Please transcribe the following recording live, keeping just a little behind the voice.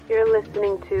You're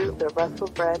listening to the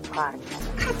WrestleBread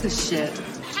podcast. Cut the shit.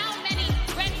 How many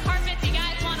red carpets you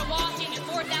guys want to walk in your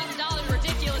 $4,000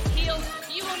 ridiculous heels?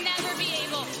 You will never be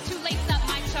able to lace up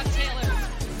my Chuck Taylor.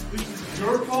 This is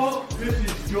your fault. This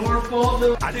is your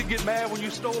fault. I didn't get mad when you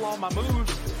stole all my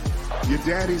moves. Your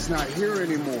daddy's not here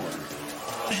anymore.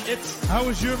 How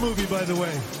was your movie, by the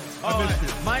way? I missed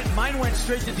it. Mine went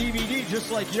straight to DVD,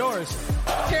 just like yours.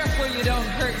 Careful you don't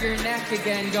hurt your neck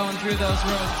again going through those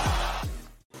ropes.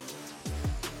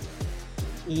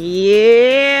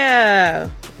 Yeah,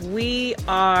 we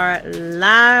are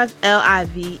live,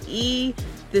 Live.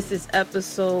 This is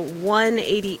episode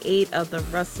 188 of the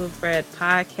WrestleBread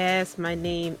podcast. My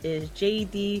name is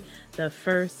JD, the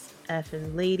first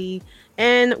effing lady.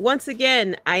 And once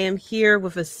again, I am here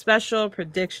with a special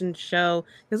prediction show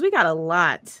because we got a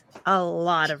lot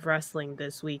of wrestling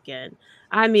this weekend.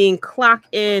 I mean, clock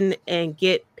in and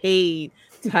get paid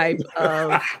type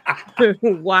of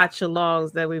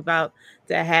watch-alongs that we're about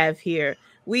to have here.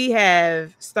 We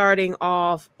have, starting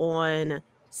off on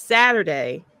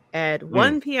Saturday at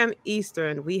 1 p.m.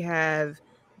 Eastern, we have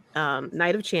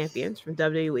Night of Champions from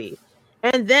WWE.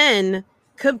 And then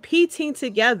competing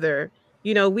together,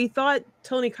 you know, we thought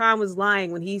Tony Khan was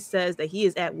lying when he says that he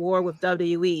is at war with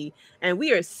WWE. And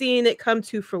we are seeing it come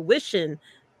to fruition,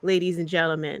 ladies and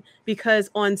gentlemen, because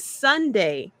on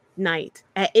Sunday night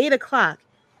at 8 o'clock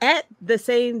at the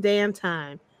same damn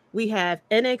time, we have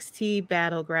NXT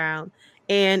Battleground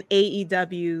and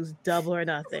AEW's Double or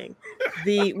Nothing.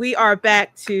 We are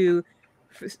back to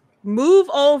move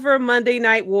over Monday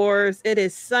Night Wars. It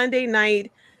is Sunday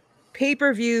night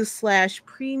pay-per-view /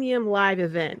 premium live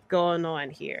event going on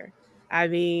here. I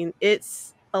mean,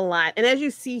 it's a lot. And as you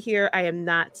see here, I am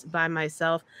not by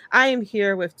myself. I am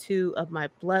here with two of my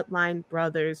Bloodline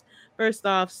brothers. First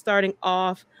off, starting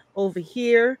off over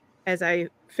here, as I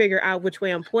figure out which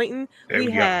way I'm pointing, we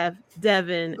have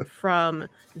Devin from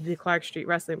the Clark Street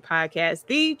Wrestling Podcast,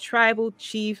 the Tribal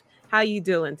Chief. How you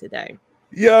doing today?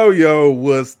 Yo,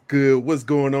 what's good? What's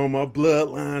going on, my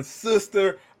Bloodline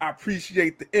sister? I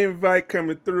appreciate the invite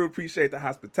coming through. Appreciate the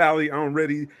hospitality. I'm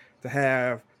ready to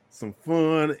have some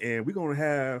fun, and we're going to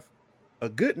have a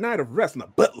good night of wrestling,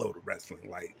 a buttload of wrestling.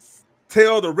 Like,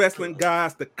 tell the wrestling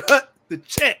guys to cut the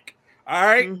check, all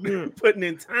right? Putting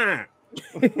in time.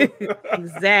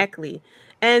 Exactly.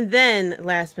 And then,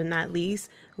 last but not least,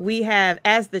 we have,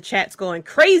 as the chat's going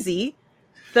crazy,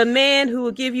 the man who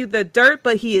will give you the dirt,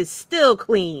 but he is still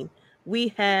clean. We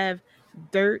have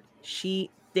Dirt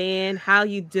Sheet Dan. How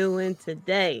you doing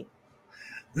today?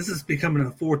 This is becoming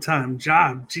a full-time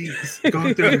job. Jeez,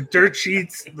 going through the dirt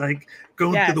sheets, like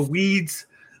going through the weeds.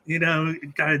 You know,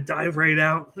 gotta dive right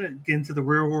out, get into the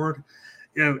real world.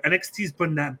 You know, NXT's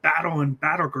putting that battle and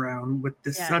battleground with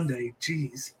this Sunday.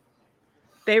 Jeez,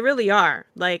 they really are.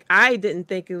 Like, I didn't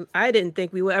think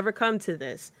we would ever come to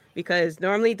this, because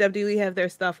normally WWE have their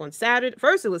stuff on Saturday.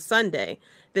 First it was Sunday,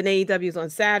 then AEW's on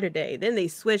Saturday, then they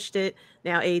switched it.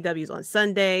 Now AEW's on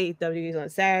Sunday, WWE's on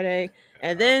Saturday,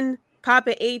 and then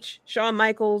Papa H, Shawn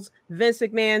Michaels, Vince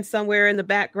McMahon somewhere in the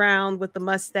background with the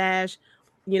mustache.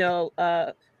 You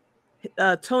know,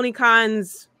 Tony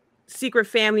Khan's secret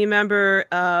family member,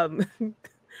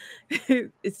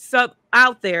 it's up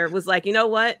out there, was like, you know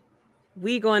what?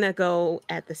 We're going to go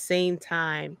at the same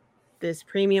time, this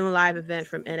premium live event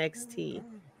from NXT,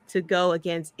 to go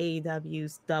against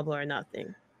AEW's Double or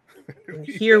Nothing. And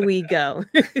here we go.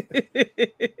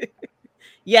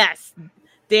 Yes,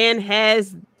 Dan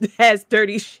has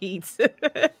dirty sheets.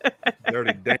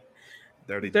 Dirty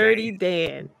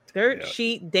Dan. Dirt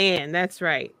Sheet Dan. That's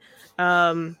right.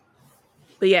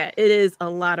 But yeah, it is a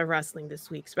lot of wrestling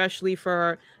this week, especially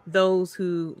for those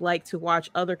who like to watch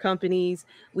other companies.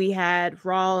 We had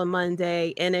Raw on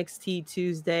Monday, NXT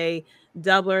Tuesday,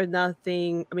 Double or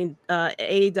Nothing.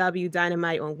 AEW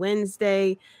Dynamite on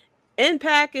Wednesday.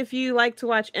 Impact, if you like to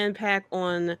watch Impact,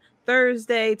 on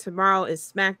Thursday. Tomorrow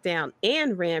is SmackDown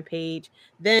and Rampage.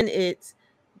 Then it's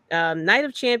Night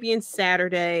of Champions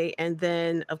Saturday, and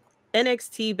then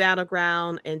NXT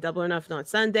Battleground and Double or Nothing on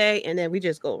Sunday, and then we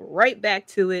just go right back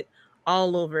to it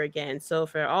all over again. So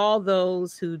for all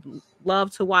those who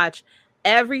love to watch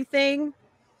everything,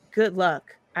 good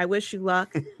luck. I wish you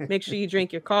luck. Make sure you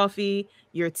drink your coffee,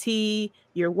 your tea,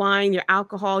 your wine, your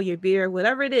alcohol, your beer,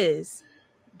 whatever it is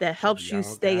that helps you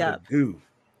stay up.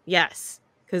 Yes,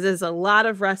 because there's a lot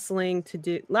of wrestling to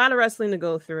do, a lot of wrestling to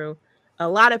go through, a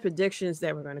lot of predictions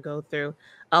that we're going to go through,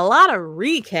 a lot of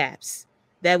recaps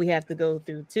that we have to go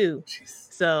through too.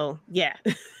 Jeez. So yeah.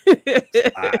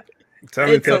 Tell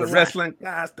the wrestling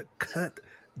guys to cut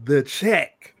the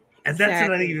check. And that's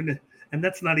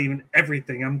not even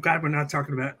everything. I'm glad we're not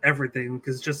talking about everything,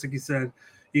 because just like you said,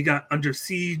 You got Under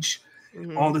Siege.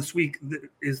 Mm-hmm. All this week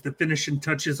is the finishing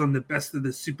touches on the Best of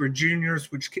the Super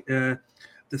Juniors, which the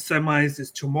semis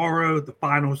is tomorrow. The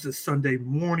finals is Sunday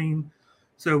morning.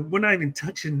 So we're not even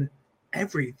touching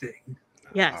everything.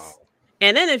 Yes.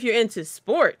 And then if you're into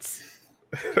sports,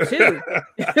 too.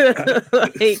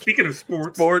 Like, speaking of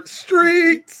sports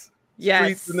streets. Yes.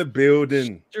 Streets in the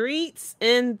building. Streets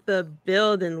in the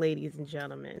building, ladies and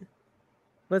gentlemen.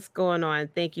 What's going on?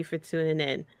 Thank you for tuning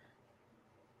in.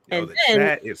 Yo, the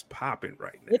chat is popping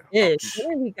right now. It is.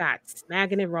 And we got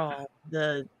Smacking It Raw,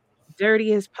 the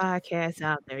dirtiest podcast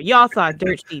out there. Y'all thought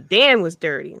Dirt Sheet Dan was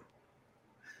dirty.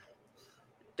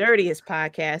 Dirtiest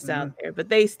podcast out there, but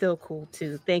they still cool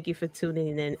too. Thank you for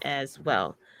tuning in as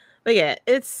well. But yeah,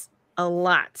 it's a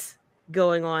lot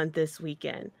going on this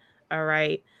weekend. All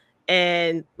right.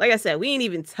 And like I said, we ain't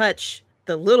even touch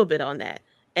the little bit on that.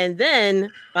 And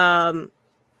then,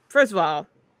 first of all,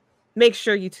 make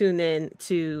sure you tune in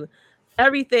to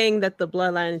everything that the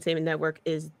Bloodline Entertainment Network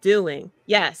is doing.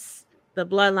 Yes, the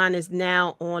Bloodline is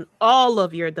now on all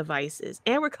of your devices,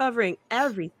 and we're covering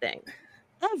everything.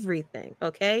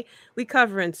 Okay, we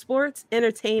covering sports,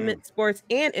 entertainment, sports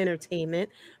and entertainment.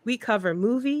 We cover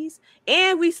movies,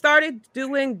 and we started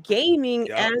doing gaming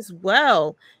as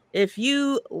well. If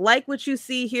you like what you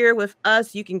see here with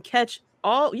us, you can catch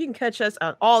us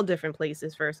on all different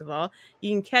places. First of all,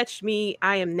 you can catch me.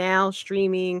 I am now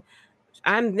streaming.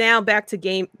 I'm now back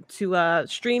to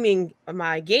streaming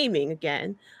my gaming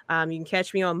again. You can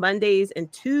catch me on Mondays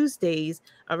and Tuesdays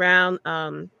around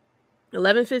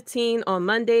 11:15 on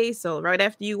Monday. So right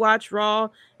after you watch Raw,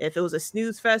 if it was a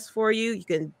snooze fest for you, you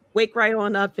can wake right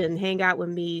on up and hang out with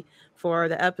me for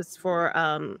the episode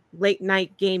for late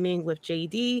night gaming with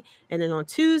JD. And then on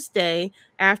Tuesday,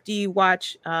 after you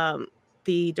watch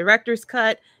the director's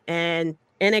cut and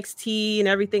NXT and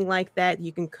everything like that,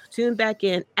 you can tune back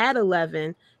in at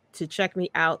 11 to check me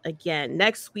out again.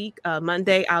 Next week,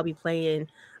 Monday, I'll be playing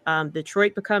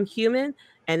Detroit Become Human.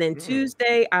 And then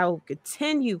Tuesday, I'll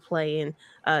continue playing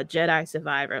Jedi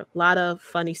Survivor. A lot of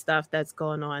funny stuff that's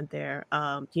going on there.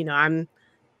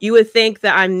 You would think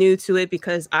that I'm new to it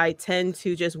because I tend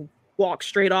to just walk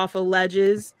straight off of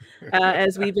ledges,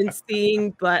 as we've been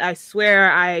seeing. But I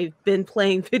swear I've been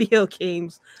playing video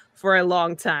games for a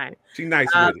long time. She's nice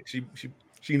with it.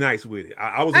 She nice with it.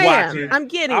 I was watching.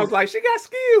 I was like, she got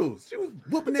skills. She was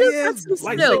whooping their ass.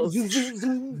 Like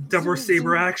double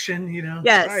saber action,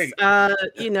 Yes.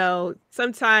 Right.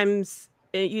 Sometimes,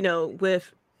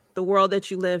 with the world that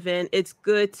you live in, it's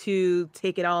good to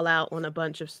take it all out on a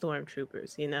bunch of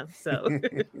stormtroopers, so.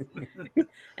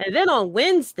 And then on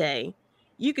Wednesday,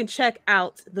 you can check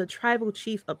out the Tribal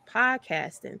Chief of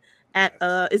Podcasting at,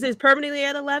 is it permanently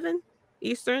at 11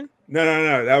 Eastern? No.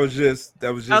 That was just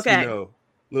okay.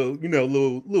 Little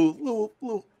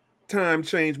time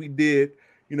change we did,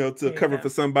 to cover for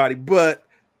somebody. But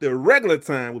the regular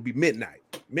time will be midnight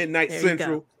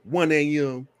Central, 1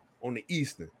 a.m. on the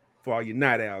Eastern. For all your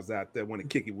night owls out there want to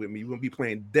kick it with me, we're gonna be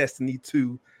playing Destiny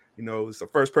 2. It's a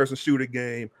first-person shooter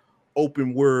game,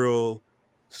 open world,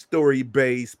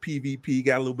 story-based, PvP,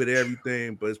 got a little bit of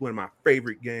everything, but it's one of my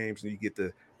favorite games, and you get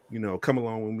to, come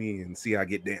along with me and see how I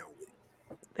get down with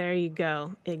it. There you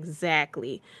go.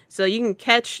 Exactly. So you can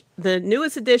catch the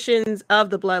newest editions of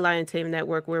the Bloodline Entertainment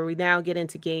Network, where we now get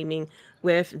into gaming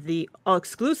with the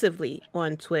exclusively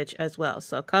on Twitch as well.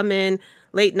 So come in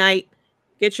late night,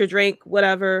 get your drink,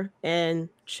 whatever, and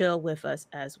chill with us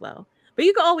as well. But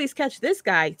you can always catch this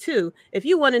guy too. If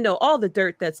you want to know all the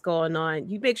dirt that's going on,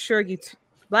 you make sure you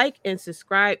like and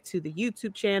subscribe to the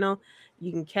YouTube channel.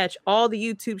 You can catch all the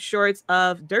YouTube shorts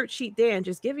of Dirt Sheet Dan,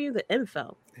 just giving you the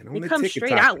info. He comes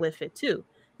straight out with it too.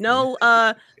 No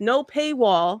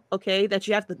paywall, okay, that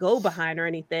you have to go behind or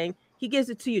anything. He gives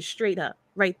it to you straight up,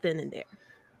 right then and there.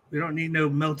 We don't need no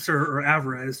Meltzer or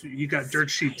Alvarez. You got Dirt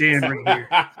Sheet Dan right here.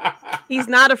 He's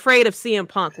not afraid of CM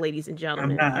Punk, ladies and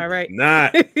gentlemen. All right.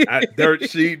 Not Dirt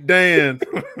Sheet Dan.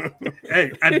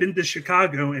 Hey, I've been to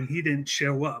Chicago and he didn't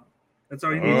show up. That's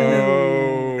all you need to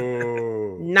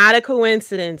know. Not a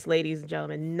coincidence, ladies and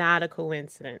gentlemen. Not a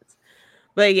coincidence.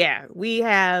 But yeah, we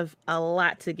have a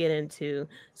lot to get into.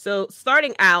 So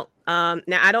starting out, now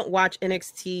I don't watch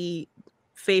NXT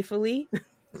faithfully.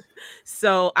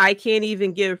 So I can't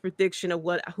even give a prediction of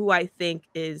who I think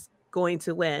is going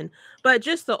to win. But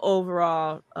just the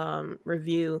overall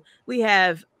review, we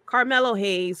have Carmelo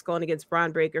Hayes going against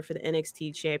Braun Breaker for the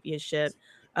NXT Championship.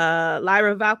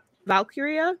 Lyra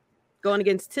Valkyria going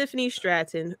against Tiffany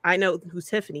Stratton. I know who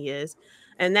Tiffany is.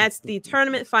 And that's the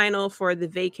tournament final for the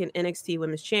vacant NXT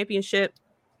Women's Championship.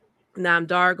 Nam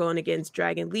Dar going against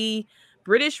Dragon Lee.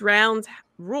 British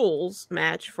rules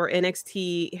match for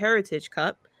NXT Heritage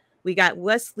Cup. We got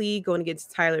Wesley going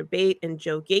against Tyler Bate and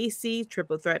Joe Gacy,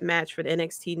 triple threat match for the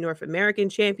NXT North American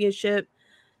Championship.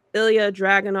 Ilya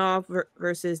Dragunov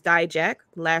versus Dijak,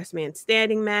 last man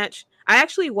standing match. I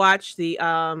actually watched the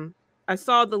I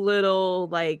saw the little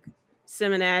like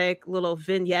cinematic little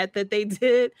vignette that they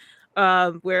did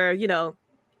where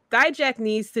Dijak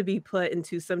needs to be put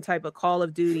into some type of Call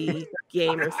of Duty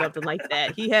game or something like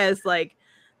that. He has like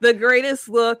the greatest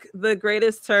look, the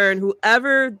greatest turn.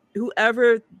 Whoever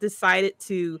decided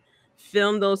to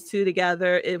film those two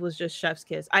together, it was just chef's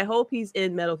kiss. I hope he's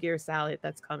in Metal Gear Solid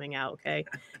that's coming out, okay?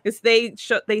 Because they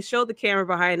showed the camera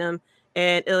behind him,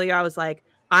 and Ilya was like,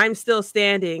 "I'm still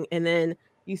standing," and then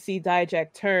you see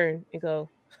Dijak turn and go.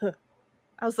 Huh.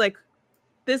 I was like,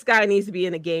 this guy needs to be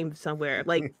in a game somewhere.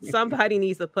 Like somebody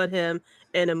needs to put him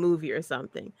in a movie or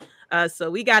something.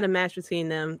 So we got a match between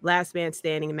them, last man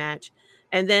standing match.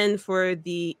 And then for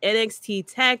the NXT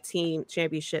Tag Team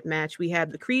Championship match, we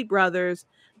have the Creed brothers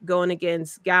going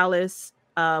against Gallus,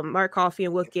 Mark Coffey,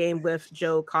 and Wood Game with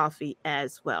Joe Coffey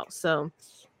as well. So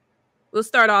we'll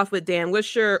start off with Dan.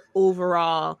 What's your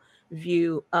overall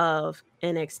view of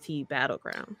NXT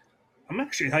Battleground? I'm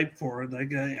actually hyped for it.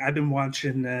 Like I've been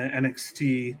watching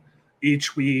NXT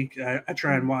each week. I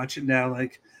try and watch it now.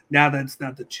 Like now that's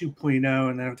not the 2.0,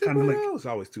 and they're kind of like it's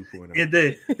always 2.0. And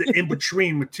the in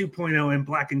between with 2.0 and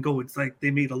Black and Gold, it's like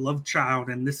they made a love child,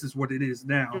 and this is what it is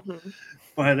now. Mm-hmm.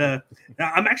 But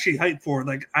I'm actually hyped for it.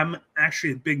 Like I'm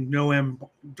actually a big Noam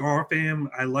Dar fan.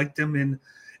 I liked him in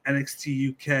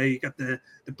NXT UK. You got the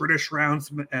British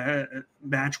rounds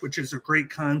match, which is a great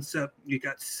concept. You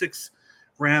got 6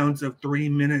 rounds of 3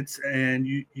 minutes, and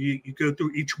you go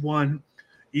through each one.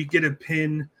 You get a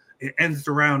pin. It ends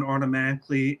the round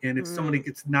automatically, and if somebody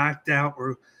gets knocked out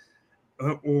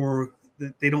or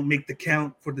they don't make the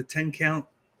count for the 10 count,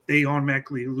 they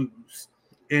automatically lose.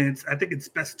 And I think it's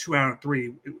best 2 out of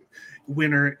 3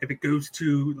 winner. If it goes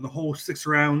to the whole 6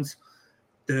 rounds,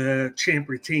 the champ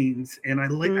retains. And I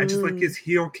just like his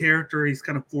heel character. He's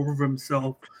kind of full of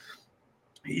himself.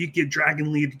 You get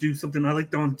Dragon Lee to do something. I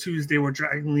liked on Tuesday where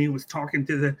Dragon Lee was talking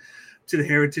to the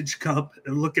Heritage Cup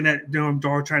and looking at Noam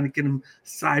Dar, trying to get him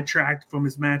sidetracked from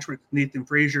his match with Nathan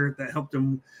Frazier that helped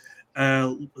him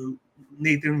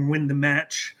Nathan win the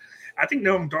match. I think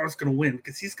Noam Dar is going to win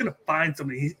because he's going to find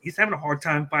somebody. He's having a hard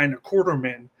time finding a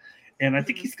quarterman, and I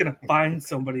think he's going to find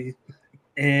somebody,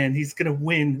 and he's going to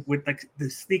win with like the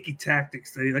sneaky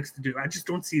tactics that he likes to do. I just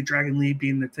don't see Dragon Lee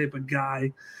being the type of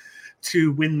guy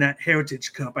to win that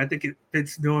Heritage Cup. I think it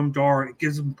fits Noam Dar. It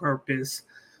gives him purpose.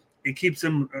 It keeps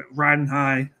him riding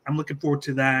high. I'm looking forward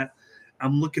to that.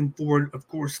 I'm looking forward, of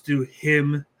course, to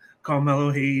him, Carmelo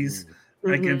Hayes,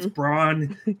 against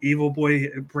Braun, Evil Boy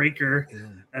Breaker.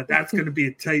 That's going to be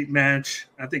a tight match.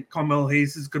 I think Carmelo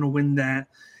Hayes is going to win that.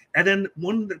 And then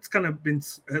one that's kind of been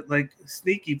like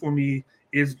sneaky for me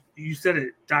is, you said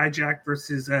it, Dijak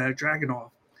versus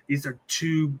Dragunov. These are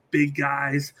 2 big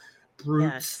guys,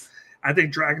 brutes. Yes. I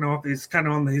think Dragunov is kind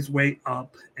of on his way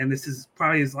up, and this is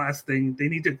probably his last thing. They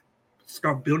need to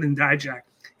start building Dijak.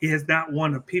 He has not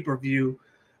won a pay-per-view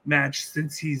match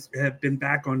since he's been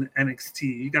back on NXT.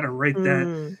 You got to write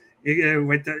that. You gotta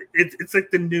write that. It's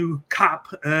like the new cop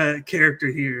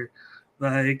character here.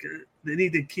 Like they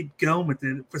need to keep going with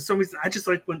it. For some reason, I just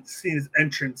like seeing his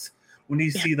entrance. When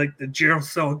you see like the jail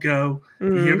cell go,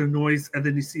 you hear the noise, and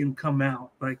then you see him come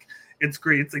out. Like it's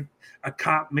great. It's like a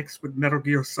cop mixed with Metal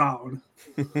Gear Solid.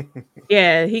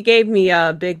 Yeah, he gave me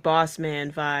Big Boss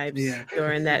Man vibes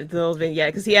during that little vignette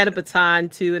because he had a baton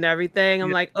too and everything.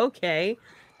 I'm like, okay,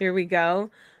 here we go.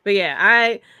 But yeah,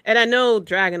 I know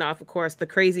Dragunov, of course, the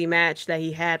crazy match that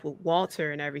he had with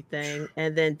Walter and everything,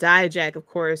 and then Dijak, of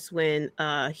course, when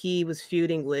he was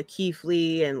feuding with Keith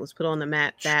Lee and was put on the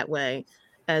map that way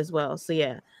as well. So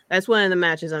yeah, that's one of the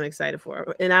matches I'm excited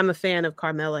for. And I'm a fan of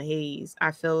Carmelo Hayes.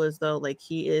 I feel as though like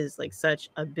he is like such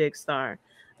a big star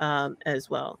as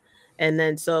well. And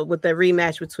then so with the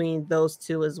rematch between those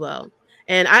two as well.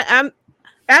 And I'm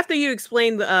after you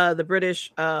explain the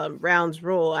British rounds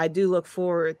rule, I do look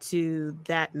forward to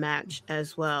that match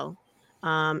as well.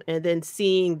 And then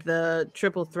seeing the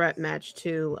triple threat match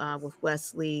too with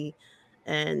Wesley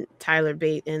and Tyler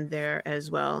Bate in there as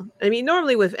well. I mean,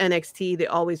 normally with NXT, they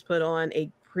always put on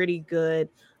a pretty good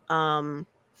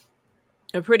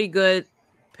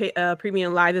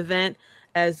premium live event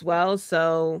as well.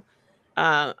 So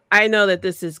I know that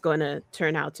this is going to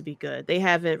turn out to be good. They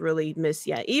haven't really missed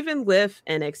yet, even with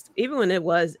NXT, even when it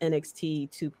was NXT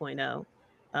 2.0.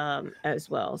 as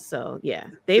well. So yeah,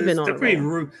 they've been on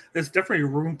there's definitely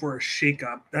room for a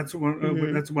shakeup. That's what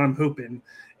I'm hoping,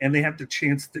 and they have the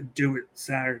chance to do it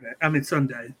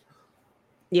Sunday.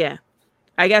 Yeah,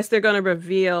 I guess they're going to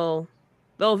reveal.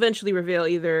 They'll eventually reveal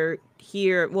either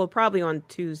here, well, probably on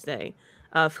Tuesday,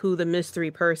 of who the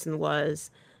mystery person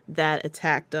was that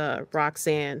attacked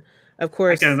Roxanne. Of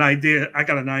course, I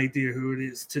got an idea who it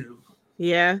is too.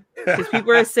 Yeah, because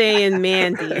people are saying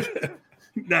Mandy.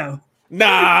 No.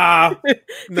 Nah.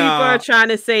 People are trying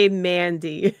to say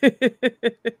Mandy.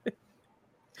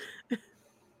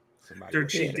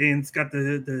 Dirt Sheet Dan's got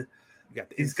the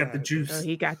he's got the juice. Oh,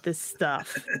 he got the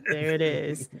stuff. There it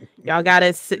is. Y'all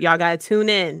gotta tune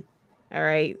in. All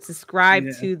right. Subscribe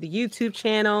to the YouTube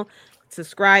channel.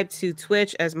 Subscribe to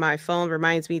Twitch, as my phone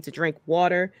reminds me to drink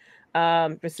water.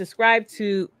 But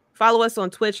follow us on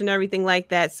Twitch and everything like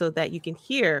that, so that you can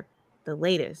hear the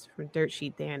latest from Dirt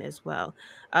Sheet Dan as well.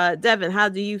 Devin, how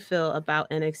do you feel about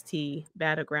NXT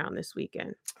Battleground this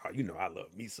weekend? Oh, you know I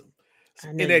love me some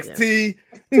NXT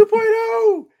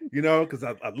 2.0. You know, because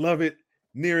I love it,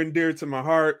 near and dear to my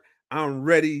heart. I'm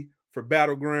ready for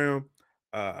Battleground.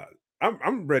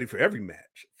 I'm ready for every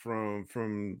match from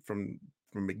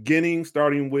beginning,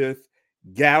 starting with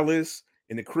Gallus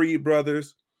and the Creed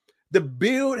brothers. The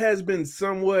build has been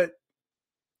somewhat,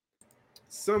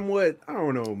 I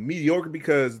don't know, mediocre,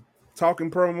 because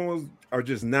talking promos are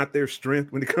just not their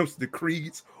strength when it comes to the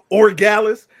Creeds or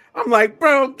Gallus. I'm like,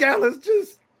 bro, Gallus,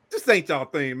 just ain't y'all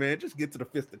thing, man. Just get to the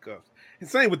fisticuffs. And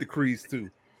same with the Creeds too.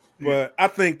 But I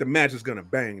think the match is gonna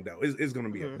bang though. It's gonna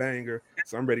be a banger.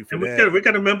 So I'm ready for that. We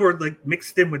gotta remember, like,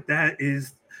 mixed in with that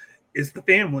is the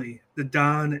family, the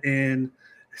Don and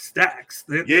Stacks.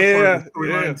 They're part of the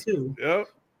storyline too.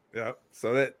 Yep.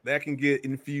 So that can get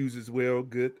infused as well.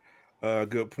 Good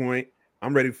point.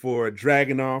 I'm ready for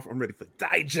Dragunov. I'm ready for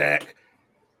Dijak.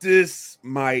 This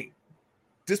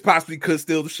possibly could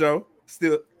steal the show.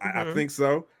 I think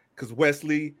so, because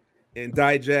Wesley and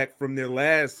Dijak from their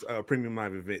last Premium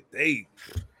Live event,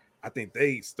 I think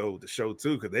they stole the show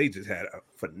too, because they just had a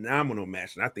phenomenal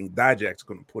match, and I think Dijak's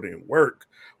going to put in work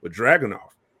with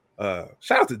Dragunov.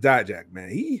 Shout out to Dijak, man.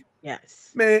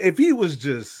 If he was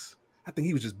just, I think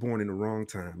he was just born in the wrong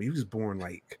time. He was born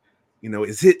like,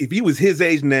 if he was his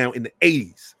age now in the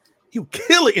 80s, he would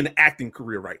kill it in the acting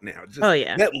career right now.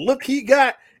 That look he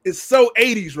got is so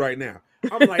 80s right now.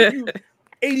 I'm like, you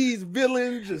 80s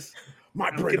villain, just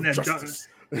my brain of justice.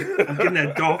 I'm getting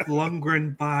that Dolph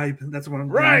Lundgren vibe. That's what I'm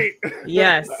right. Doing.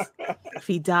 Yes. If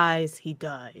he dies, he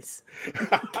dies.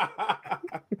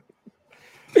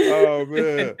 Oh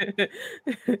man.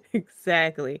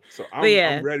 Exactly. So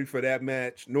I'm ready for that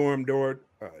match. Norm Dord,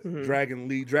 Dragon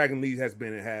Lee. Dragon Lee has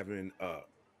been having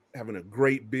a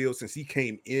great build since he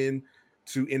came in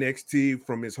to NXT.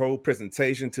 From his whole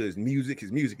presentation to his music.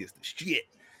 His music is the shit.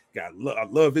 I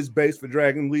love his bass for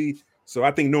Dragon Lee. So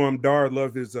I think Norm Dard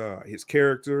love his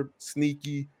character,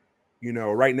 sneaky.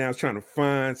 Right now he's trying to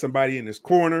find somebody in his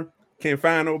corner. Can't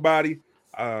find nobody.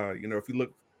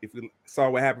 If you saw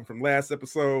what happened from last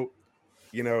episode,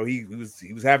 he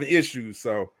was having issues.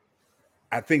 So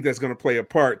I think that's going to play a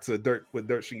part to what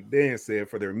Dirt Sheet Dan said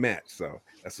for their match. So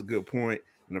that's a good point.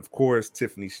 And of course,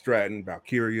 Tiffany Stratton,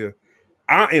 Valkyria.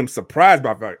 I am surprised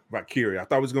by Valkyria. I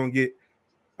thought we was going to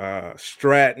get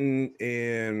Stratton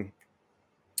and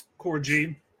Cora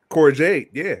Jade.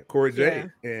 Yeah.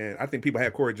 And I think people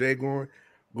had Cora Jade going,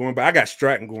 but I got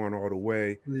Stratton going all the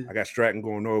way. Yeah. I got Stratton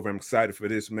going over. I'm excited for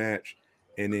this match.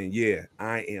 And then,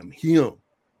 I am him.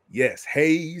 Yes,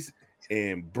 Hayes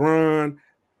and Braun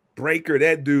Breaker.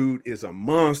 That dude is a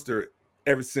monster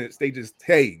ever since they just,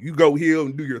 hey, you go heel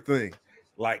and do your thing.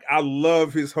 Like, I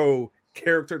love his whole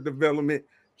character development,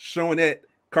 showing that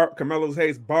Carmelo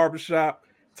Hayes barbershop,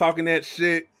 talking that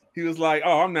shit. He was like,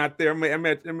 "Oh, I'm not there. I'm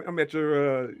at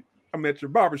your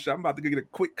barbershop. I'm about to go get a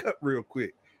quick cut real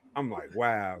quick." I'm like,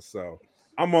 wow. So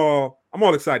I'm all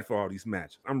excited for all these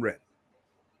matches. I'm ready.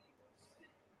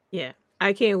 Yeah,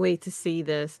 I can't wait to see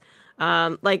this.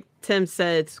 Like Tim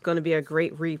said, it's going to be a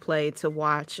great replay to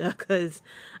watch, because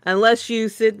unless you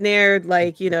sit there,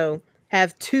 like,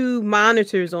 have two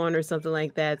monitors on or something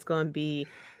like that, it's going to be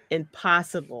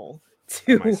impossible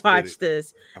to watch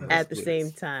this at the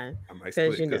same time. I might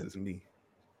split it because it's me.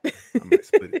 I might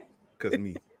split it because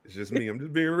me. It's just me. I'm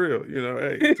just being real.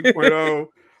 Hey, 2.0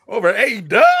 over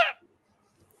A-Dub.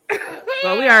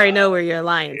 Well, we already know where your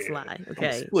alliance lie.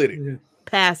 Okay. Split it.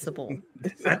 Passable.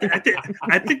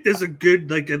 I think there's a good,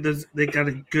 they got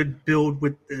a good build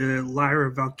with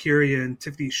Lyra Valkyria and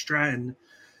Tiffany Stratton,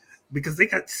 because they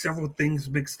got several things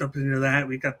mixed up into that.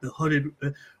 We got the hooded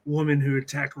woman who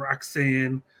attacked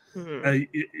Roxanne.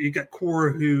 You got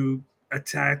Cora, who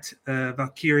attacked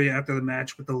Valkyria after the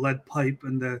match with the lead pipe,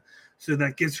 so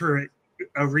that gives her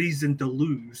a reason to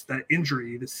lose that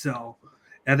injury to sell,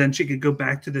 and then she could go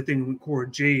back to the thing with Cora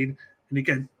Jade, and you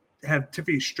can have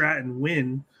Tiffany Stratton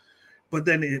win. But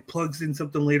then it plugs in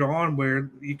something later on where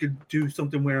you could do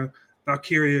something where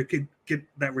Valkyria could get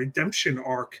that redemption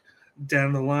arc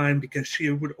down the line, because she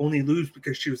would only lose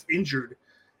because she was injured,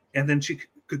 and then she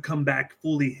could come back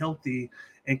fully healthy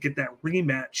and get that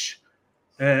rematch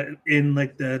in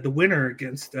like the winner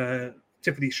against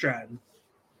Tiffany Stratton.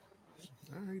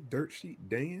 All right, Dirt Sheet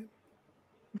Dan.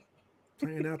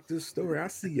 Playing out this story. I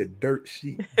see a Dirt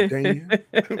Sheet Dan.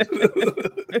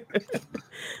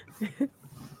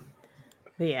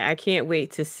 Yeah, I can't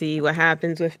wait to see what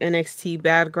happens with NXT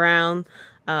Battleground.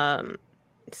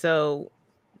 So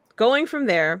going from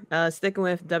there, sticking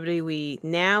with WWE,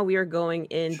 now we are going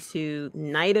into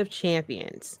Night of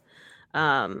Champions.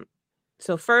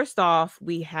 So first off,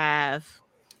 we have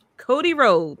Cody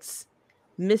Rhodes,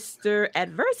 Mr.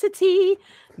 Adversity,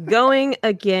 going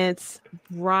against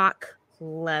Brock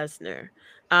Lesnar.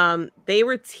 They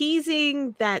were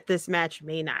teasing that this match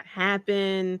may not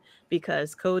happen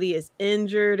because Cody is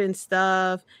injured and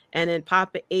stuff. And then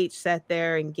Papa H sat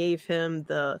there and gave him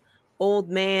the old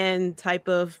man type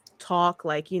of talk,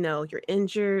 like, you're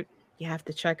injured, you have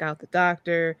to check out the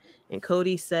doctor. And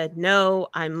Cody said, no,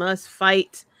 I must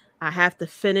fight. I have to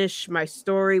finish my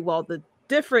story, the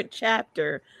different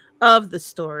chapter of the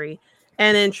story.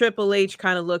 And then Triple H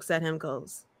kind of looks at him,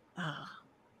 goes, oh,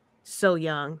 so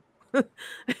young.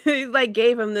 He like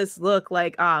gave him this look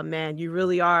like, oh man, you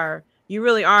really are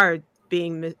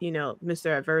being,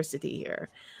 Mr. Adversity here.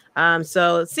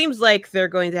 So it seems like they're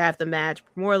going to have the match.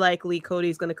 More likely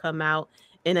Cody's going to come out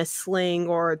in a sling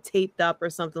or taped up or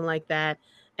something like that.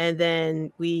 And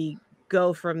then we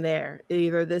go from there.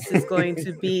 Either this is going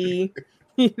to be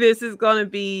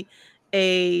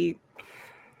a,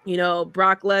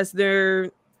 Brock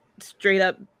Lesnar straight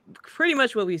up, pretty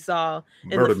much what we saw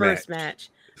in the first match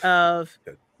of,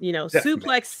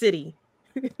 Suplex City.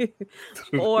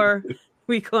 Or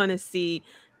we going to see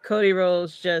Cody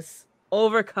Rhodes just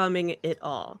overcoming it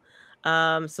all.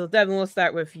 So Devin, we'll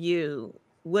start with you.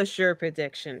 What's your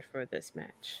prediction for this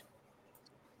match?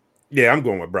 Yeah, I'm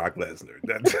going with Brock Lesnar.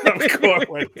 I'm going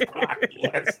with Brock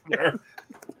Lesnar.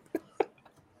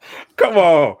 Come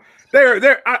on.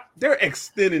 They're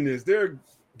extending this. They're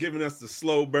giving us the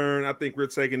slow burn. I think we're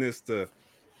taking this to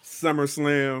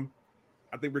SummerSlam.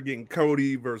 I think we're getting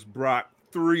Cody versus Brock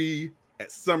 3 at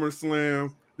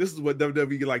SummerSlam. This is what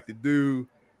WWE like to do.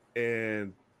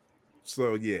 And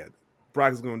so, yeah,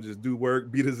 Brock is going to just do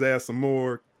work, beat his ass some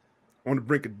more, on the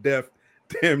brink of death,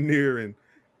 damn near, and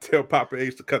tell Papa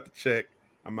H to cut the check.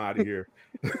 I'm out of here.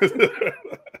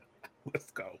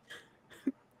 Let's go.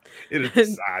 It is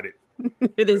decided.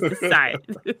 It is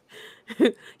decided.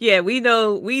 Yeah, we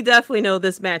definitely know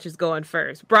this match is going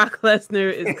first. Brock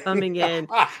Lesnar is coming in.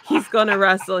 He's gonna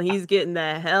wrestle. He's getting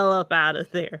the hell up out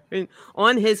of there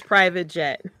on his private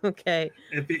jet. Okay.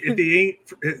 If he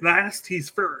ain't last, he's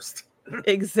first.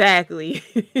 Exactly.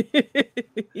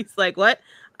 He's like, what?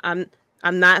 I'm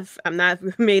not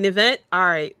main event. All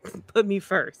right, put me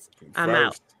first. I'm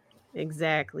out.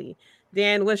 Exactly.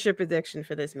 Dan, what's your prediction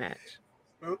for this match?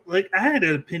 Like, I had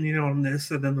an opinion on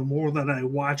this, and then the more that I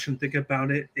watch and think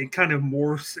about it, it kind of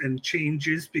morphs and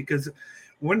changes, because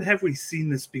when have we seen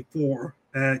this before?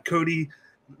 Cody,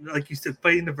 like you said,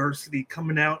 fighting adversity,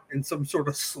 coming out in some sort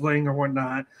of sling or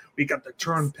whatnot. We got the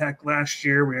turn pack last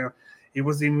year where he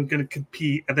wasn't even going to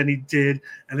compete, and then he did,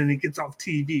 and then he gets off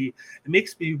TV. It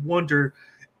makes me wonder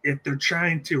if they're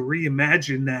trying to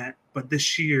reimagine that, but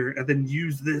this year, and then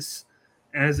use this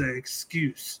as an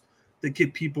excuse to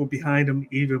get people behind him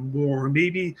even more.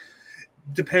 Maybe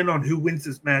depend on who wins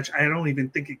this match. I don't even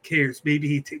think it cares. Maybe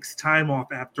he takes time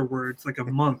off afterwards, like a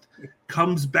month,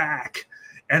 comes back,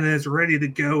 and is ready to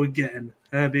go again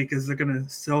because they're going to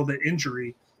sell the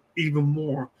injury even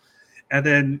more. And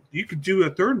then you could do a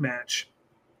third match,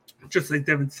 just like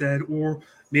Devin said, or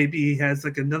maybe he has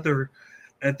like another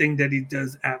thing that he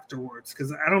does afterwards,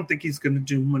 because I don't think he's going to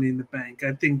do Money in the Bank.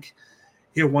 I think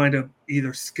he'll wind up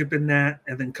either skipping that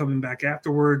and then coming back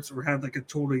afterwards, or have like a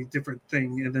totally different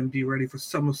thing and then be ready for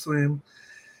SummerSlam.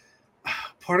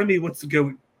 Part of me wants to go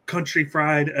with Country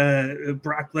Fried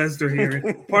Brock Lesnar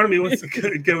here. Part of me wants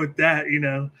to go with that.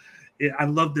 I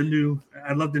love the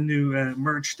new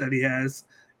merch that he has.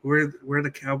 Wear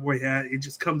the cowboy hat. He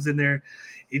just comes in there.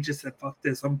 He just said, "Fuck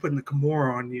this! I'm putting the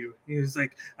Kimura on you." He was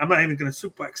like, "I'm not even going to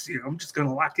suplex you. I'm just going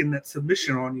to lock in that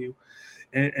submission on you."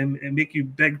 And make you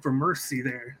beg for mercy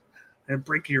there and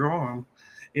break your arm.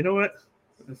 You know what?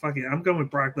 Fuck it, I'm going with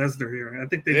Brock Lesnar here. I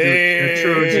think they do a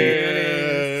trilogy.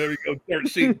 There we go, third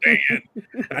sheet Dan.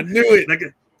 I knew it. Like,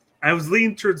 I was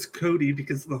leaning towards Cody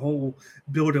because of the whole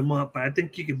build him up, but I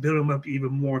think you can build him up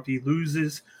even more if he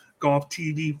loses, go off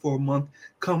TV for a month,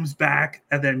 comes back,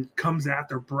 and then comes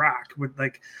after Brock with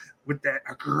that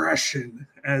aggression,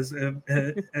 as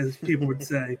people would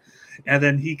say, and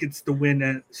then he gets the win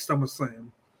at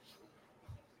SummerSlam.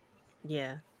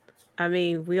 Yeah. I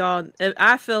mean,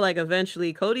 I feel like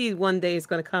eventually Cody one day is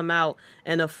going to come out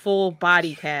in a full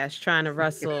body cast trying to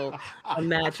wrestle a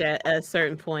match at a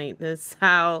certain point. It's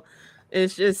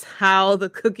just how the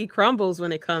cookie crumbles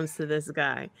when it comes to this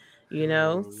guy, you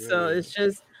know? So it's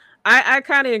just, I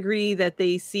kind of agree that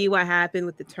they see what happened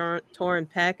with the torn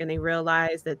pec and they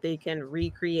realize that they can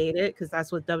recreate it because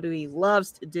that's what WWE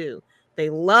loves to do.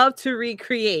 They love to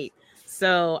recreate.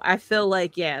 So I feel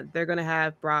like, yeah, they're going to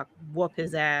have Brock whoop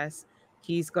his ass.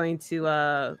 He's going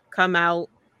to come out,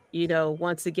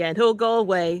 once again. He'll go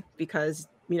away because,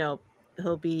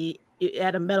 he'll be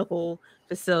at a medical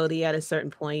facility at a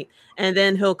certain point. And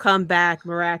then he'll come back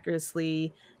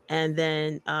miraculously. And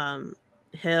then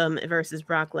him versus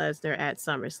Brock Lesnar at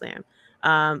SummerSlam.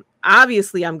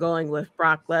 Obviously, I'm going with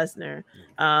Brock Lesnar.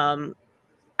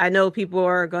 I know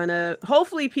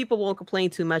hopefully people won't complain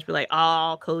too much, but like,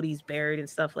 oh, Cody's buried and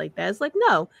stuff like that. It's like,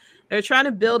 no, they're trying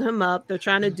to build him up. They're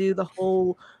trying to do the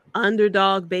whole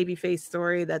underdog babyface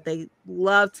story that they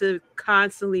love to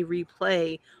constantly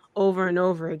replay over and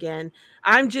over again.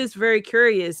 I'm just very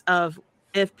curious of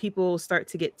if people start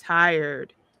to get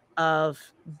tired of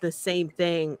the same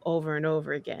thing over and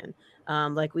over again.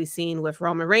 Like we've seen with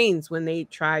Roman Reigns when they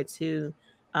tried to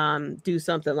do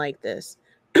something like this.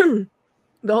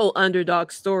 The whole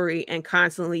underdog story and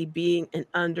constantly being an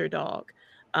underdog.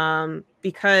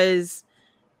 Because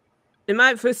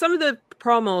for some of the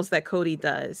promos that Cody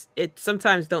does, it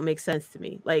sometimes don't make sense to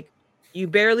me. Like you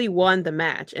barely won the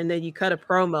match and then you cut a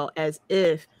promo as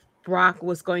if Brock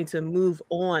was going to move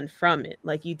on from it.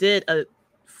 Like you did a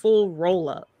full roll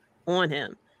up on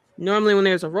him. Normally when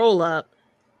there's a roll up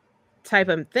type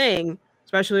of thing,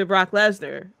 especially with Brock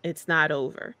Lesnar, it's not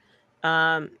over.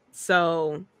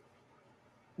 So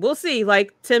we'll see.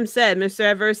 Like Tim said, Mr.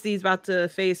 Adversity is about to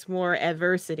face more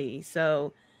adversity.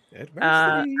 So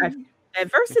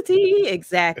adversity,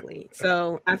 exactly.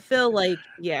 So I feel like,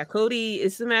 yeah, Cody,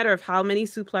 it's a matter of how many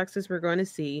suplexes we're going to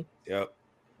see. Yep.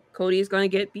 Cody is going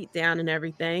to get beat down and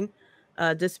everything,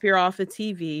 disappear off of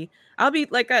TV. I'll be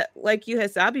like you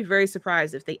had said, I'll be very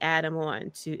surprised if they add him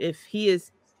on if he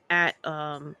is at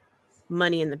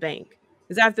Money in the Bank.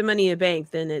 Because after Money in the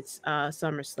Bank, then it's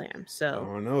SummerSlam. So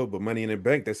I don't know, but Money in the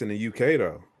Bank, that's in the UK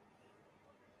though.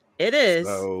 It is.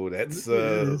 So that's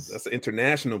an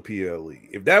international PLE.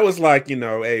 If that was like,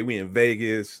 hey, we in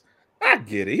Vegas, I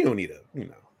get it. You don't need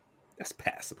that's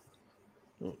passable.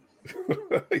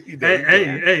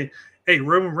 Hey,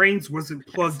 Roman Reigns wasn't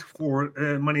plugged for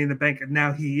Money in the Bank, and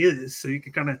now he is. So you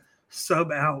can kind of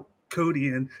sub out Cody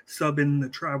and sub in the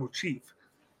Tribal Chief.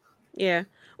 Yeah.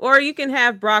 Or you can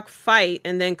have Brock fight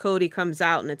and then Cody comes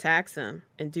out and attacks him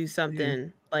and do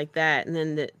something like that. And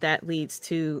then that leads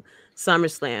to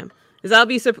SummerSlam. Because I'll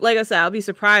be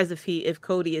surprised if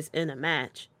Cody is in a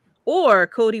match. Or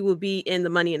Cody will be in the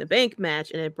Money in the Bank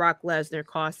match and then Brock Lesnar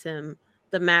costs him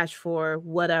the match for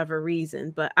whatever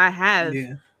reason. But I have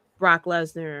Brock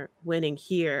Lesnar winning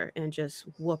here and just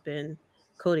whooping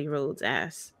Cody Rhodes'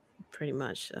 ass pretty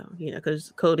much. So,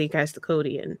 because Cody has to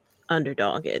Cody and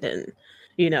underdog it and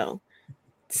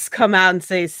just come out and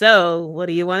say, so what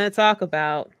do you want to talk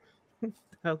about?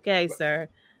 Okay, sir.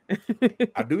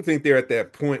 I do think they're at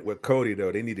that point with Cody,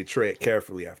 though. They need to tread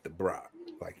carefully after Brock.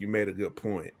 Like you made a good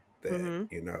point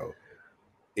that,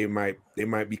 they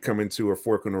might be coming to a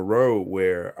fork in the road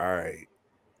where, all right,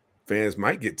 fans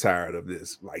might get tired of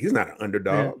this. Like he's not an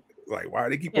underdog. Yeah. Like why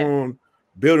do they keep on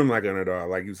building like an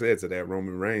underdog? Like you said, to that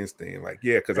Roman Reigns thing. Like,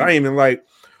 yeah, because I ain't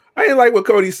like what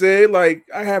Cody said. Like,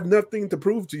 I have nothing to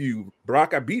prove to you,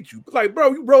 Brock. I beat you. Like,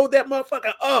 bro, you rolled that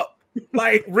motherfucker up.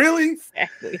 Like, really?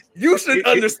 Exactly. You should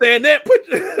understand that.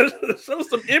 Show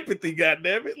some empathy,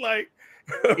 goddammit. Like,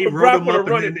 Brock would have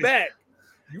run it back.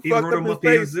 You fucked up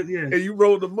his face, and you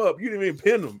rolled him up. You didn't even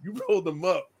pin him. You rolled him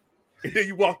up, and then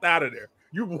you walked out of there.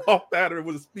 You walked out of there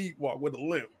with a speed walk, with a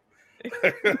limp.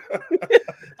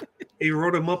 He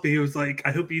rolled him up, and he was like,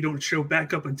 "I hope you don't show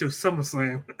back up until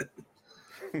SummerSlam."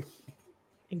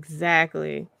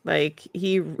 Exactly. Like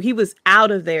he was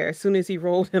out of there as soon as he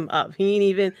rolled him up. He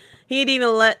didn't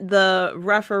even let the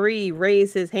referee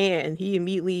raise his hand. He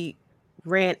immediately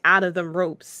ran out of the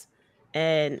ropes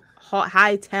and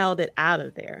hightailed it out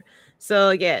of there. So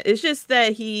yeah, it's just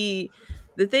that he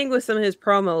the thing with some of his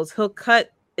promos, he'll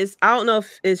cut. I don't know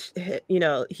if it's,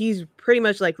 he's pretty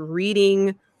much like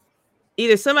reading.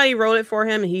 Either somebody wrote it for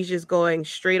him and he's just going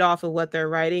straight off of what they're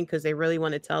writing because they really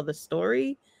want to tell the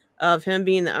story of him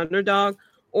being the underdog,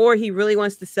 or he really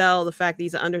wants to sell the fact that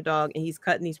he's an underdog and he's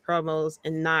cutting these promos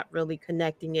and not really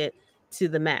connecting it to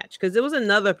the match. Because there was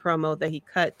another promo that he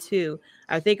cut too.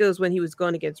 I think it was when he was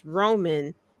going against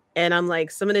Roman, and I'm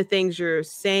like, some of the things you're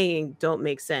saying don't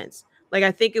make sense. Like,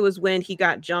 I think it was when he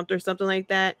got jumped or something like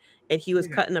that, and he was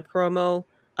cutting a promo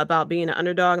about being an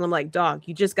underdog, and I'm like, dog,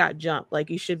 you just got jumped. Like,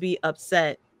 you should be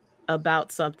upset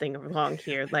about something wrong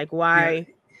here. Like, why?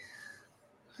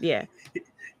 Yeah.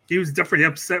 He was definitely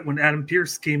upset when Adam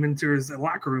Pearce came into his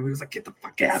locker room. He was like, "Get the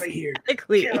fuck out of here!"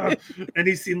 Exactly. And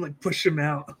he seemed like push him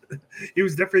out. He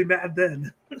was definitely mad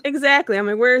then. Exactly. I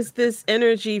mean, where's this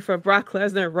energy for Brock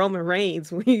Lesnar and Roman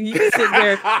Reigns when you sit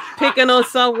there picking on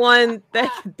someone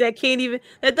that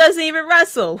doesn't even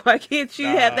wrestle? Why can't you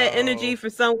have that energy for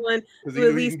someone who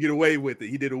at least can get away with it?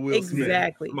 He did a Will Smith.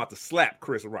 Exactly. I'm about to slap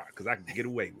Chris Rock because I can get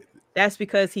away with it. That's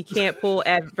because he can't pull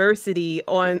adversity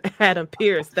on Adam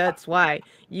Pearce. That's why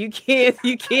you can't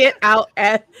be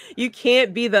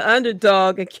the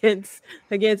underdog against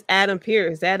Adam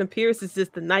Pearce. Adam Pearce is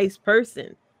just a nice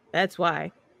person. That's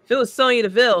why. If it was Sonya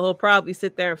Deville, he'll probably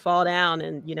sit there and fall down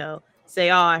and say,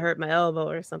 "Oh, I hurt my elbow"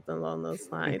 or something along those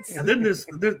lines. And then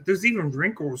there's even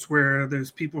wrinkles where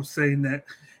there's people saying that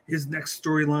his next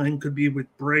storyline could be with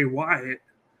Bray Wyatt.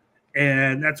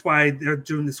 And that's why they're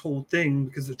doing this whole thing,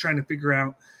 because they're trying to figure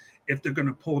out if they're going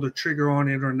to pull the trigger on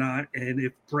it or not, and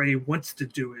if Bray wants to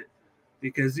do it.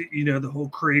 Because, the whole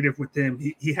creative with him,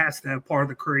 he has to have part of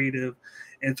the creative.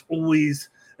 And it's always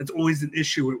an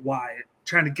issue with Wyatt,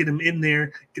 trying to get him in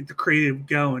there, get the creative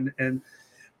going. And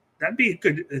that'd be a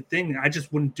good thing. I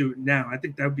just wouldn't do it now. I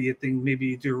think that would be a thing maybe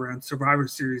you do around Survivor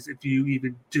Series if you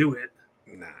even do it.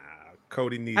 Nah,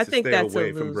 Cody needs to stay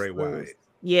away from Bray Wyatt.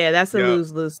 Yeah, that's a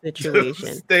lose-lose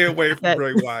situation. Stay away from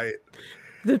Bray Wyatt.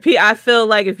 I feel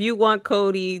like if you want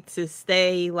Cody to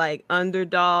stay like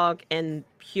underdog and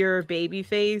pure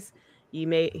babyface,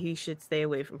 he should stay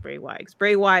away from Bray Wyatt.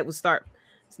 Bray Wyatt would start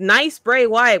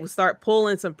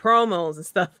pulling some promos and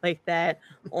stuff like that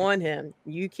on him.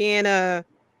 You can't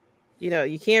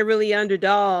you can't really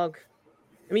underdog.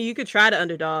 I mean, you could try to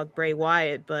underdog Bray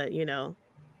Wyatt, but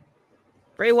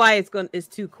Bray Wyatt is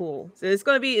too cool. So it's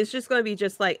just gonna be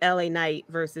just like LA Knight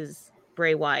versus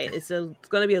Bray Wyatt. It's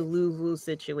gonna be a lose-lose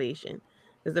situation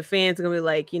because the fans are gonna be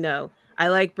like, I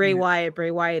like Bray Wyatt. Bray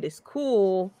Wyatt is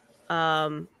cool,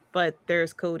 but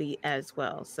there's Cody as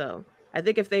well. So I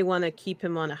think if they want to keep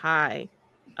him on a high,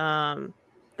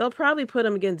 they'll probably put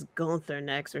him against Gunther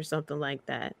next or something like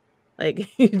that. Like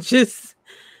just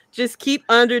keep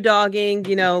underdogging.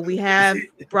 We have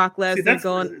Brock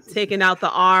Lesnar taking out the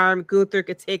arm. Gunther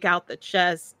could take out the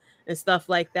chest and stuff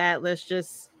like that. Let's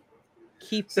just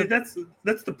keep. That's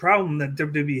the problem that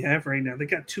WWE have right now. They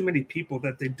got too many people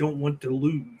that they don't want to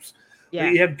lose. Yeah,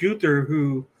 you have Gunther,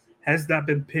 who has not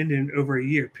been pinned in over a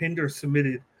year, pinned or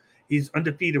submitted. He's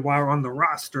undefeated while on the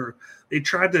roster. They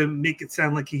tried to make it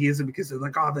sound like he isn't because they're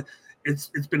like, it's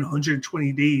been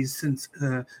 120 days since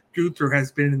Gunther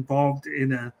has been involved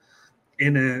in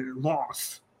a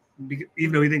loss.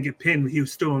 Even though he didn't get pinned, he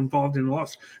was still involved in a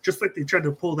loss. Just like they tried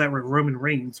to pull that with Roman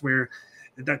Reigns, where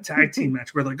that tag team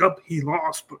match where he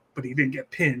lost, but he didn't get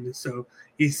pinned, so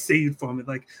he's saved from it.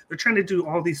 Like, they're trying to do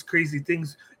all these crazy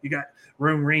things. You got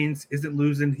Roman Reigns isn't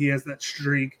losing; he has that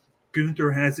streak.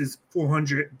 Gunther has his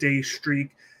 400-day streak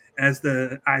as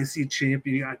the IC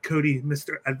champion. You got Cody,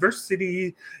 Mr.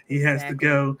 Adversity. He has to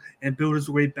go and build his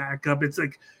way back up. It's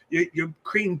like you're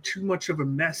creating too much of a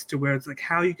mess to where it's like,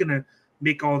 how are you going to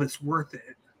make all this worth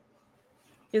it?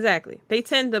 Exactly. They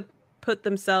tend to put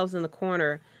themselves in the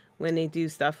corner when they do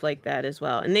stuff like that as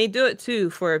well. And they do it too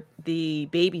for the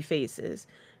baby faces,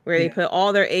 where they put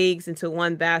all their eggs into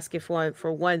one basket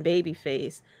for one baby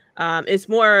face. It's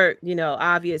more,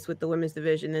 obvious with the women's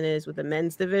division than it is with the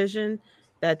men's division,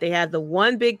 that they have the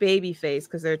one big baby face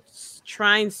because they're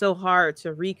trying so hard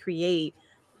to recreate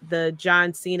the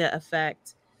John Cena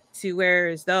effect, to where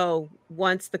as though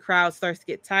once the crowd starts to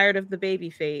get tired of the baby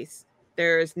face,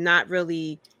 there's not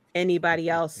really anybody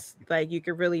else like you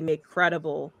could really make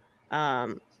credible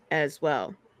as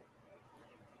well.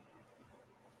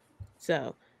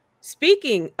 So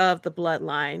speaking of the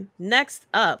Bloodline, next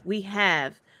up we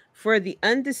have for the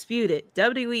undisputed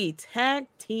WWE Tag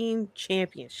Team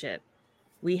Championship,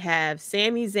 we have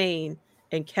Sami Zayn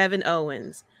and Kevin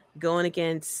Owens going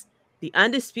against the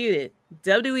undisputed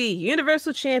WWE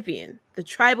Universal Champion, the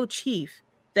Tribal Chief,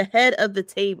 the head of the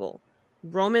table,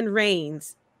 Roman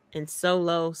Reigns and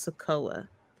Solo Sikoa.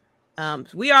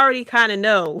 We already kind of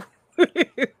know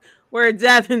where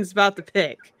Devin's about to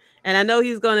pick. And I know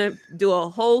he's going to do a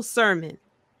whole sermon.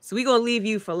 So we're going to leave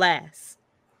you for last.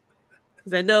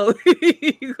 Because I know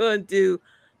you're going to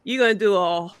do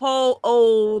a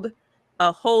whole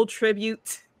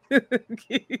tribute.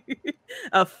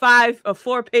 a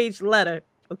 4-page letter.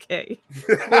 Okay.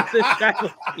 For the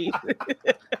tribal chief.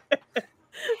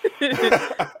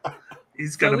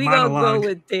 He's got so a we monologue. Gonna go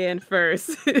with Dan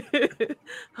first.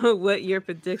 What your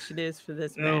prediction is for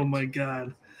this match? Oh my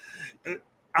god!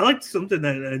 I liked something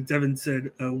that Devin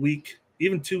said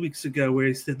even 2 weeks ago, where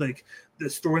he said like the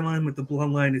storyline with the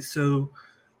Bloodline is so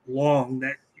long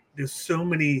that there's so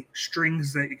many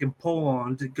strings that you can pull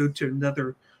on to go to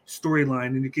another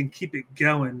storyline, and you can keep it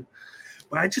going.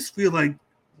 But I just feel like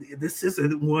this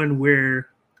isn't one where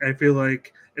I feel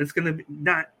like it's going to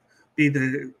not be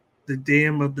the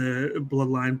dam of the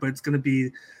Bloodline, but it's going to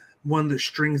be one of the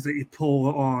strings that you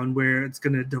pull on where it's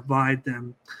going to divide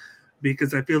them.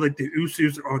 Because I feel like the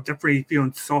Usos are definitely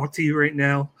feeling salty right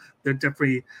now. They're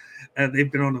definitely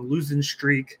they've been on a losing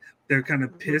streak. They're kind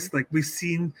of pissed. Like we've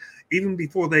seen even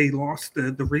before they lost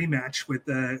the rematch with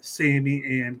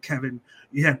Sami and Kevin,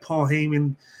 you had Paul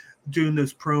Heyman doing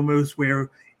those promos where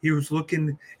he was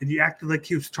looking and he acted like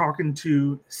he was talking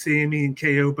to Sami and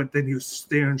KO, but then he was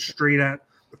staring straight at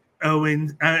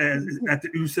Owens at the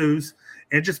Usos,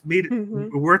 and it just made it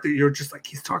worth it. You're just like,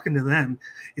 he's talking to them,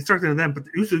 but the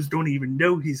Usos don't even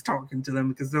know he's talking to them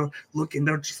because they're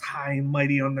just high and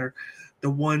mighty on the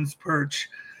one's perch,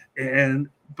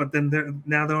 but then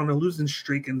they're on a losing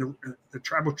streak, and the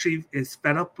tribal chief is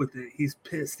fed up with it. He's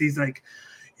pissed. He's like,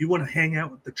 you want to hang out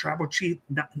with the tribal chief?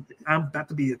 I'm about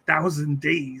to be 1,000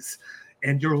 days,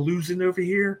 and you're losing over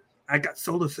here. I got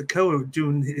Solo Sikoa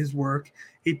doing his work.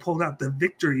 He pulled out the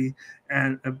victory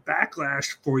and a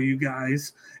backlash for you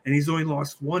guys, and he's only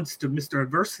lost once to Mr.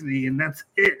 Adversity, and that's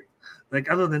it.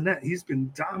 Like, other than that, he's been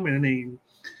dominating.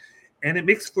 And it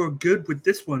makes for good with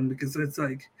this one because it's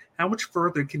like, how much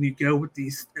further can you go with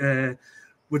these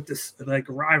with this like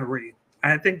rivalry?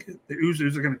 I think the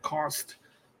Usos are going to cost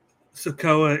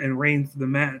Sikoa and Reigns the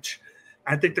match.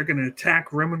 I think they're going to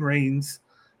attack Roman Reigns.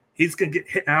 He's going to get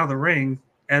hit out of the ring.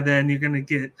 And then you're going to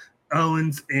get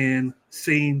Owens and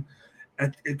Zayn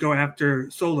go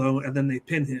after Solo, and then they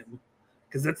pin him.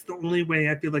 Because that's the only way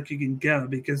I feel like you can go.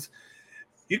 Because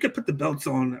you could put the belts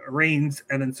on Reigns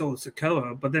and then Solo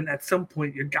Sikoa, but then at some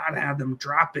point you got to have them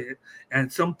drop it. And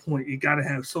at some point you got to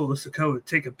have Solo Sikoa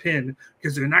take a pin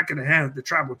because they're not going to have the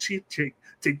tribal chief take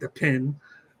the pin.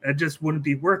 It just wouldn't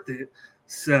be worth it.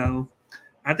 So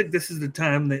I think this is the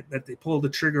time that they pull the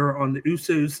trigger on the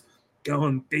Usos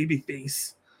going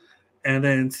babyface. And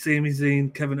then Sami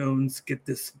Zayn, Kevin Owens get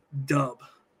this dub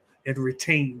and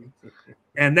retain.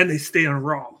 And then they stay on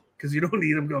Raw because you don't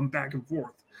need them going back and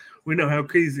forth. We know how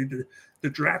crazy the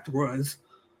draft was.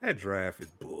 That draft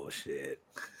is bullshit.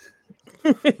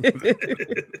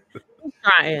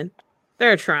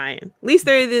 They're trying. At least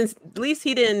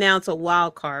he didn't announce a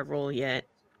wild card rule yet.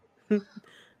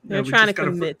 They're trying to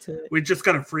commit to it. We just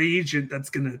got a free agent that's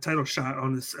going to title shot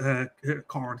on this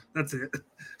card. That's it.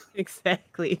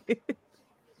 Exactly.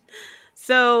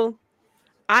 So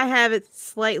I have it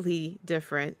slightly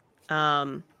different.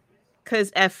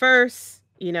 Because at first,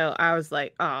 I was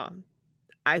like, oh,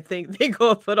 I think they're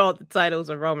going to put all the titles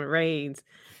of Roman Reigns,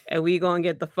 and we're going to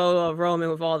get the photo of Roman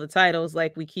with all the titles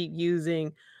like we keep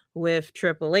using with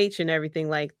Triple H and everything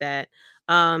like that.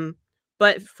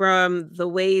 But from the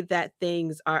way that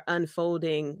things are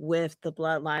unfolding with the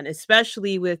Bloodline,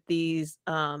 especially with these,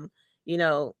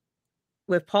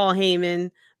 with Paul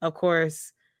Heyman, of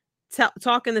course,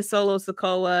 talking to Solo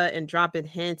Sikoa and dropping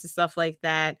hints and stuff like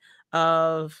that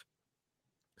of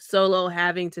Solo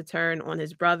having to turn on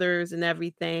his brothers and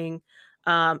everything.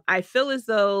 I feel as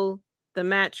though the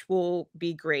match will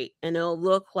be great and it'll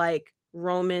look like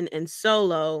Roman and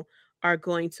Solo are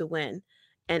going to win.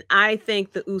 And I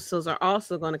think the Usos are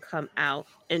also going to come out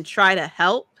and try to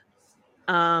help.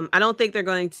 I don't think they're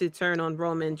going to turn on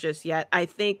Roman just yet. I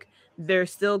think they're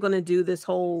still going to do this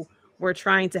whole, we're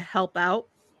trying to help out.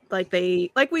 Like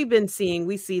we've been seeing,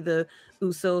 we see the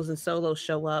Usos and Solo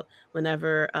show up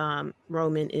whenever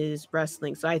Roman is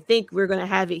wrestling. So I think we're going to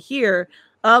have it here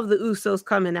of the Usos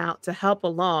coming out to help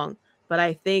along. But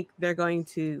I think they're going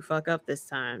to fuck up this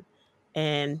time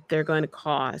and they're going to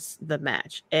cost the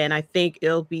match. And I think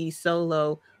it'll be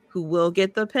Solo who will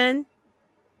get the pin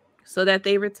so that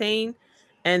they retain.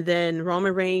 And then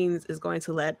Roman Reigns is going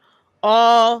to let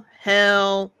all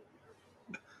hell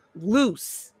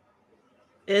loose.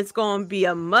 It's going to be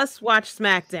a must-watch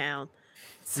SmackDown.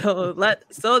 So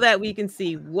that we can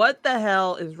see what the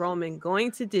hell is Roman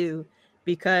going to do,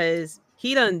 because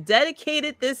he done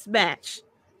dedicated this match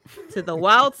to the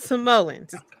Wild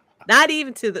Samoans, not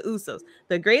even to the Usos.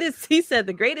 He said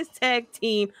the greatest tag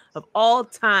team of all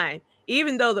time,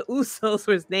 even though the Usos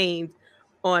was named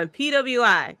on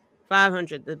PWI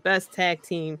 500, the best tag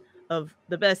team of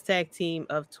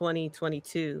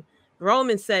 2022.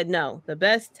 Roman said no, the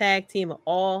best tag team of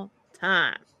all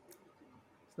time,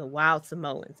 the Wild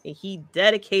Samoans, and he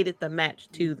dedicated the match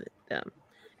to them.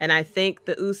 And I think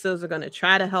the Usos are going to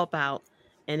try to help out,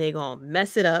 and they're going to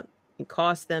mess it up and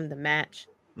cost them the match.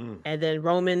 And then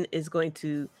Roman is going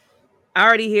to I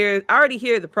already hear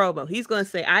the promo. He's going to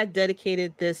say, I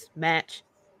dedicated this match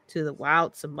to the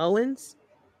Wild Samoans,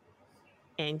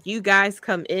 and you guys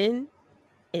come in,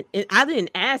 and I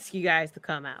didn't ask you guys to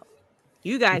come out.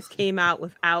 You guys came out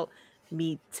without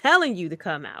me telling you to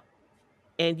come out.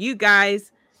 And you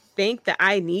guys think that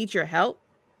I need your help.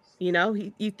 You know,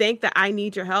 you think that I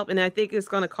need your help. And I think it's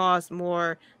going to cause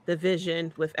more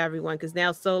division with everyone, because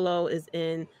now Solo is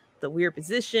in the weird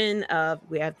position of,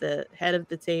 we have the head of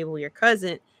the table, your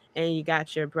cousin, and you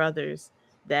got your brothers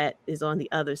that is on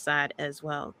the other side as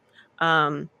well.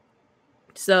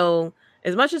 So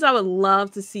as much as I would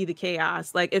love to see the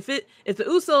chaos, like if the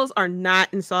Usos are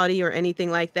not in Saudi or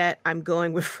anything like that, I'm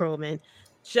going with Roman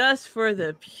just for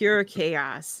the pure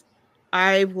chaos.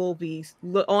 I will be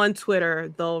on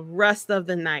Twitter the rest of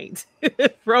the night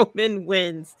if Roman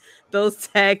wins those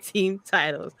tag team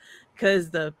titles, because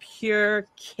the pure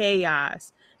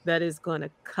chaos that is going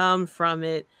to come from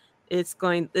it, it's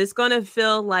going to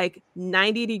feel like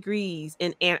 90 degrees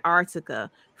in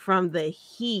Antarctica from the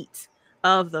heat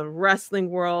of the wrestling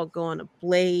world going to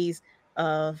blaze,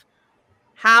 of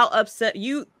how upset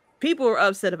people were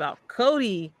upset about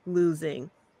Cody losing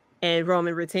and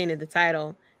Roman retaining the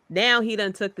title. Now he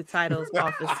done took the titles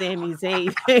off of Sami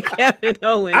Zayn and Kevin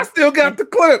Owens. I still got the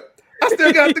clip.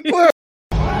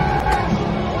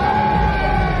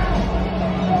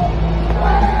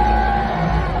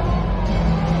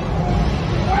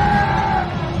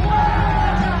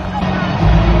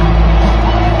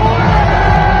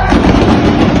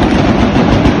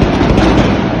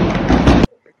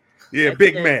 Yeah,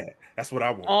 big mad. That's what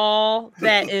I want. All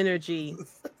that energy.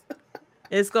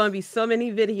 It's going to be so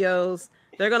many videos.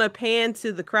 They're going to pan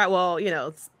to the crowd. Well, you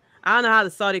know, I don't know how the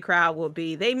Saudi crowd will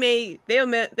be. They may,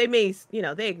 you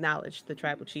know, they acknowledge the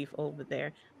tribal chief over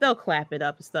there. They'll clap it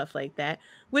up and stuff like that,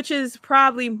 which is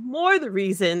probably more the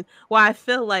reason why I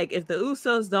feel like if the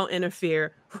Usos don't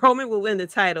interfere, Roman will win the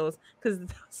titles, because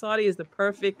Saudi is the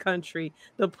perfect country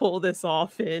to pull this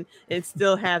off in and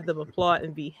still have them applaud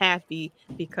and be happy,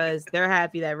 because they're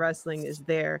happy that wrestling is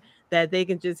there, that they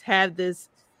can just have this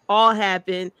all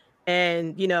happen,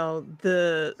 and you know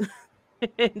the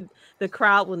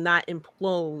crowd will not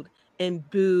implode and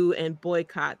boo and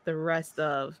boycott the rest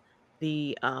of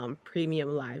the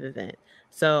premium live event.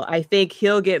 So I think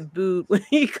he'll get booed when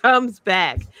he comes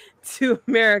back to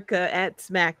America at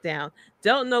SmackDown.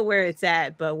 Don't know where it's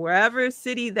at, but wherever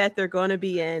city that they're going to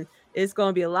be in, it's going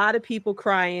to be a lot of people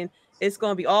crying. It's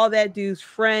going to be all that dude's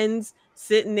friends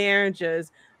sitting there and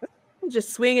just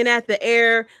swinging at the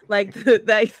air, like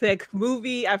the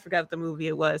movie. I forgot what the movie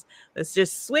it was. It's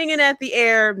just swinging at the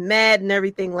air, mad and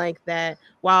everything like that,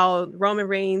 while Roman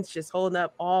Reigns just holding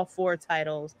up all 4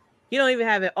 titles. He don't even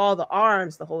have all the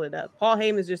arms to hold it up. Paul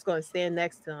Heyman's just going to stand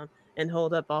next to him and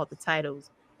hold up all the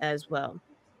titles as well.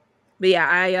 But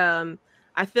yeah,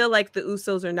 I feel like the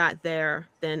Usos are not there,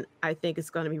 then I think it's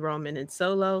going to be Roman and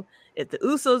Solo. If the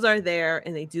Usos are there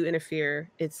and they do interfere,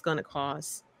 it's going to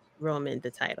cost Roman the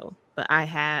title. But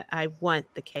I want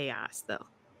the chaos, though.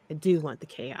 I do want the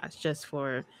chaos, just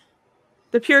for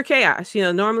the pure chaos. You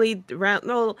know, normally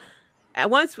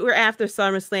once we're after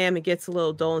SummerSlam, it gets a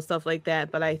little dull and stuff like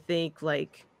that. But I think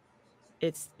like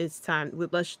it's time.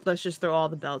 Let's just throw all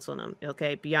the belts on him.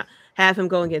 Okay, have him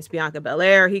go against Bianca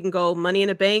Belair. He can go Money in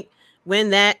the Bank,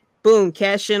 win that. Boom,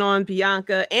 cash in on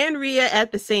Bianca and Rhea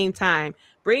at the same time.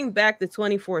 Bring back the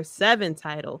 24/7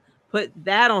 title. Put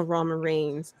that on Roman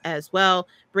Reigns as well.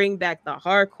 Bring back the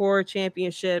Hardcore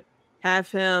Championship. Have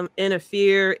him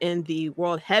interfere in the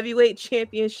World Heavyweight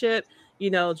Championship.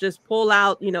 You know, just pull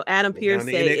out, you know, Adam Pearce,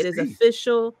 say it is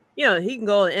official. You know, he can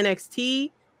go to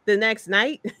NXT the next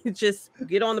night. Just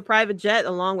get on the private jet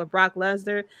along with Brock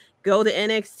Lesnar. Go to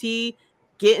NXT.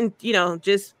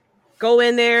 Just go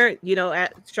in there. You know,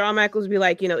 Shawn Michaels be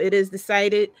like, you know, it is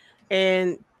decided,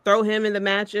 and throw him in the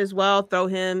match as well. Throw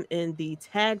him in the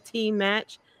tag team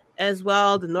match as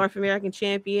well. The North American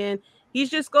champion. He's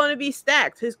just going to be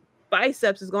stacked. His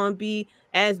biceps is going to be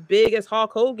as big as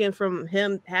Hulk Hogan from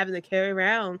him having to carry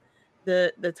around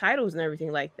the titles and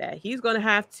everything like that. He's going to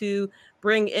have to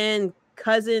bring in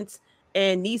cousins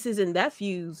and nieces and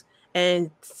nephews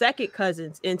and second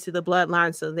cousins into the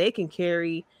bloodline so they can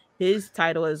carry his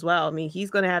title as well. I mean, he's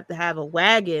going to have a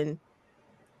wagon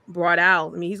brought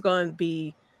out. I mean, he's going to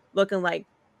be looking like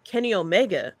Kenny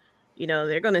Omega. You know,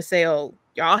 they're going to say, "Oh,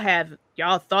 y'all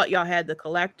thought y'all had the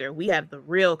collector. We have the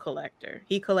real collector.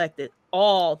 He collected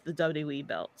all the WWE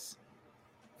belts."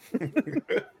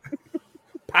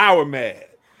 Power mad.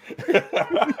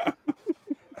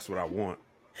 That's what I want.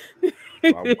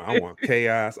 I want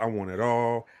chaos. I want it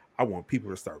all. I want people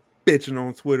to start bitching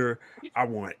on Twitter. I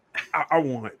want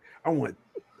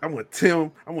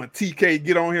Tim. I want TK to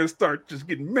get on here and start just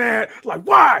getting mad. Like,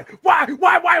 why?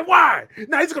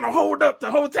 Now he's gonna hold up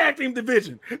the whole tag team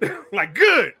division. Like,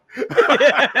 good.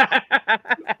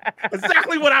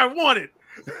 Exactly what I wanted.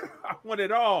 I want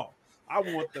it all. I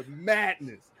want the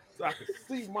madness. So I can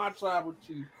see my tribal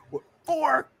chief with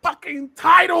 4 fucking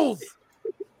titles.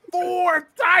 4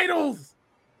 titles.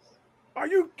 Are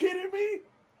you kidding me?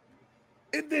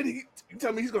 And then you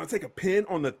tell me he's gonna take a pin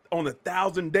on the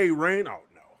 1,000-day reign? Oh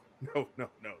no.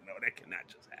 That cannot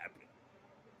just happen.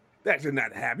 That should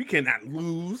not happen. He cannot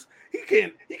lose. He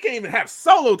can't even have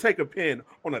Solo take a pin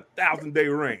on a 1,000-day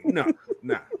reign.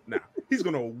 No. He's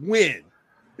gonna win.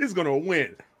 He's gonna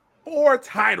win 4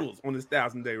 titles on this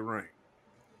 1,000-day reign.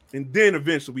 And then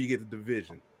eventually we get the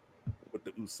division with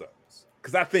the Usos.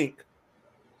 Because I think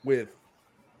with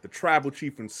the Tribal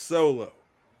Chief and Solo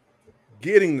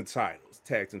getting the titles,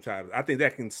 tag team titles, I think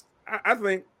that can. I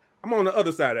think I'm on the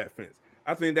other side of that fence.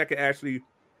 I think that could actually,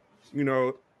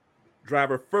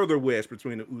 drive a further wedge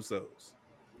between the Usos.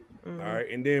 Mm-hmm. All right,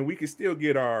 and then we can still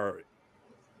get our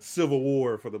civil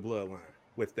war for the bloodline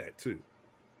with that too.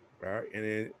 All right, and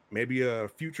then maybe a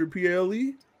future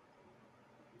PLE.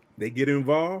 They get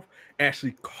involved,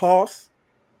 actually cost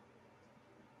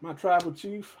my tribal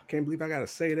chief. I can't believe I gotta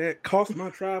say that. Cost my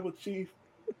tribal chief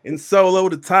and Solo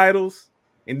the titles.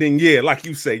 And then, like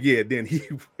you say, then he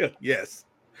will. Yes.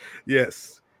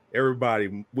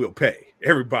 Everybody will pay.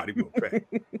 Everybody will pay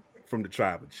from the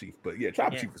tribal chief. But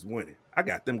tribal chief is winning. I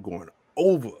got them going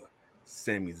over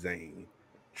Sami Zayn,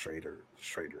 Traitor,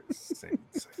 Sami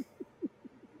Zayn.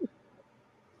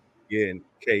 And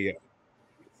KO.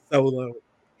 Solo.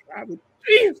 Tribal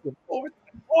chiefs with 4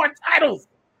 titles.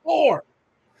 4.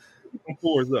 Get them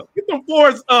 4s up. Get them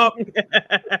 4s up.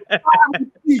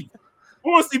 I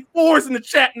want to see 4s in the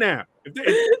chat now. If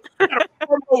they got a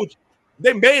 4 emoji,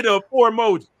 they made a 4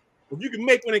 emoji. If you can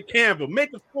make one in Canva,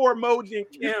 make a 4 emoji in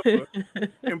Canva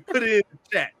and put it in the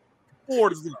chat.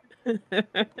 4s up.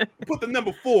 Put the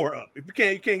number 4 up. If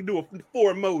you can't do a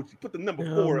 4 emoji. Put the number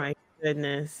 4 up. Oh my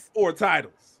goodness. 4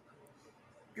 titles.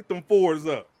 Get them 4s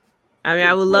up. I mean,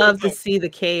 I would love to see the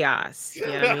chaos. You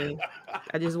know what I mean?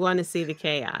 I just want to see the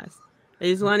chaos. I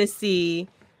just want to see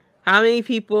how many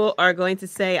people are going to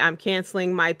say, I'm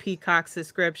canceling my Peacock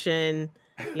subscription,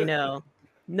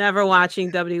 never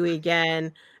watching WWE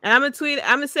again. And I'm going to tweet,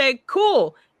 I'm going to say,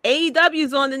 cool,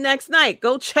 AEW's on the next night.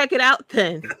 Go check it out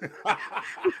then.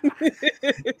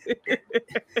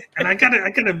 And I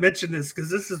gotta mention this because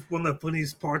this is one of the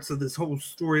funniest parts of this whole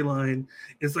storyline.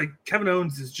 Is like Kevin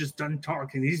Owens is just done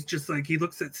talking. He's just like, he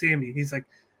looks at Sammy. He's like,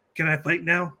 can I fight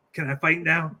now?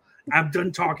 I'm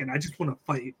done talking. I just want to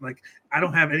fight. Like, I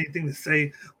don't have anything to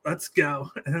say. Let's go.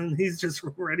 And he's just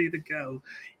ready to go.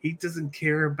 He doesn't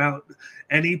care about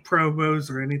any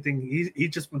promos or anything. He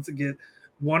just wants to get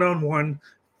one-on-one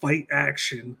fight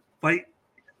action. Fight,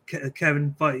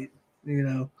 Kevin, fight,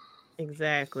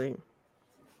 Exactly.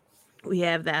 We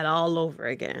have that all over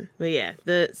again.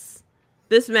 But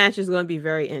this match is going to be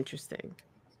very interesting.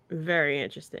 Very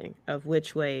interesting of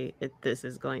which way this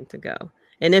is going to go.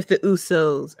 And if the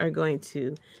Usos are going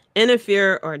to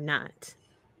interfere or not.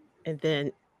 And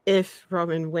then if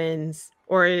Roman wins,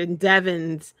 or in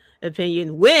Devin's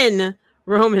opinion, when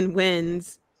Roman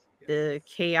wins, the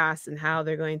chaos and how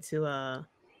they're going to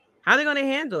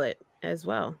handle it as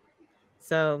well.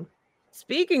 So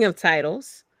speaking of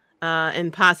titles,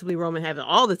 and possibly Roman having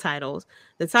all the titles,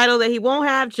 the title that he won't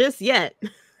have just yet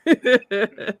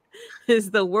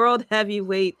is the World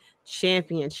Heavyweight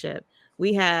Championship.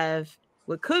 We have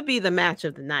what could be the match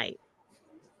of the night.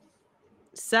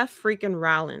 Seth freaking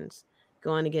Rollins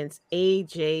going against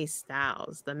AJ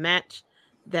Styles. The match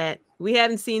that we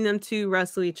haven't seen them two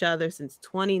wrestle each other since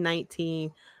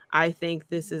 2019. I think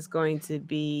this is going to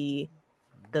be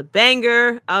the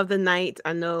banger of the night.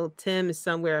 I know Tim is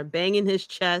somewhere banging his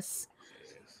chest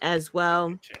as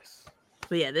well.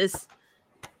 But yeah,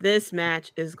 this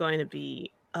match is going to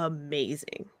be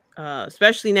amazing.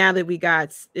 Especially now that we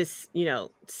got this,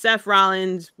 Seth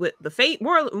Rollins with the face,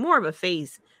 more of a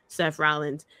face Seth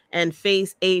Rollins and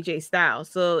face AJ Styles.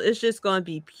 So it's just going to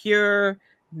be pure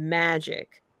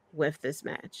magic with this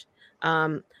match.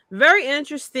 Very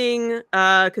interesting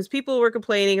because people were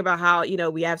complaining about how, you know,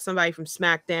 we have somebody from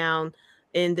SmackDown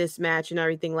in this match and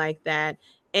everything like that.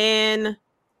 And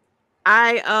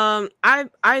I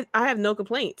have no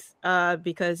complaints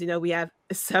because, you know, we have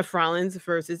Seth Rollins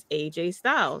versus AJ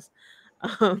Styles.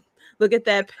 Look at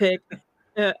that pick.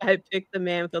 I picked the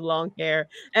man with the long hair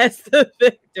as the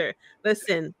victor.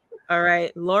 Listen, all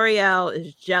right, L'Oreal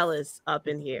is jealous up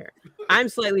in here. I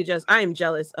am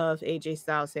jealous of AJ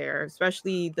Styles' hair,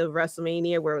 especially the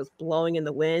WrestleMania where it was blowing in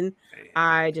the wind. Damn.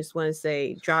 I just want to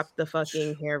say, drop the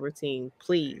fucking hair routine,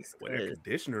 please. Where that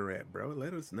conditioner at, bro?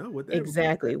 Let us know what that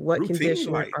Exactly. What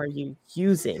conditioner are you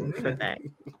using for that?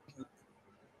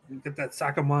 Get that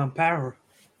Sakamon power.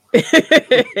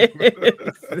 Exactly.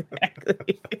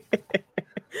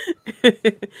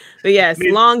 But yes,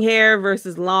 long hair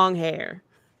versus long hair.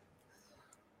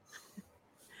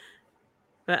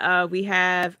 But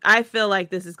I feel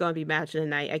like this is going to be match of the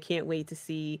night. I can't wait to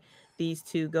see these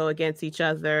two go against each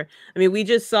other. I mean, we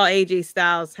just saw AJ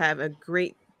Styles have a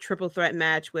great triple threat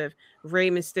match with Rey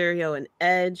Mysterio and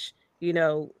Edge. You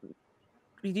know,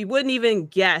 you wouldn't even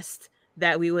guessed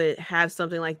that we would have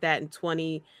something like that in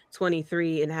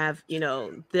 2023 and have, you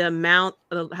know, the amount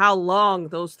of how long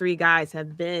those three guys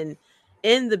have been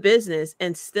in the business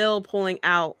and still pulling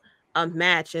out a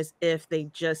match as if they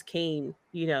just came,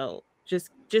 you know, just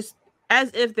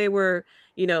as if they were,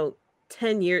 you know,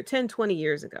 20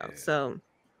 years ago. Yeah. So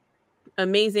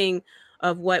amazing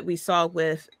of what we saw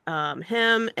with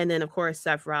him. And then of course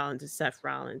Seth Rollins is Seth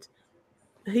Rollins.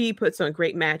 He puts on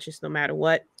great matches no matter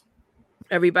what.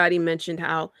 Everybody mentioned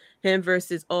how him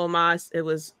versus Omos, it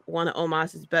was one of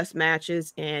Omos's best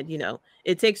matches, and you know,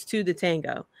 it takes two to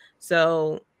tango.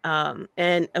 So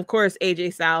and of course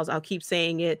AJ Styles, I'll keep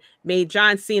saying it, made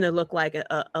John Cena look like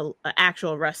a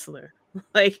actual wrestler.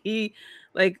 Like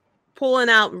pulling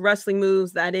out wrestling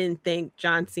moves that I didn't think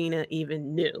John Cena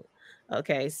even knew.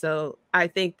 Okay, so I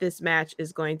think this match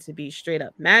is going to be straight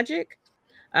up magic.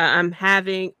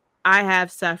 I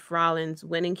have Seth Rollins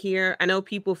winning here. I know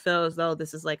people feel as though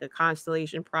this is like a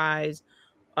constellation prize,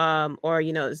 or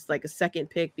you know, it's like a second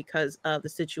pick because of the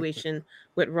situation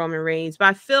with Roman Reigns. But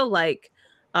I feel like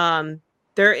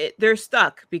they're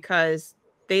stuck because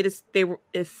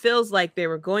it feels like they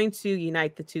were going to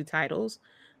unite the two titles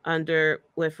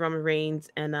with Roman Reigns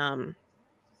and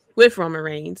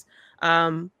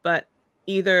but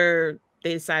either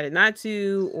they decided not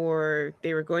to, or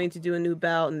they were going to do a new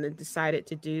belt and then decided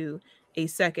to do a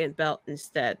second belt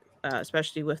instead,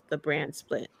 especially with the brand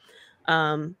split.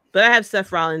 But I have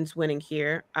Seth Rollins winning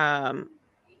here.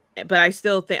 But I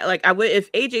still think, like, I would,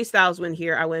 if AJ Styles win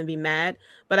here, I wouldn't be mad.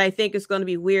 But I think it's going to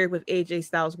be weird with AJ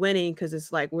Styles winning because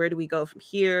it's like, where do we go from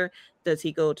here? Does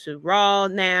he go to Raw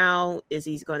now? Is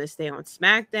he going to stay on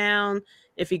SmackDown?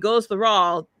 If he goes to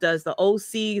Raw, does the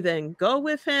OC then go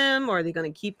with him, or are they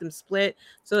going to keep them split?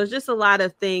 So there's just a lot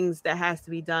of things that has to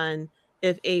be done.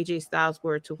 If AJ Styles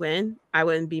were to win, I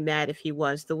wouldn't be mad if he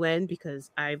was to win because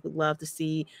I would love to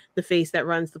see the face that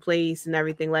runs the place and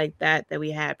everything like that we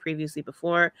had previously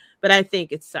before. But I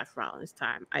think it's Seth Rollins'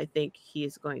 time. I think he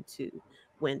is going to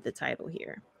win the title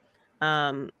here.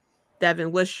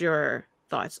 Devin, what's your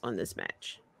thoughts on this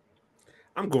match?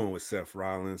 I'm going with Seth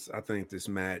Rollins. I think this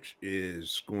match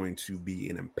is going to be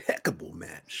an impeccable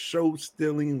match,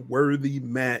 show-stealing, worthy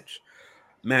match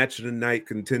of the night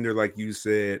contender, like you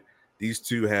said. These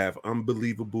two have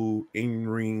unbelievable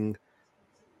in-ring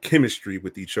chemistry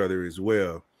with each other as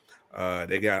well.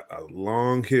 They got a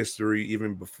long history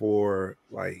even before,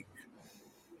 like,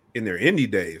 in their indie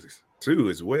days too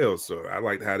as well. So I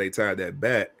liked how they tied that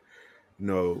back,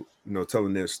 you know,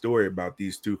 telling their story about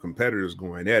these two competitors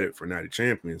going at it for Night of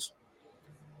Champions.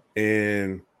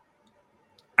 And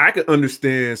I could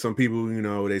understand some people, you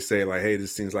know, they say like, hey,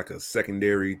 this seems like a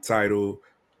secondary title.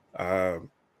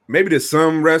 Maybe to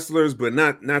some wrestlers, but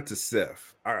not to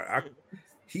Seth.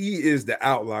 He is the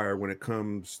outlier when it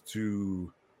comes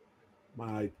to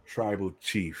my tribal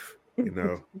chief, you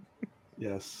know.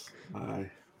 Yes,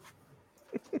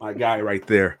 my guy right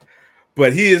there.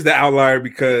 But he is the outlier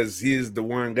because he is the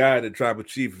one guy the tribal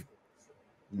chief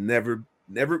never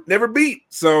beat.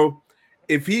 So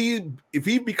if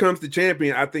he becomes the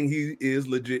champion, I think he is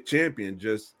legit champion,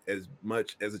 just as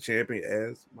much as a champion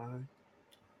as my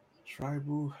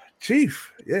tribal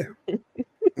chief. Yeah.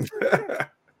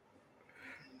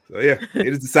 So yeah, it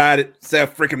is decided.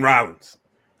 Seth freaking Rollins.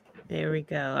 There we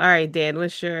go. All right, Dan,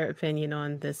 what's your opinion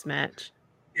on this match?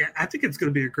 Yeah, I think it's going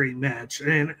to be a great match,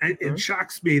 and it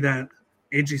shocks me that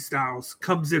AJ Styles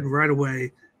comes in right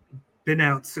away, been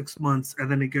out 6 months, and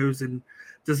then he goes and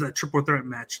does a triple threat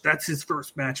match. That's his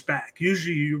first match back.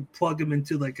 Usually you plug him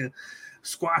into like a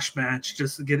squash match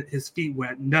just to get his feet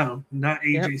wet. No, not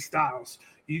AJ Styles.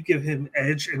 You give him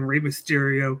Edge and Rey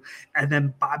Mysterio and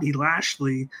then Bobby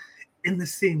Lashley in the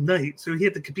same night. So he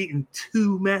had to compete in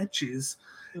 2 matches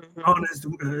on his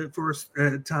first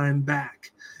time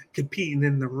back competing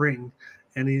in the ring.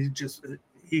 And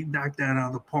he knocked that out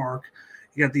of the park.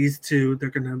 You got these two. They're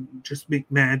going to just make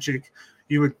magic.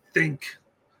 You would think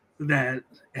that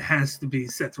it has to be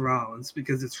Seth Rollins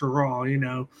because it's for Raw.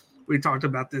 We talked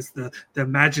about this, the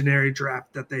imaginary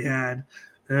draft that they had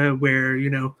where, you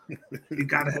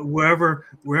got to wherever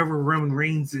Roman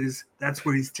Reigns is, that's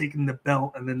where he's taking the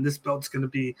belt. And then this belt's going to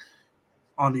be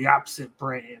on the opposite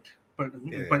brand. But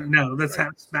no, let's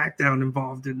have SmackDown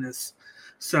involved in this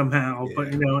somehow. Yeah.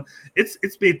 But,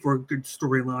 it's made for a good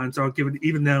storyline. So I'll give it,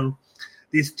 even though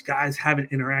these guys haven't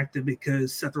interacted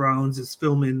because Seth Rollins is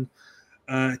filming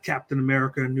Captain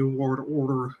America New World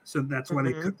Order. So that's why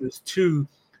they cut those 2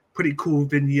 pretty cool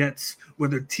vignettes where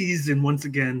they're teasing once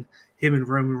again him and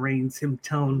Roman Reigns, him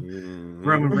telling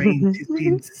Roman Reigns he's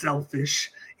being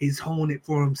selfish. He's holding it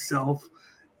for himself.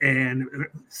 And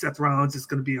Seth Rollins is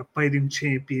going to be a fighting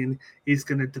champion. He's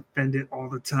going to defend it all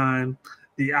the time.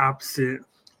 The opposite.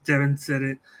 Devin said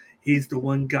it. He's the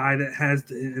one guy that has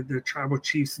the Tribal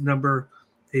Chief's number.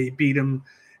 He beat him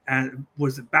at,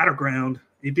 was it Battleground?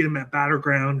 He beat him at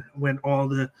Battleground when all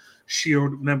the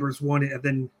Shield members won it. And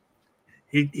then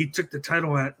he took the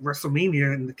title at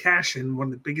WrestleMania in the cash-in, one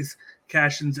of the biggest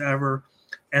cash-ins ever.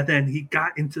 And then he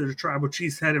got into the Tribal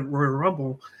Chief's head at Royal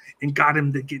Rumble and got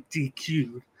him to get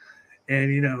DQ'd.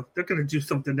 And, they're going to do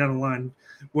something down the line,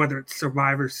 whether it's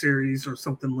Survivor Series or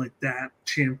something like that,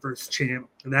 champ versus champ.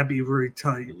 And that'd be really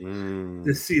tight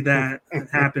to see that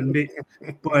happen.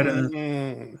 But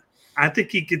I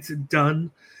think he gets it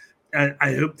done.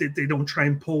 I hope that they don't try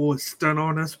and pull a stunt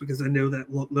on us because I know that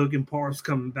Logan Paul is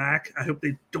coming back. I hope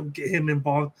they don't get him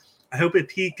involved. I hope if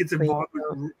he gets involved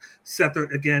with Seth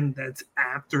again, that's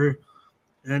after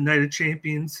Night of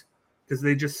Champions, because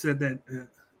they just said that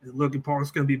Logan Paul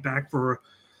is going to be back for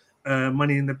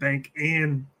Money in the Bank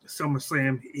and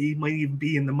SummerSlam. He might even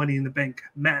be in the Money in the Bank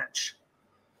match.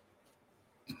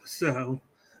 So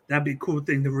that'd be a cool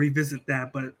thing to revisit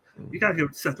that. But you got to go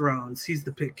with Seth Rollins. He's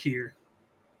the pick here.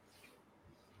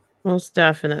 Most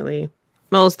definitely.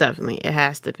 It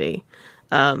has to be.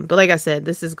 But like I said,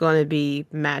 this is going to be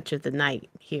match of the night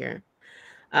here.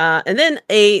 And then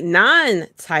a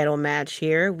non-title match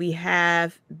here. We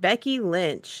have Becky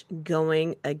Lynch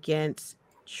going against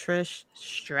Trish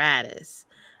Stratus.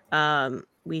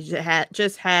 We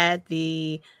just had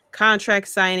the contract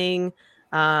signing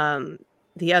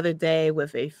the other day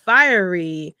with a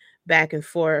fiery back and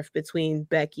forth between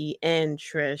Becky and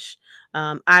Trish.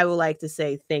 I would like to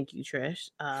say thank you, Trish.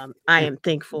 I am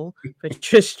thankful for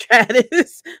Trish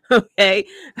Stratus. Okay.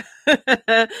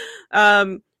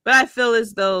 But I feel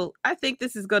as though I think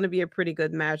this is going to be a pretty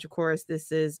good match. Of course,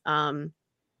 this is the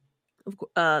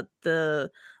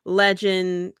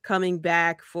legend coming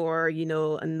back for,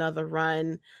 another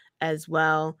run as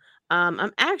well.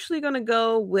 I'm actually going to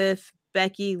go with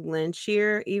Becky Lynch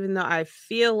here, even though I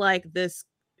feel like this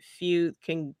feud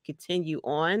can continue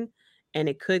on and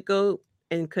it could go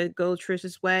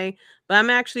Trish's way, but I'm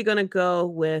actually going to go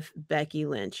with Becky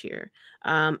Lynch here.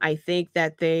 I think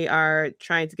that they are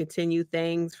trying to continue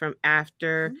things from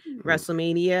after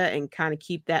WrestleMania and kind of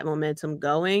keep that momentum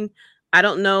going. I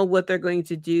don't know what they're going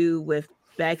to do with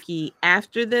Becky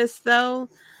after this, though,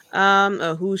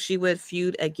 or who she would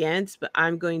feud against, but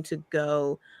I'm going to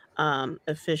go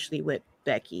officially with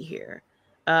Becky here.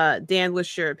 Dan,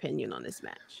 what's your opinion on this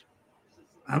match?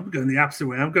 I'm going the opposite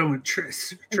way. I'm going with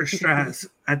Trish Stratus.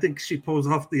 I think she pulls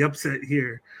off the upset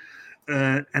here.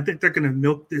 I think they're going to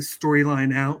milk this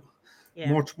storyline out.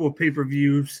 Yeah. Multiple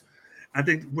pay-per-views. I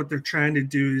think what they're trying to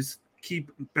do is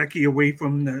keep Becky away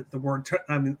from the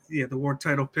world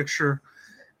title picture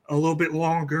a little bit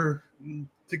longer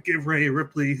to give Rhea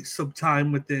Ripley some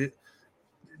time with it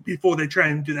before they try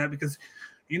and do that, because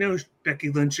Becky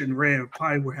Lynch and Rhea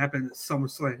probably what happened at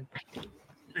SummerSlam.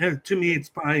 And to me, it's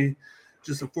probably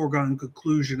just a foregone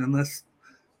conclusion unless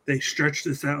they stretch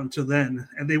this out until then.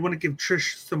 And they want to give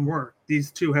Trish some work. These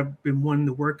two have been wanting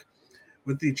to work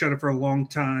with each other for a long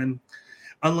time.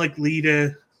 Unlike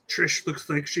Lita, Trish looks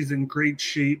like she's in great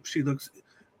shape. She looks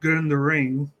good in the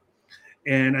ring.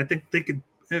 And I think they could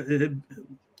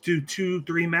do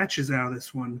 2-3 matches out of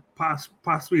this one,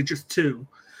 possibly just 2.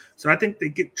 So I think they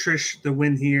get Trish the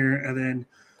win here, and then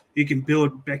you can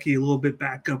build Becky a little bit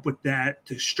back up with that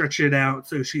to stretch it out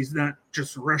so she's not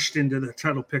just rushed into the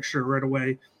title picture right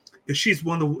away. Because she's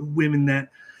one of the women that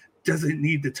doesn't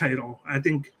need the title. I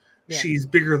think she's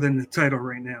bigger than the title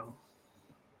right now.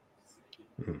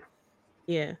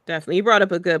 Yeah, definitely. You brought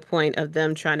up a good point of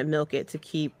them trying to milk it to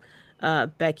keep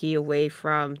Becky away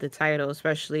from the title,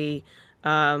 especially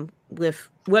with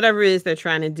whatever it is they're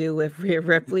trying to do with Rhea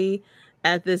Ripley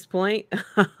at this point,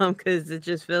 because it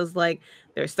just feels like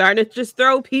they're starting to just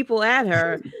throw people at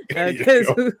her because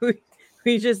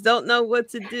we just don't know what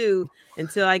to do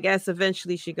until I guess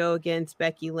eventually she go against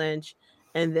Becky Lynch,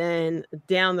 and then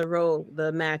down the road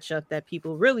the matchup that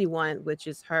people really want, which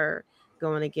is her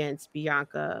going against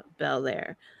Bianca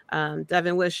Belair.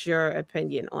 Devin, what's your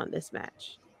opinion on this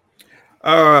match?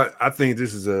 I think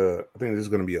this is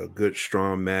going to be a good,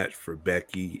 strong match for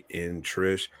Becky and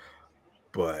Trish,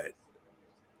 but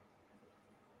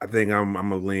I think I'm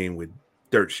gonna lean with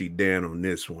Dirt Sheet Dan on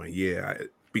this one. Yeah,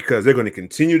 because they're going to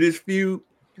continue this feud.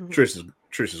 Mm-hmm.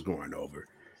 Trish is going over.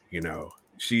 You know,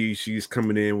 she's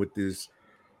coming in with this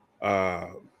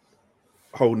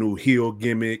whole new heel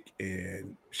gimmick,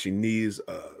 and she needs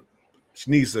a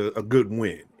good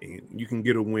win, and you can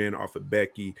get a win off of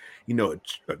Becky. You know,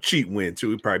 a cheap win too.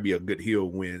 It'd probably be a good heel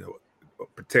win, a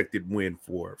protected win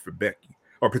for Becky,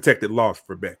 or protected loss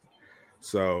for Becky.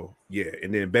 So yeah,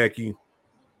 and then Becky,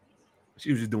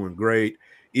 she was just doing great,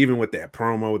 even with that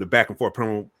promo, the back and forth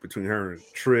promo between her and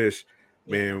Trish.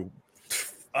 Man,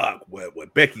 fuck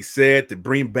what Becky said to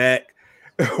bring back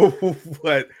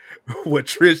what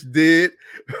Trish did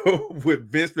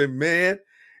with Vince McMahon,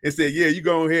 and said, "Yeah, you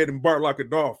go ahead and bark like a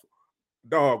dog,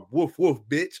 woof woof,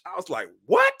 bitch." I was like,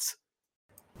 "What?"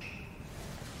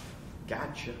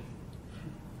 Gotcha.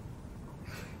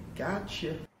 I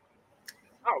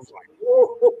was like,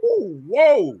 whoa,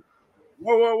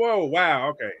 wow,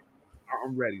 okay,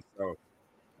 I'm ready. So,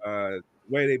 the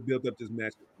way they built up this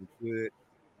match was good.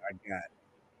 I got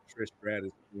Trish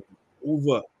Stratus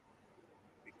over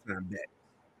big time back.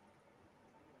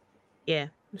 Yeah.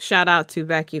 Shout out to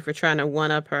Becky for trying to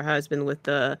one up her husband with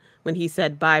when he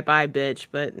said bye bitch,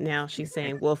 but now she's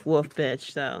saying woof woof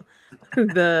bitch. So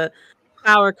the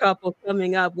power couple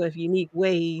coming up with unique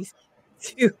ways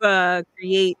to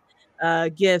create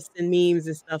gifts and memes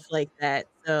and stuff like that.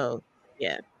 So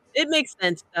yeah. It makes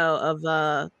sense though of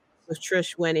with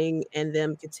Trish winning and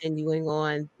them continuing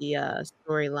on the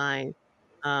storyline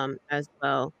as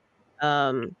well.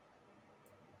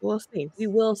 We'll see. We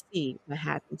will see what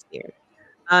happens here.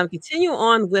 Continue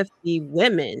on with the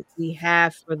women. We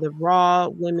have for the Raw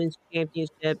Women's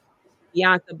Championship,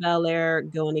 Bianca Belair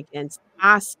going against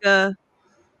Asuka.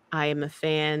 I am a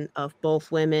fan of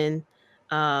both women.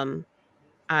 I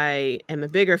am a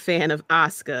bigger fan of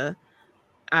Asuka.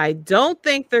 I don't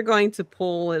think they're going to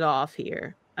pull it off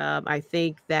here. I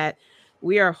think that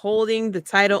we are holding the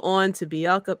title on to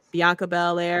Bianca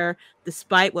Belair,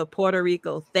 despite what Puerto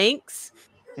Rico thinks.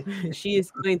 She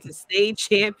is going to stay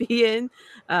champion,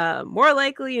 more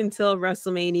likely until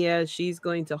WrestleMania. She's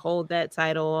going to hold that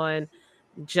title on,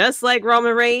 just like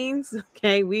Roman Reigns.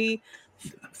 Okay,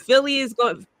 Philly is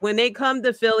going, when they come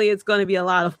to Philly, it's going to be a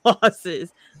lot of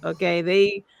losses.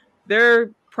 Okay,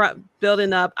 they're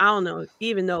building up. I don't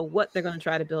even know what they're going to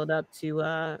try to build up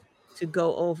to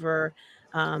go over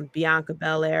Bianca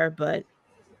Belair, but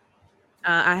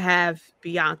I have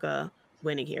Bianca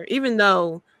winning here, even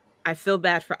though I feel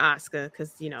bad for Asuka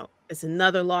because, it's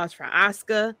another loss for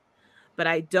Asuka, but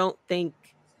I don't think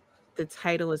the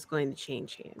title is going to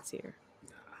change hands here.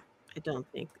 I don't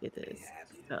think it is.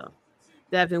 So,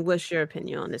 Devin, what's your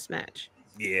opinion on this match?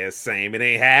 Yeah, same. It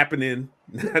ain't happening.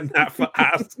 Not for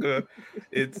Asuka.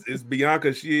 It's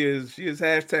Bianca. She is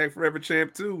hashtag forever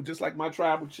champ too, just like my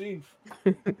tribal chief.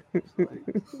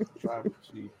 Tribal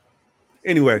chief.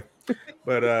 Anyway,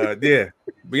 but yeah,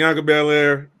 Bianca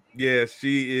Belair. Yeah,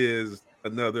 she is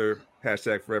another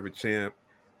hashtag forever champ.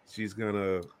 It's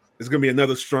gonna be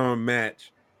another strong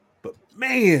match. But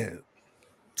man,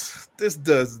 this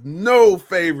does no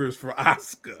favors for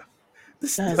Asuka.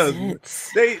 This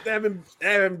doesn't. They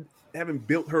haven't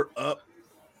built her up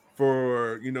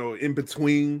for in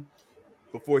between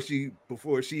before she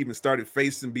even started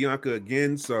facing Bianca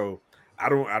again. So I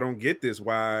don't get this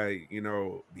why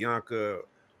Bianca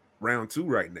round 2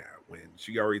 right now when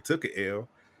she already took an L,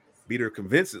 beat her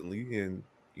convincingly, and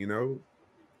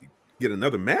get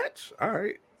another match. All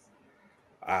right,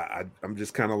 I'm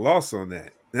just kind of lost on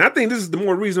that, and I think this is the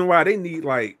more reason why they need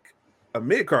like a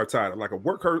mid-card title, like a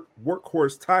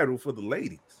workhorse title for the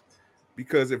ladies,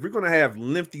 because if we're gonna have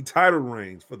lengthy title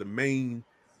reigns for the main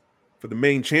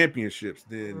championships,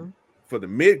 then for the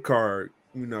mid-card,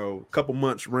 a couple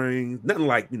months reign, nothing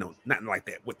like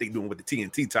that. What they doing with the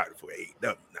TNT title for AEW,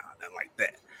 nothing like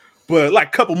that. But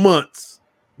like couple months,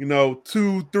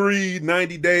 2, 3,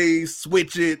 90 days,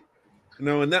 switch it,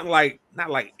 and not like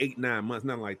 8, 9 months,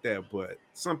 nothing like that, but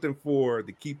something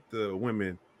to keep the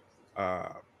women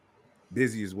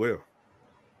busy as well.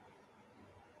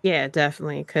 Yeah,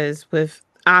 definitely. Because with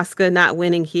Asuka not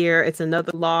winning here, it's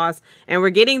another loss, and we're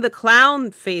getting the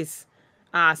clown face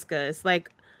Asuka. It's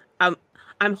like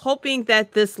I'm hoping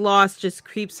that this loss just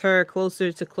creeps her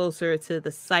closer to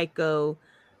the psycho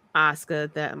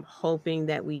Asuka that I'm hoping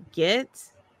that we get.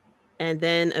 And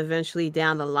then eventually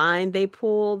down the line, they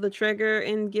pull the trigger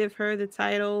and give her the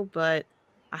title. But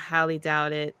I highly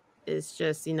doubt it. It's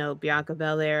just, Bianca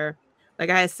Belair. Like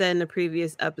I had said in the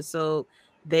previous episode,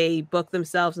 they book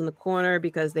themselves in the corner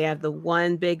because they have the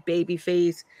one big baby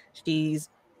face. She's,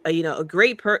 a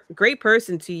great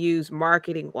person to use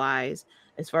marketing wise,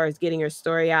 as far as getting her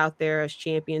story out there as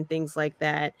champion, things like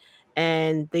that.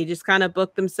 And they just kind of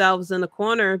book themselves in the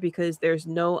corner because there's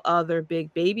no other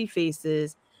big baby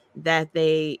faces that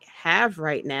they have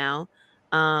right now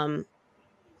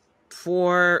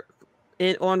for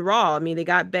on Raw. I mean, they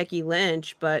got Becky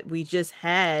Lynch, but we just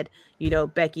had,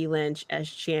 Becky Lynch as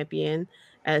champion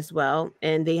as well,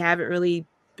 and they haven't really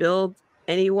built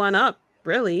anyone up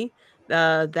really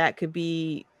that could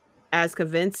be as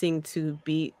convincing to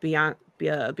beat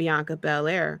Bianca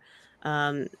Belair.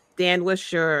 Dan,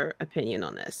 what's your opinion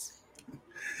on this?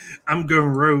 I'm going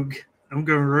rogue. I'm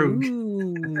going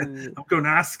Ooh. I'm going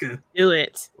Asuka. Do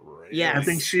it. Yeah, I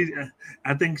think she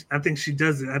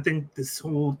does it. I think this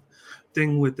whole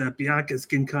thing with Bianca is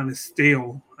getting kind of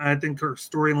stale. I think her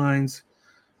storylines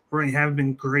really haven't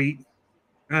been great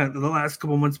the last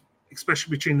couple months,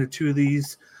 especially between the two of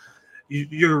these.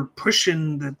 You're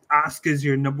pushing that Asuka is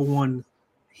your number one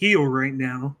heel right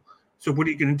now. So what are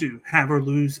you going to do? Have her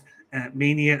lose at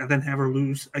Mania and then have her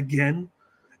lose again?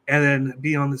 And then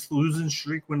be on this losing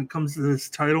streak when it comes to this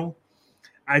title?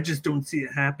 I just don't see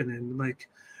it happening. Like,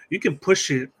 you can push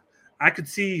it. I could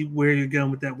see where you're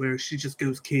going with that, where she just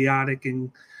goes chaotic and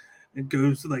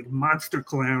goes like Monster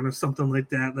Clown or something like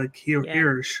that, like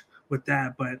here-ish with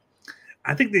that. But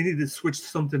I think they need to switch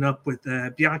something up with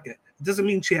Bianca. It doesn't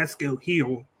mean she has to go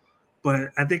heel, but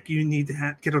I think you need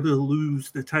to get her to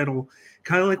lose the title,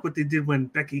 kind of like what they did when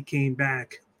Becky came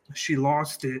back. She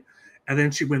lost it, and then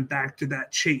she went back to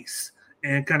that chase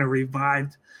and kind of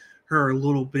revived her a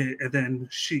little bit, and then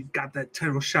she got that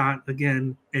title shot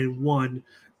again and won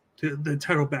the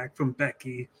title back from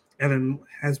Becky, and then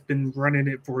has been running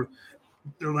it for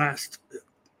the last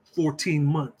 14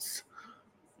 months.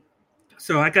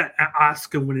 So I got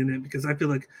Asuka winning it because I feel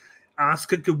like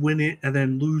Asuka could win it and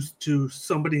then lose to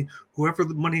somebody, whoever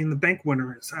the Money in the Bank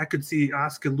winner is. I could see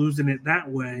Asuka losing it that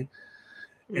way,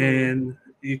 and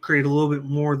you create a little bit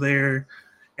more there.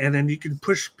 And then you can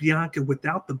push Bianca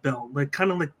without the belt, like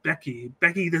kind of like Becky.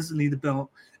 Becky doesn't need the belt.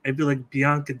 I feel like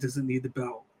Bianca doesn't need the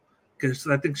belt because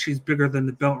I think she's bigger than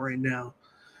the belt right now.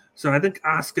 So I think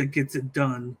Asuka gets it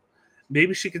done.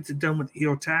 Maybe she gets it done with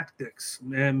heel tactics.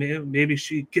 Maybe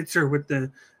she gets her with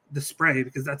the spray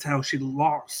because that's how she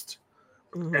lost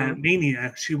at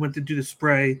Mania. She went to do the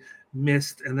spray,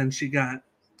 missed, and then she got,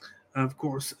 of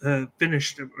course,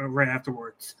 finished right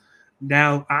afterwards.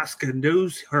 Now Asuka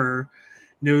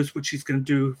knows what she's going to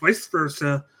do, vice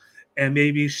versa, and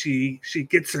maybe she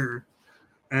gets her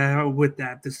with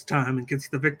that this time and gets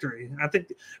the victory. I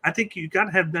think you got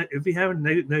to have, if you have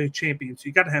no champions,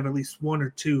 you got to have at least one or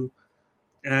two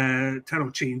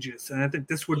title changes, and I think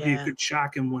this would be a good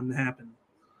shocking one to happen.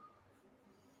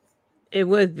 It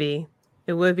would be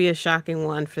a shocking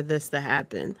one for this to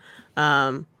happen.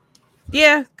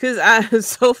 Because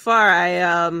so far I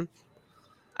am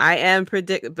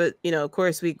but of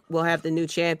course we will have the new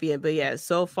champion, but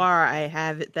so far I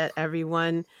have it that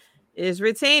everyone is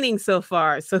retaining so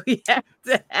far, so we have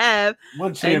to have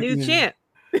a new champ.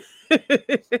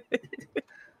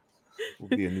 Will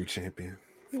be a new champion.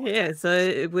 Yeah, so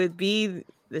it would be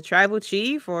the tribal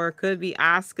chief, or it could be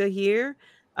Asuka here.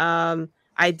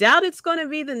 I doubt it's going to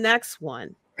be the next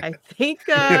one. I think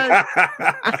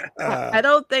I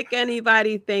don't think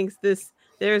anybody thinks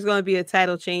there's going to be a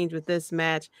title change with this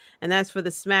match, and that's for the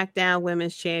SmackDown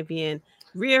Women's Champion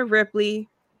Rhea Ripley,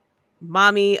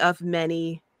 mommy of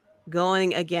many,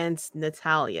 going against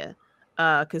Natalya.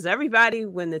 Because everybody,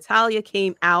 when Natalya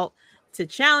came out to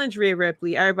challenge Rhea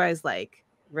Ripley, everybody's like,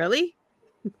 really?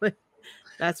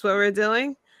 That's what we're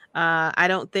doing? I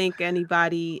don't think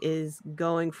anybody is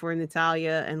going for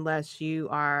Natalya unless you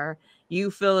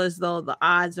feel as though the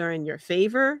odds are in your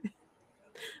favor,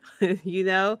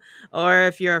 or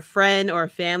if you're a friend or a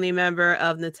family member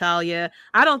of Natalya.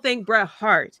 I don't think Bret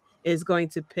Hart is going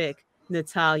to pick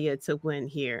Natalya to win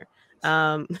here.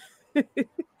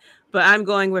 But I'm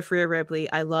going with Rhea Ripley.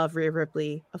 I love Rhea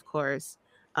Ripley, of course.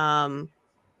 I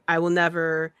will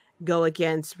never go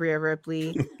against Rhea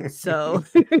Ripley. So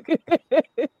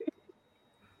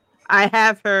I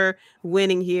have her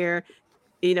winning here.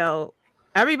 You know,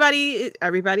 everybody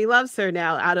loves her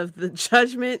now. Out of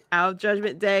Judgment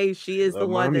Day, she is the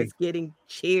one that's getting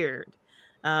cheered.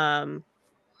 But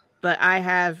I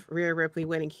have Rhea Ripley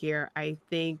winning here. I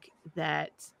think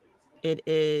that it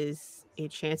is a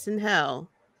chance in hell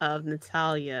of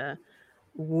Natalya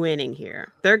winning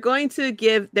here. They're going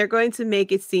to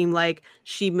make it seem like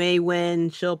she may win.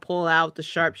 She'll pull out the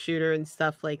sharpshooter and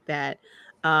stuff like that.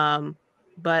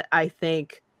 But I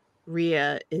think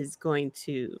Rhea is going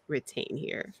to retain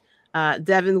here.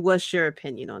 Devin, what's your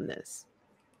opinion on this?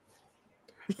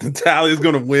 Natalya's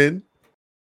gonna win.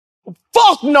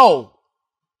 Fuck no.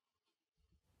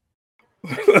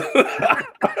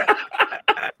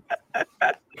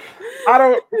 I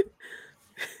don't.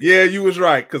 Yeah, you was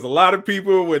right, because a lot of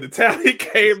people, when Natalya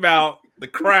came out, the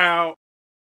crowd.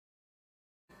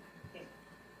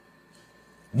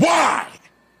 Why?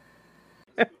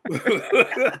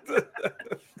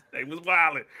 They was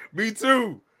wilding. Me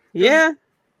too. Yeah.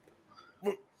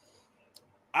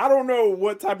 I don't know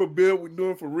what type of build we're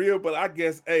doing for Rhea, but I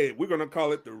guess, hey, we're gonna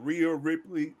call it the Rhea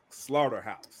Ripley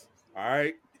Slaughterhouse. All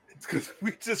right, because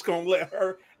we just gonna let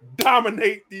her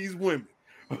dominate these women.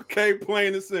 Okay,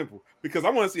 plain and simple. Because I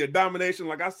want to see a domination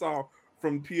like I saw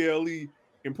from PLE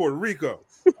in Puerto Rico.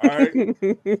 All right,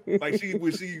 like she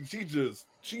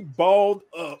balled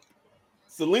up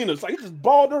Selena. It's like he just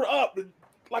balled her up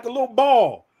like a little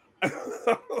ball.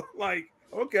 Like,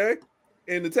 okay.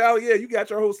 And Natalya, yeah, you got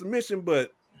your whole submission,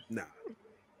 but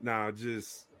nah,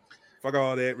 just fuck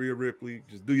all that, Rhea Ripley.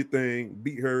 Just do your thing,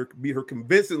 beat her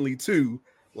convincingly too,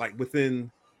 like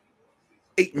within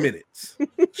 8 minutes.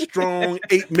 Strong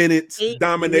 8 minutes,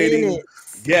 dominating.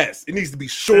 Minutes. Yes, it needs to be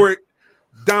short,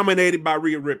 dominated by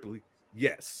Rhea Ripley.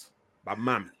 Yes, by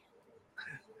mommy.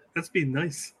 That's being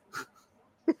nice.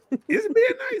 Is it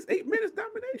being nice? 8 minutes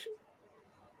domination.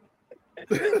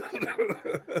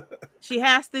 She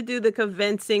has to do the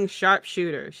convincing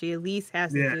sharpshooter. She at least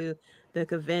has to do the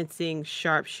convincing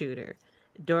sharpshooter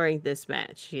during this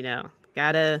match. You know,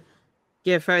 gotta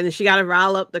give her, and she gotta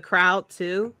rile up the crowd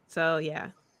too. So yeah,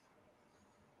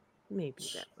 maybe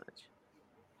that much.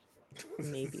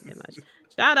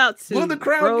 Shout out to will the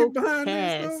crowd get behind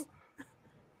this?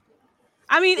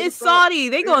 I mean, it's Saudi.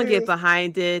 They're gonna get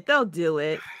behind it. They'll do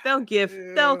it.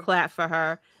 They'll clap for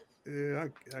her. Yeah,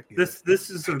 I this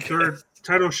is her third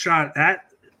title shot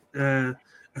at a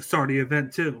Saudi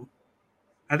event too.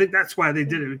 I think that's why they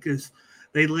did it, because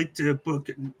they like to book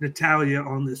Natalya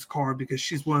on this card because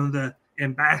she's one of the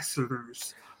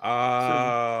ambassadors. If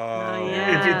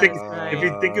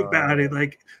you think about it,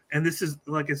 like, and this is,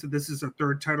 like I said, this is her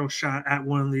third title shot at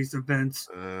one of these events.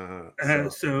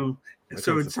 So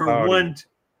it's her one.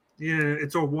 Yeah,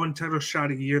 it's her one title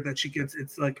shot a year that she gets.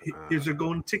 It's like, here's your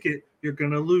golden ticket. You're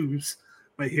gonna lose,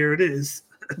 but here it is.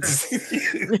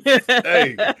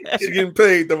 Hey, she's getting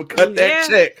paid. They'll cut that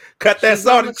check. Cut that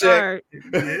Saudi check.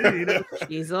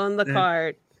 She's on the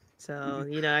card. So,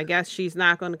 I guess she's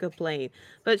not going to complain.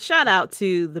 But shout out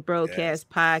to the Broadcast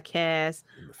Podcast,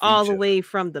 all the way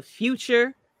from the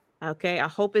future. Okay, I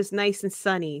hope it's nice and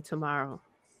sunny tomorrow.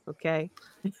 Okay,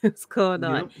 what's going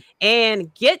on?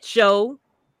 And Get Joe.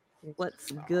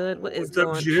 What's good? What is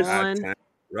going on?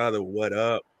 Brother, what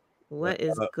up? What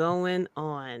is going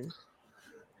on?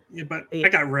 Yeah, but I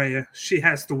got Rhea. She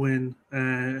has to win.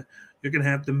 You're gonna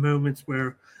have the moments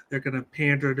where they're gonna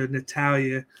pander to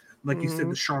Natalya, like you said,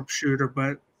 the sharpshooter.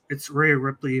 But it's Rhea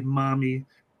Ripley, mommy.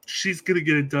 She's gonna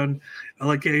get it done.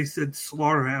 Like I said,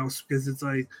 slaughterhouse, because it's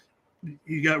like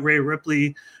you got Rhea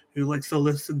Ripley who likes to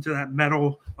listen to that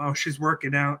metal while she's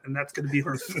working out, and that's gonna be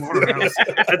her slaughterhouse.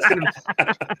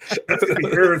 that's gonna be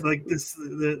her like this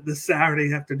the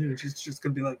Saturday afternoon. She's just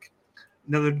gonna be like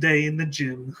another day in the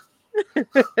gym.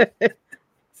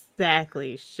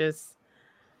 Exactly. It's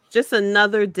just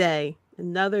another day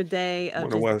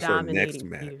of just dominating. Next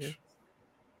match.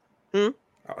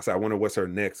 I wonder what's her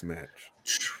next match.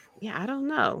 Yeah, I don't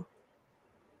know,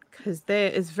 because there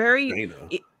is very.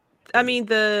 I mean,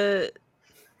 the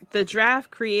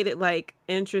draft created like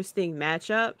interesting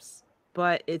matchups,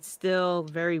 but it's still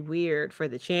very weird for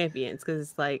the champions, because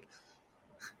it's like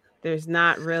there's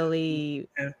not really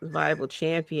viable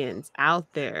champions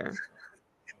out there.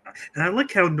 And I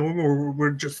like how normal we're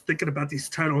just thinking about these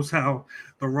titles, how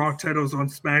the Raw titles on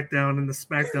SmackDown and the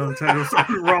SmackDown titles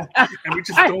on Raw, and we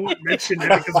just don't mention it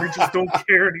because we just don't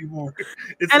care anymore.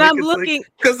 I'm looking,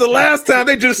 because the last time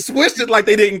they just switched it like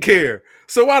they didn't care.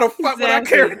 So why the fuck would I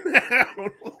care now?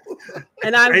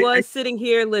 And I was sitting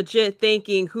here legit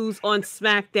thinking who's on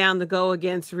SmackDown to go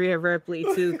against Rhea Ripley,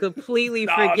 to completely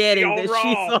forgetting that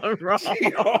she's on Raw.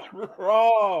 She on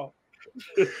Raw.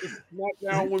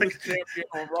 SmackDown Women's Champion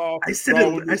on Raw. I said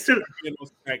on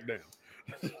SmackDown.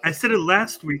 I said it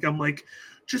last week. I'm like,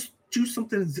 just do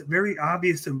something that's very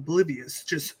obvious and oblivious.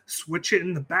 Just switch it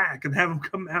in the back and have them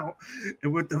come out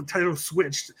and with the title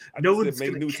switched. No one's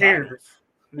going to care.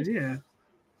 Yeah.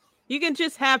 You can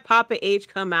just have Papa H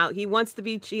come out. He likes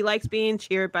being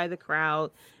cheered by the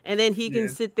crowd. And then he can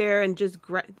sit there and just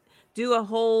do a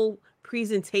whole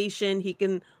presentation. He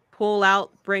can pull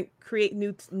out, create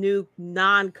new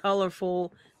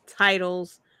non-colorful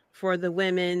titles for the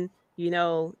women,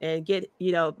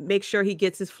 and make sure he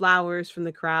gets his flowers from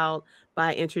the crowd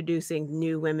by introducing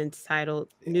new women's title,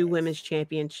 new women's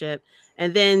championship,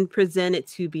 and then present it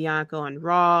to Bianca on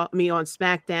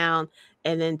SmackDown,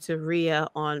 and then to Rhea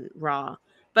on Raw.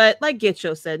 But like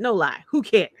Getcho said, no lie, who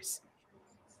cares?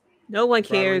 No one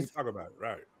cares. Talk about it,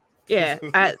 right? Yeah,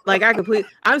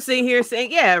 I'm sitting here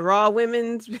saying, Raw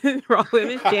Women's Champion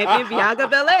Bianca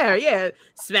Belair,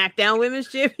 SmackDown Women's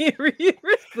Champion Rhea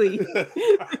Ripley.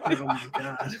 Oh my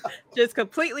God. Just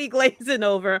completely glazing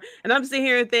over, and I'm sitting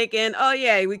here thinking,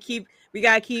 we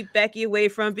gotta keep Becky away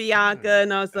from Bianca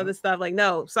and all this other stuff. Like,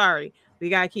 no, sorry, we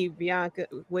gotta keep we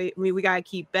gotta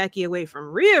keep Becky away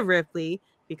from Rhea Ripley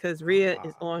because Rhea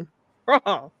is on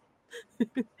Raw.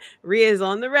 Rhea is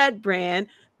on the red brand.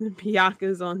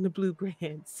 Bianca's on the blue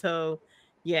brand. So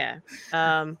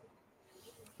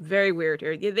very weird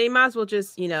here. They might as well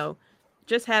just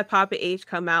have Papa H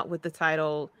come out with the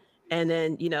title and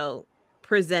then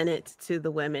present it to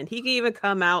the women. He can even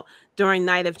come out during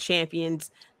Night of Champions,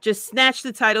 just snatch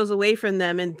the titles away from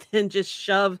them and then just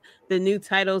shove the new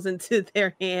titles into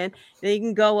their hand. Then you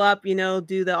can go up,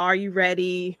 do the "Are you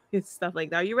ready?" and stuff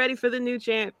like that. Are you ready for the new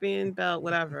champion belt?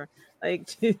 Whatever.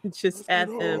 Like, just have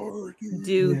him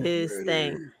do his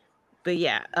thing. But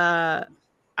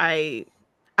I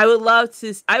would love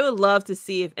to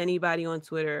see if anybody on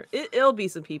Twitter, it'll be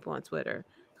some people on Twitter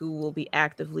who will be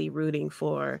actively rooting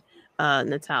for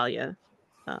Natalya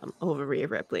over Rhea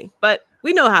Ripley. But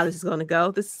we know how this is going to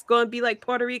go. This is going to be like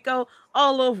Puerto Rico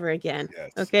all over again.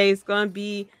 Yes. Okay, it's going to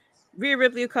be Rhea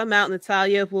Ripley will come out.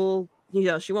 Natalya will,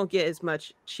 she won't get as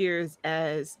much cheers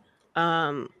as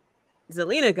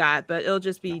Zelina got, but it'll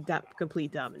just be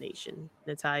complete domination.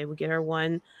 Natalya will get her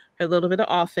little bit of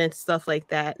offense, stuff like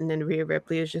that, and then Rhea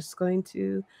Ripley is just going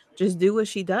to just do what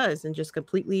she does and just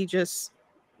completely just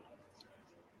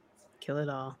kill it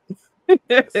all.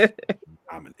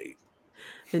 Dominate.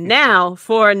 And now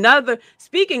for another,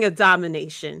 speaking of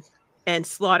domination and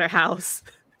slaughterhouse,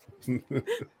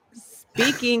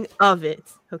 speaking of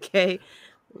it, okay,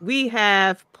 we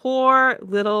have poor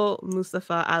little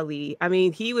Mustafa Ali. I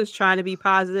mean, he was trying to be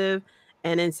positive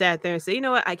and then sat there and said, you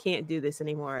know what? I can't do this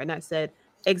anymore. And I said,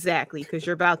 exactly, because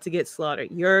you're about to get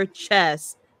slaughtered. Your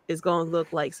chest is going to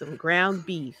look like some ground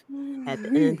beef at the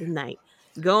end of the night.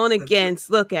 Going against,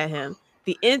 look at him,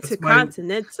 the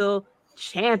Intercontinental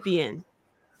Champion.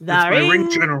 The ring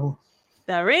general.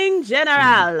 The ring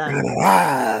general.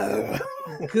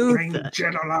 Ring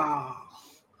general.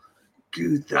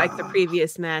 Like the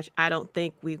previous match, I don't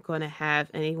think we're going to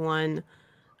have anyone.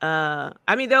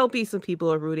 There'll be some people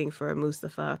who are rooting for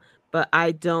Mustafa, but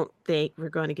I don't think we're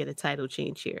going to get a title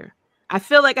change here. I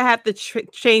feel like I have to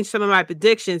change some of my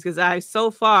predictions because I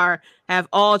so far have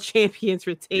all champions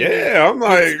retained. Yeah, I'm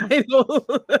like,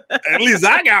 at least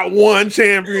I got one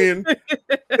champion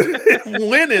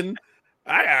winning.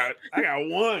 I got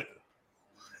one.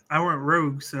 I went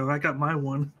rogue, so I got my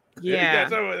one. Yeah,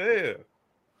 that's over there.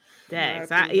 I'm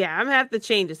gonna have to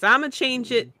change it. So I'm gonna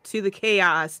change it to the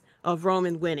chaos of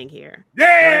Roman winning here.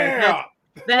 Yeah,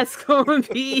 that's gonna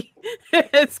be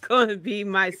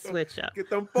my switch up. Get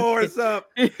them fours up.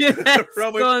 That's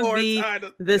gonna be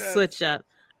the switch up.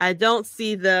 I don't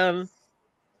see them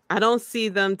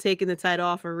taking the title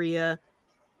off of Rhea.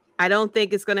 I don't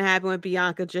think it's gonna happen with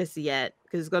Bianca just yet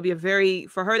because it's gonna be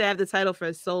for her to have the title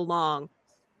for so long.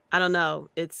 I don't know.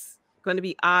 It's going to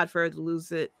be odd for her to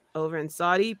lose it over in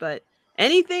Saudi, but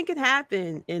anything can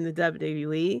happen in the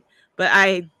WWE. But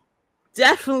I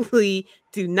definitely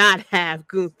do not have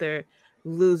Gunther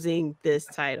losing this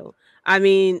title. I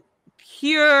mean,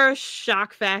 pure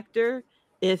shock factor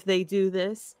if they do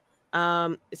this.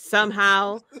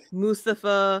 Somehow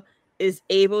Mustafa is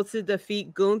able to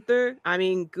defeat Gunther. I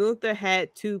mean, Gunther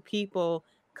had two people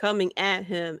coming at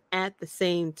him at the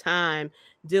same time,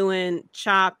 doing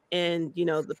chop and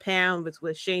the pound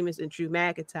with Sheamus and Drew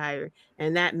McIntyre,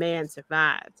 and that man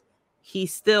survived. He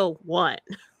still won.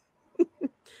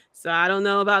 So I don't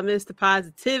know about Mr.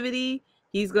 Positivity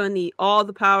He's going to need all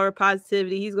the power,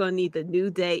 positivity. He's going to need the New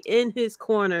Day in his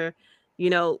corner,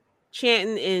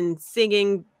 chanting and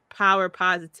singing power,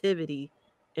 positivity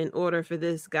in order for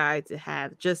this guy to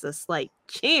have just a slight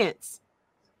chance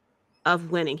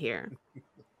of winning here.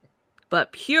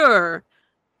 But pure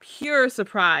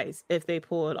surprise if they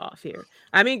pull it off here.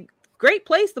 I mean, great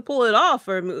place to pull it off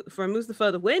for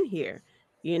Mustafa to win here,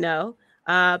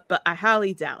 but I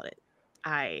highly doubt it.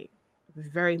 I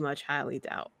very much highly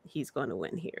doubt he's going to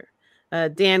win here.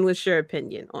 Dan, what's your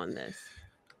opinion on this?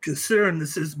 Considering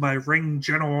this is my ring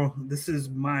general, this is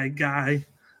my guy.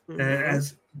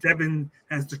 As Devin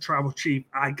as the tribal chief,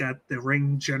 I got the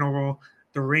ring general.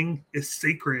 The ring is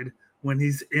sacred when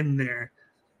he's in there.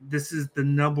 This is the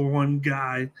number one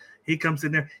guy. He comes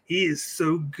in there. He is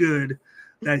so good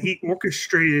that he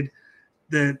orchestrated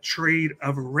the trade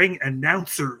of ring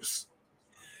announcers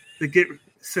to get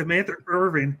Samantha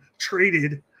Irvin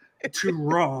traded to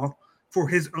Raw for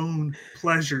his own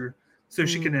pleasure so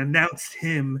she can announce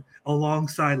him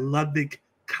alongside Ludwig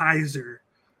Kaiser.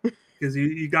 Because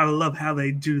you got to love how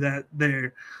they do that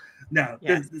there. Now,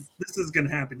 yes. this is going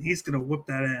to happen. He's going to whoop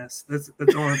that ass. That's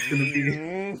all it's going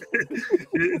to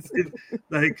be.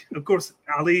 Like, of course,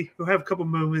 Ali will have a couple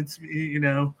moments, in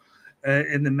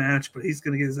the match, but he's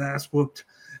going to get his ass whooped.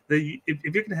 If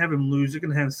you're going to have him lose, you're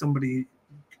going to have somebody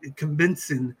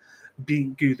convincing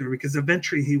beat Gunther, because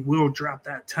eventually he will drop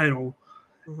that title,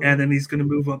 and then he's going to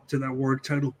move up to that world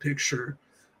title picture,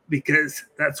 because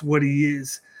that's what he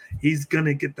is. He's going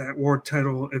to get that world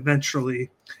title eventually.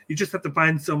 You just have to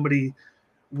find somebody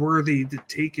worthy to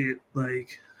take it.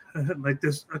 Like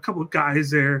there's a couple of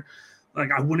guys there.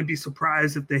 Like, I wouldn't be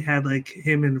surprised if they had like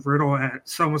him and Riddle at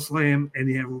SummerSlam and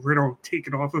you have Riddle take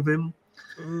it off of him.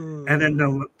 And then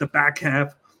the back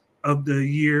half of the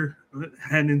year,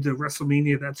 heading into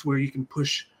WrestleMania, that's where you can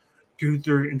push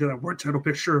Gunther into that world title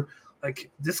picture. Like,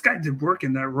 this guy did work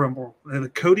in that Rumble.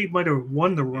 Cody might have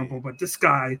won the Rumble, but this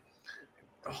guy,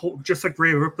 just like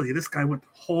Rhea Ripley, this guy went the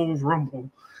whole Rumble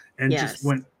and just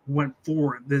went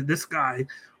forward. This guy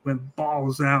went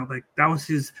balls out. Like, that was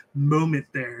his moment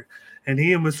there, and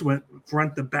he almost went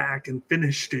front to back and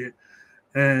finished it.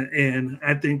 And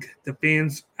I think the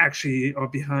fans actually are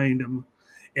behind him.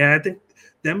 And I think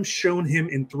them showing him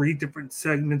in 3 different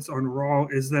segments on Raw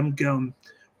is them going,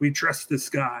 we trust this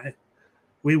guy.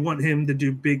 We want him to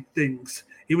do big things.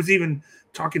 He was even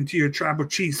talking to your tribal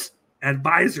chief's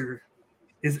advisor,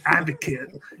 his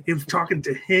advocate. He was talking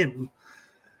to him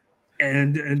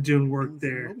and doing work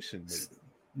there.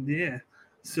 Yeah.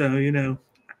 So,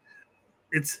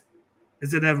 it's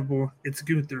inevitable. It's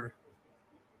Gunther.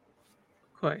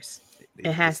 Of course.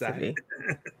 It has to be.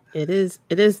 It is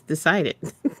decided.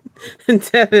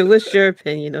 Devin, what's your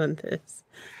opinion on this?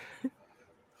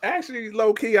 Actually,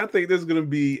 low key, I think this is going to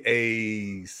be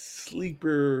a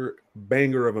sleeper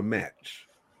banger of a match.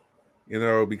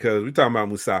 Because we're talking about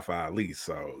Mustafa Ali,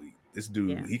 so this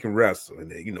dude, he can wrestle,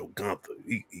 and then, Gunther,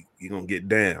 he gonna get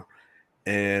down.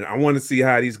 And I want to see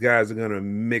how these guys are gonna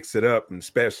mix it up, and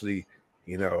especially,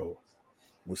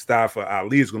 Mustafa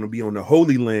Ali is gonna be on the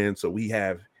Holy Land, so we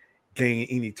have gain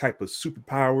any type of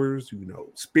superpowers,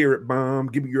 spirit bomb,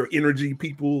 give me your energy,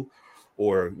 people,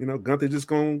 or Gunther just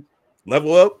gonna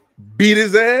level up, beat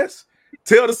his ass,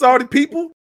 tell the Saudi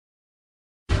people,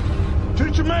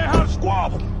 teach a man how to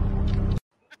squabble.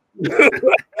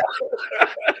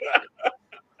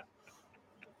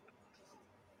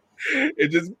 It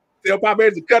just tell Papa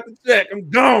to cut the check. I'm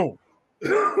gone.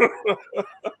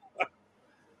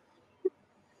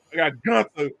 I got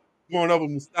Gunther going over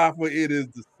Mustafa. It is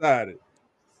decided.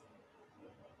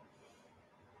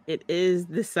 It is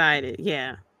decided.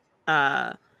 Yeah.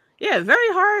 Very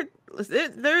hard.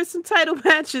 There's some title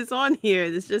matches on here.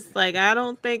 It's just like, I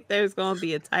don't think there's going to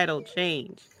be a title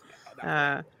change.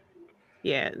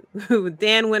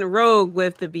 Dan went rogue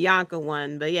with the Bianca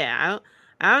one, but I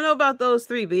don't know about those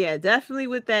 3, but definitely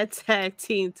with that tag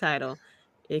team title,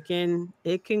 it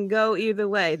can go either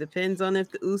way. Depends on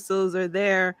if the Usos are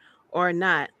there or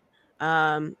not.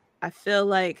 I feel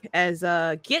like, as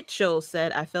Get Show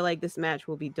said, I feel like this match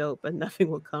will be dope, but nothing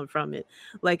will come from it.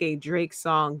 Like a Drake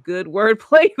song, good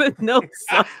wordplay with no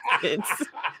substance.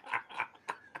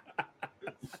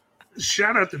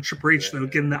 Shout out to Triple H, though,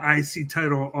 getting the IC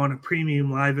title on a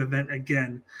premium live event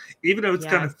again. Even though it's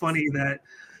kind of funny that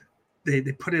they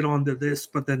put it onto this,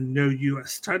 but then no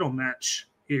U.S. title match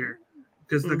here,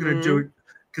 because they're going to do it,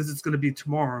 because it's going to be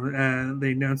tomorrow.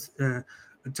 They announced a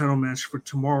title match for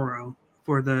tomorrow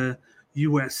for the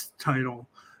U.S. title.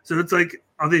 So it's like,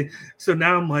 so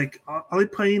now I'm like, are they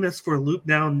playing us for a loop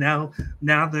now? Now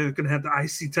they're going to have the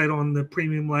IC title on the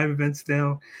premium live events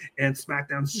now, and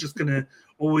SmackDown's just going to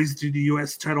always do the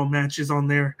U.S. title matches on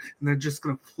there, and they're just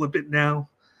going to flip it now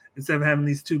instead of having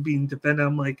these two being defended.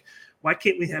 I'm like, why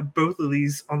can't we have both of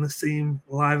these on the same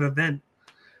live event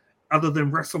other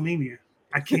than WrestleMania?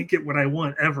 I can't get what I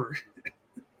want ever.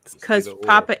 Because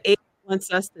Papa H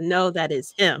wants us to know that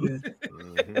it's him. Yeah.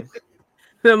 Mm-hmm.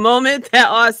 The moment that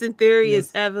Austin Theory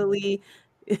is heavily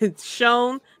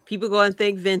shown, people go and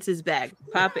think Vince is back.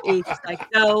 Papa H is like,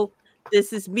 no,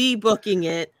 this is me booking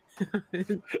it.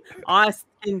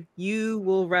 Austin, you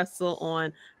will wrestle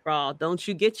on Raw. Don't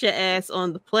you get your ass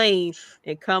on the plane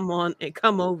and come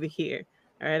over here.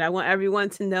 All right. I want everyone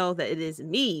to know that it is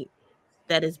me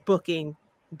that is booking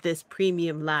this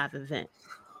premium live event.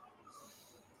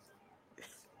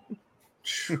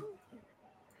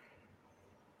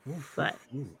 But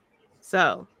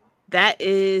so that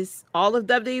is all of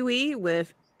WWE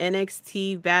with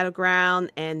NXT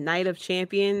Battleground and Night of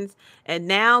Champions, and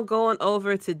now going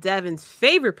over to Devin's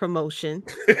favorite promotion,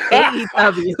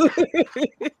 AEW.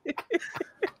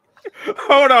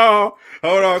 Hold on.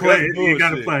 Play it. You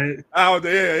gotta play it. Oh,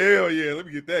 yeah, hell yeah. Let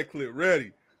me get that clip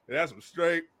ready. That's some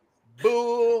straight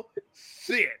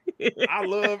bullshit. I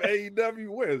love AEW.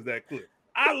 Where's that clip?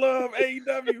 I love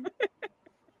AEW.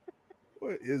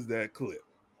 What is that clip?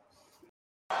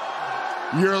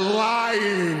 You're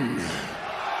lying.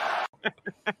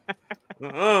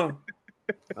 Not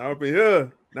up in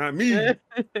here. Not me. I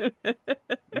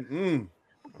don't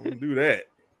do that.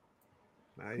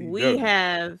 We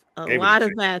have a lot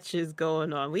of matches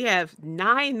going on. We have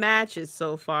 9 matches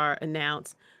so far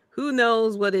announced. Who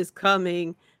knows what is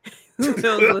coming? Who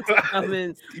knows what's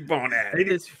coming? Keep on that.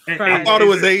 I thought it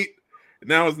was 8.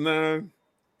 Now it's 9.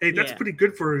 Hey, that's pretty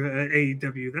good for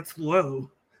AEW. That's low.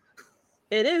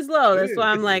 It is low. That's why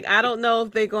I'm like, I don't know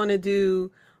if they're going to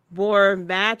do more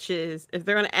matches. If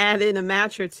they're going to add in a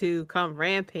match or two come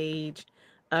Rampage.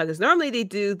 Because normally they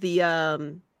do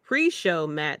the pre-show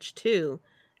match too,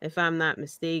 if I'm not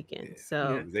mistaken. Yeah.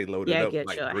 So they loaded up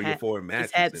like 3 or 4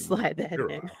 matches. Just had to slide that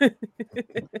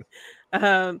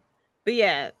in. But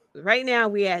yeah, right now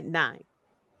we at 9.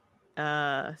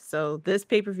 So this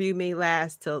pay-per-view may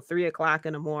last till 3:00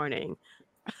 in the morning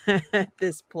at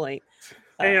this point.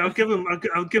 Hey, I'll give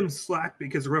them slack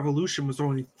because Revolution was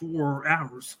only 4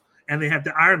 hours, and they had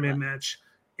the Iron Man match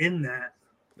in that.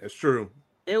 That's true.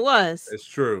 It was. It's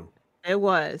true. It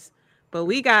was. But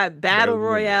we got battle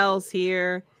royales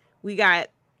here. We got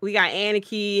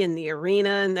Anarchy in the arena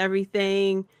and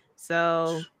everything.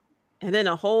 So, and then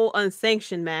a whole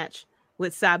unsanctioned match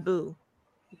with Sabu.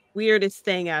 Weirdest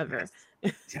thing ever.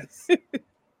 Yes.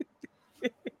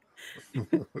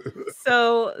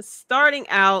 So starting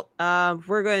out,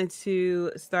 we're going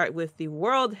to start with the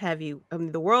World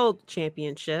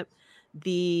Championship,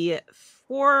 the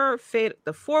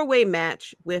four-way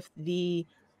match with the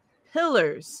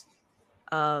pillars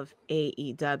of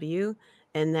AEW,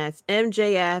 and that's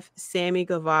MJF, Sammy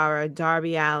Guevara,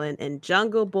 Darby Allin, and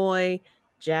Jungle Boy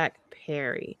Jack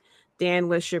Perry. Dan,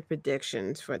 what's your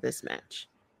predictions for this match?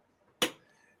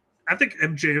 I think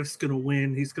MJF's going to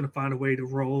win. He's going to find a way to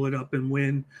roll it up and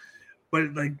win.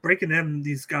 But like breaking them,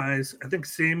 these guys, I think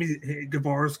Sammy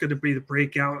Guevara's going to be the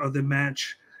breakout of the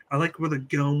match. I like where they're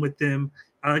going with them.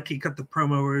 I like he cut the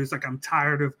promo where he's like, I'm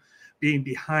tired of being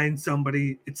behind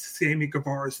somebody. It's Sammy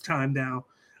Guevara's time now.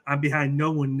 I'm behind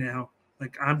no one now.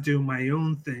 Like I'm doing my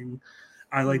own thing.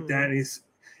 I like that. And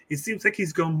it seems like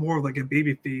he's going more like a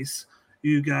babyface.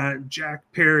 You got Jack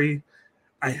Perry.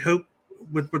 I hope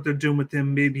with what they're doing with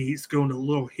him, maybe he's going a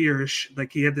little heelish.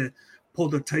 Like he had to pull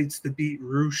the tights to beat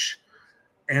Roosh.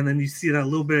 And then you see that a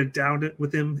little bit of doubt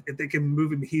with him. If they can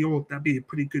move him heel, that'd be a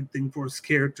pretty good thing for his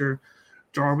character.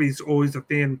 Darby's always a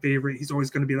fan favorite. He's always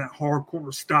going to be that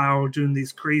hardcore style, doing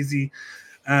these crazy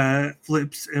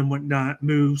flips and whatnot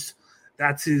moves.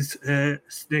 That's his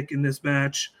stick in this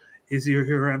match. Is he'll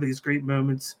have these great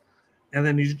moments. And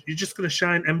then you're just going to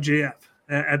shine MJF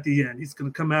at the end. He's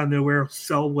going to come out of nowhere,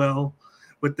 sell well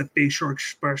with the facial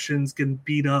expressions, getting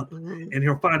beat up, and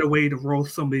he'll find a way to roll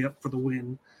somebody up for the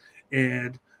win.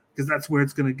 And because that's where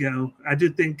it's going to go. I do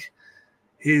think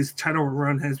his title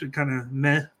run has been kind of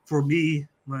meh for me.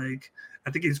 Like, I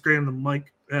think he's great on the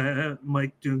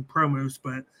mic doing promos,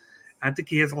 but I think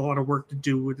he has a lot of work to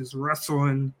do with his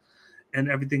wrestling and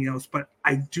everything else. But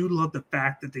I do love the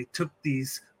fact that they took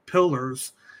these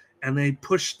pillars and they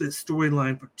pushed this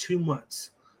storyline for 2 months.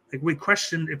 Like, we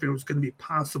questioned if it was going to be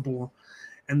possible,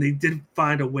 and they did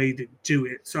find a way to do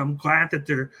it. So I'm glad that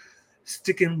they're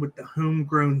sticking with the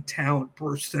homegrown talent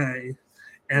per se,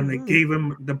 and they gave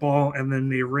him the ball, and then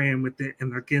they ran with it, and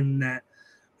they're getting that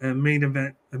main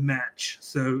event match.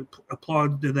 So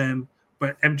applaud to them,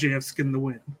 but MJF's getting the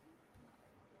win.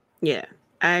 Yeah,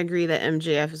 I agree that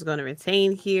MJF is going to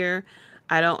retain here.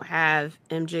 I don't have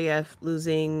MJF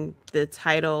losing the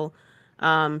title,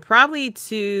 probably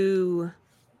to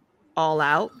All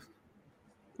Out.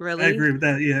 I Really? agree with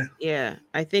that. Yeah. Yeah,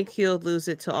 I think he'll lose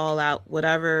it to All Out.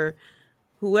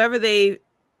 Whoever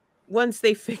once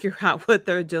they figure out what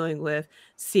they're doing with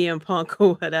CM Punk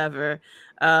or whatever.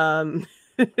 Um,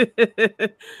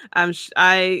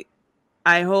 I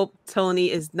hope Tony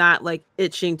is not like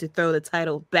itching to throw the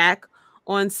title back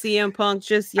on CM Punk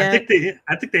just yet.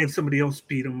 I think they have somebody else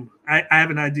beat him. I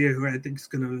have an idea who I think is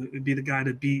going to be the guy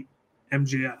to beat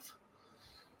MJF.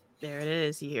 There it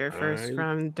is. You hear first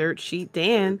from Dirt Sheet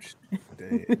Dan.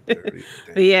 Dirty Dan.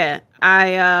 But yeah,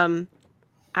 I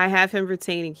have him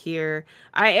retaining here.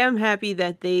 I am happy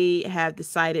that they have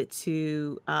decided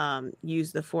to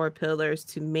use the 4 pillars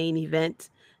to main event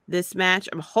this match.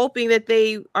 I'm hoping that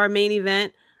they are main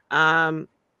event.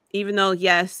 Even though,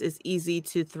 yes, it's easy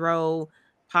to throw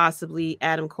possibly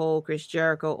Adam Cole, Chris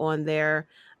Jericho on there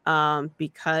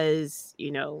because,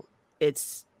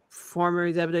 it's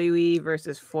former WWE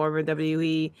versus former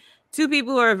WWE. 2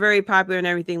 people who are very popular and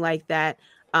everything like that.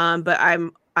 But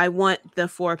I want the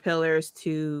 4 pillars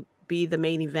to be the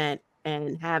main event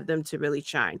and have them to really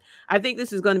shine. I think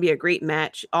this is going to be a great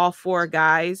match. All 4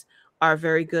 guys are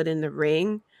very good in the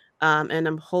ring. And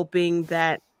I'm hoping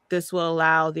that this will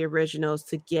allow the originals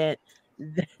to get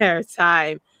their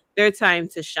time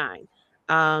to shine.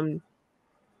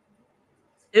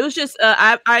 It was just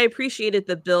I appreciated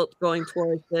the build going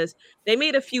towards this. They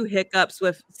made a few hiccups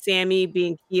with Sammy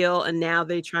being heel, and now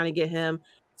they're trying to get him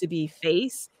to be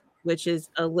face, which is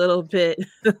a little bit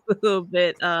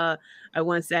I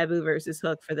want Sabu versus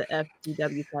Hook for the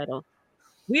FTW title.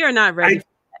 We are not ready.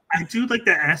 I do like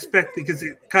that aspect because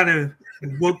it kind of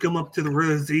woke him up to the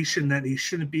realization that he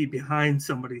shouldn't be behind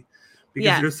somebody.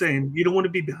 Because they're saying you don't want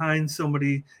to be behind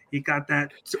somebody. He got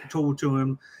that told to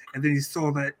him, and then he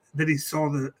saw that. Then he saw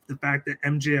the fact that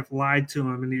MJF lied to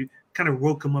him, and he kind of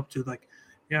woke him up to like,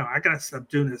 I gotta stop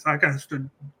doing this. I gotta start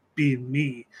being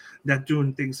me, not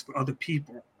doing things for other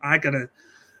people. I gotta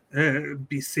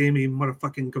be Sammy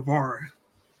motherfucking Guevara.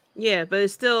 Yeah, but it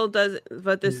still does.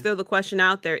 But there's still the question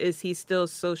out there: is he still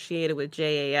associated with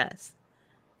JAS?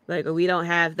 Like, we don't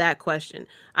have that question.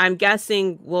 I'm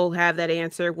guessing we'll have that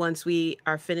answer once we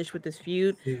are finished with this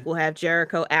feud. Yeah. We'll have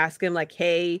Jericho ask him, like,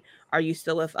 hey, are you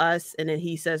still with us? And then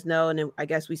he says no. And then I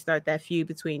guess we start that feud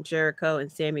between Jericho and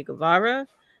Sammy Guevara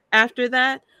after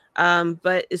that.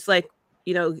 But it's like,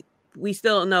 we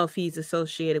still don't know if he's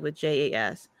associated with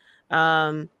JAS.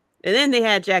 And then they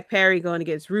had Jack Perry going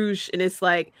against Roosh, and it's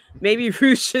like maybe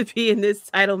Roosh should be in this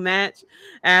title match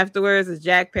afterwards, as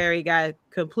Jack Perry got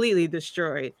completely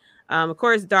destroyed. Of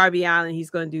course, Darby Allin, he's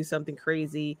going to do something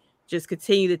crazy, just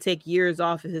continue to take years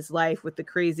off of his life with the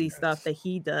crazy stuff that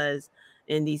he does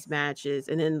in these matches.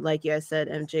 And then, like you said,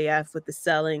 MJF with the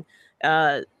selling,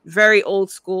 very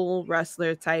old school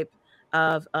wrestler type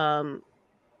of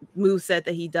moveset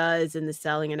that he does in the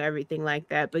selling and everything like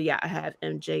that. But yeah, I have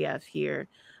MJF here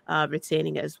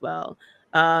retaining as well.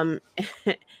 And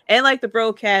like the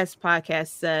broadcast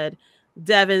podcast said,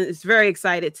 Devin is very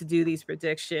excited to do these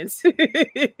predictions.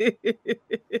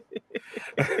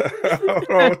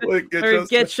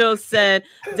 Getcho said,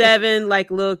 Devin,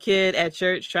 like little kid at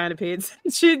church trying to pay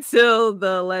attention till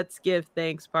the let's give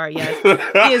thanks part. Yes,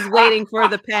 he is waiting for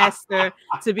the pastor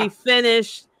to be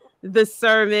finished the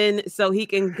sermon so he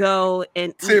can go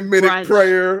and 10-minute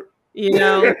prayer.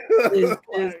 Is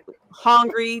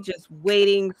hungry, just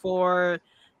waiting for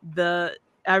the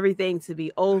everything to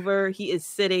be over. He is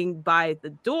sitting by the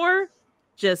door,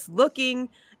 just looking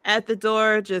at the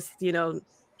door, just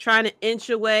trying to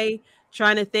inch away,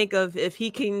 trying to think of if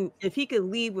he can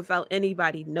leave without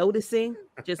anybody noticing,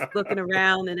 just looking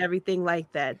around and everything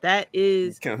like that. That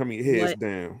is count how many heads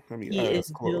down, how many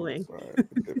eyes closed. Doing.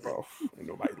 Ain't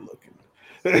nobody looking.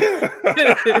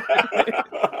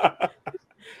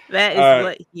 That is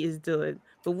what he is doing.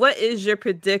 But what is your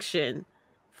prediction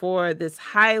for this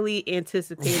highly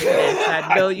anticipated match?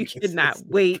 I know you cannot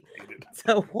wait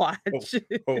to watch.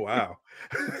 Oh wow.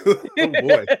 Oh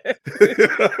boy.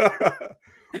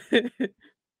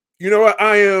 You know what?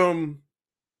 I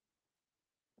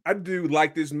do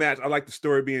like this match. I like the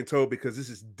story being told because this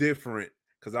is different.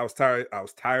 Because I was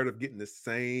tired of getting the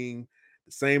same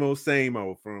old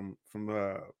from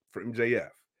MJF.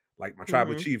 Like my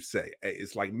tribal chiefs say, hey,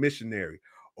 it's like missionary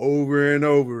over and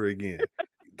over again.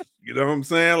 You know what I'm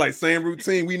saying? Like same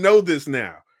routine. We know this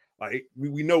now. Like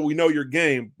we know your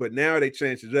game, but now they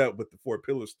changed it up with the 4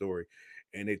 pillar story,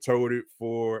 and they told it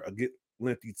for a good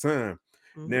lengthy time.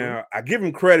 Now I give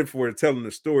them credit for telling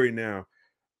the story. Now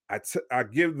I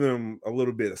give them a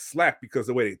little bit of slack because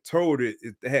the way they told it,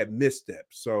 they had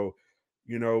missteps. So,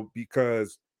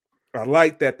 because I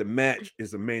like that the match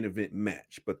is a main event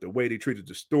match, but the way they treated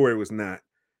the story was not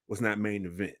main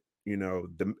event.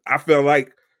 I felt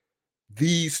like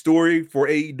the story for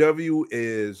AEW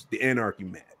is the Anarchy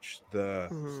match,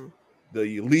 the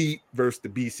Elite versus the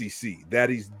BCC. That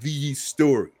is the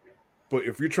story. But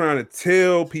if you're trying to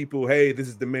tell people, hey, this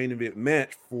is the main event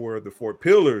match for the Four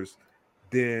Pillars,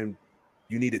 then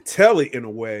you need to tell it in a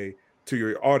way to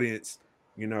your audience,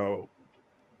 not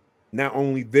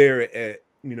only there at,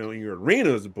 in your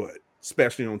arenas, but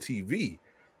especially on TV.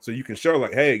 So you can show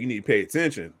like, hey, you need to pay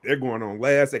attention. They're going on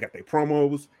last. They got their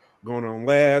promos going on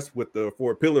last with the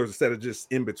Four Pillars instead of just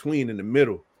in between in the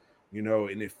middle,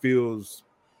 and it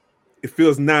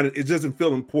doesn't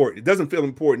feel important. It doesn't feel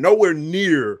important. Nowhere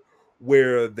near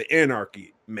where the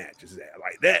Anarchy match is at.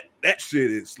 Like that shit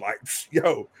is like,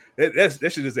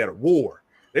 that shit is at a war.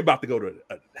 They about to go to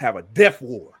have a death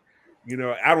war.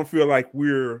 I don't feel like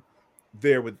we're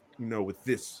there with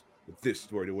this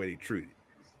story, the way they treat it.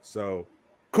 So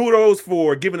kudos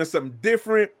for giving us something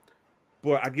different,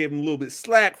 but I gave them a little bit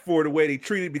slack for the way they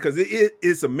treat it because it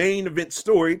is a main event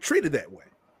story treated that way.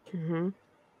 Mm-hmm.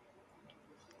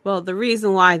 Well, the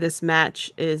reason why this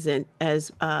match isn't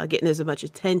as getting as much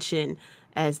attention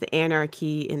as the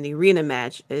Anarchy in the arena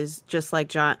match is just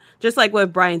like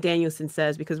what Bryan Danielson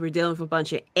says, because we're dealing with a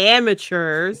bunch of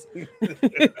amateurs.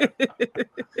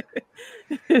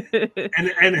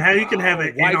 and how you can have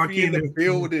an Anarchy in the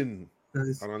building.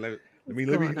 Hold on, let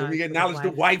me acknowledge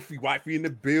the wifey in the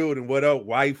building. What up,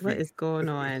 wifey? What is going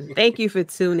on? Thank you for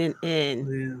tuning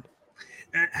in.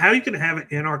 Yeah. How you can have an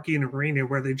Anarchy in an arena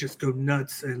where they just go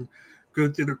nuts and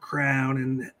go through the crowd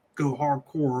and go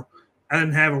hardcore and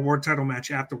then have a world title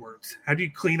match afterwards? How do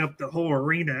you clean up the whole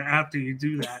arena after you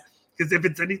do that? Because if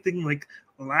it's anything like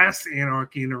last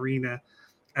Anarchy in arena,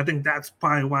 I think that's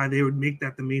probably why they would make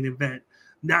that the main event.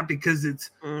 Not because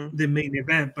it's the main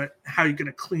event, but how you're going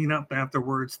to clean up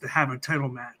afterwards to have a title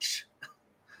match.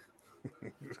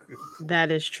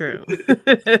 That is true.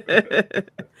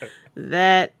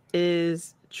 That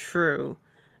is true.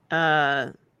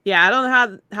 I don't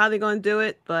know how they're going to do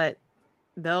it, but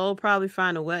they'll probably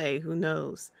find a way. Who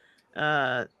knows?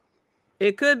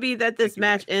 It could be that this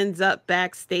match ends up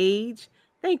backstage.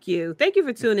 Thank you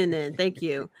for tuning in. Thank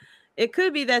you. It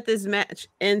could be that this match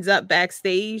ends up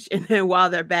backstage, and then while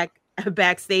they're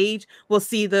backstage, we'll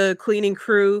see the cleaning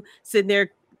crew sitting there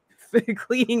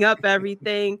cleaning up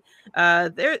everything.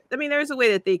 There's a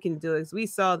way that they can do it. We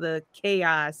saw the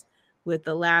chaos with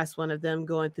the last one of them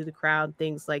going through the crowd,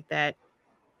 things like that.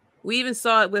 We even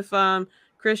saw it with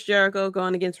Chris Jericho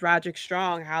going against Roderick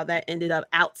Strong, how that ended up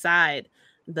outside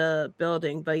the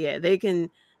building. But yeah, they can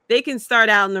start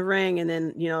out in the ring and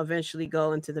then, eventually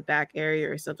go into the back area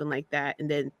or something like that,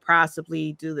 and then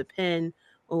possibly do the pin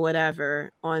or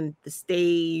whatever on the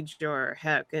stage, or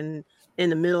heck, in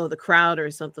the middle of the crowd or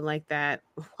something like that,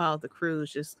 while the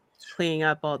crew's just cleaning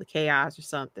up all the chaos or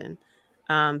something.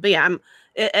 But yeah, I'm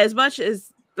as much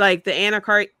as like the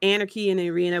Anarchy in the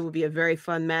arena would be a very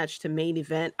fun match to main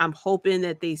event. I'm hoping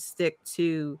that they stick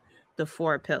to the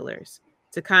Four Pillars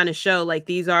to kind of show like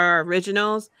these are our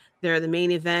originals. They're the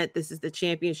main event. This is the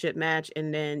championship match,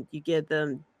 and then you give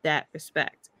them that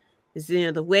respect. Is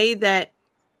the way that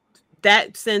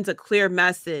sends a clear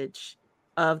message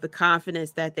of the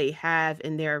confidence that they have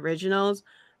in their originals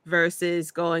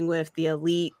versus going with the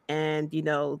Elite and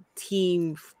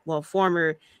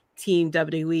former Team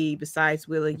WWE besides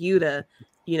Willa Yuta,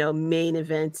 main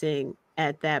eventing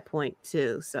at that point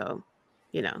too. So,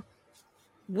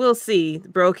 we'll see. The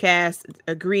broadcast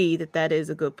agree that is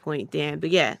a good point, Dan.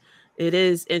 But yeah, it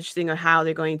is interesting on how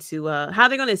they're going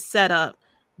to set up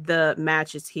the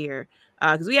matches here.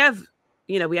 Because we have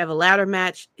a ladder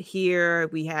match here.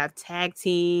 We have tag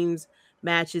teams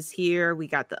matches here. We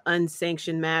got the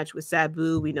unsanctioned match with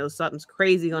Sabu. We know something's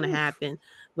crazy going to happen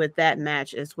with that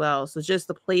match as well. So just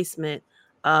the placement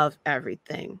of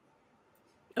everything,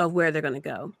 of where they're going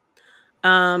to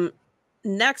go.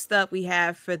 Next up, we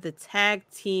have for the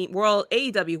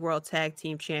AEW World Tag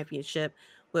Team Championship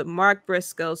with Mark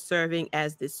Briscoe serving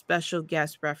as the special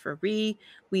guest referee.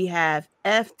 We have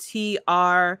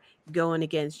FTR going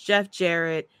against Jeff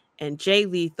Jarrett and Jay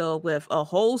Lethal, with a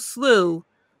whole slew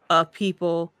of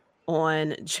people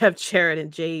on Jeff Jarrett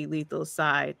and Jay Lethal's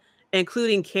side,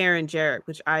 including Karen Jarrett,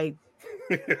 which I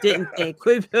didn't think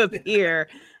would appear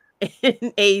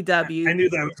in AEW. I knew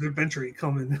that was eventually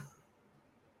coming.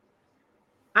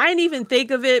 I didn't even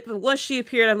think of it, but once she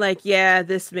appeared, I'm like, yeah,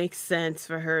 this makes sense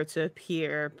for her to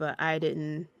appear, but I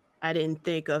didn't I didn't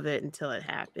think of it until it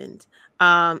happened.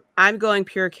 I'm going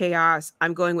pure chaos.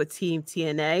 I'm going with Team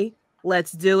TNA.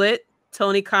 Let's do it.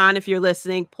 Tony Khan, if you're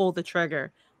listening, pull the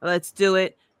trigger. Let's do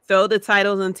it. Throw the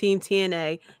titles on Team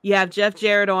TNA. You have Jeff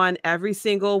Jarrett on every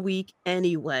single week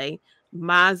anyway.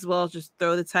 Might as well just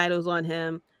throw the titles on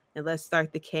him and let's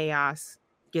start the chaos.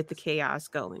 Get the chaos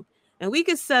going. And we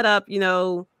could set up,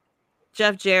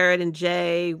 Jeff Jarrett and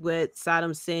Jay with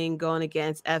Saddam Singh going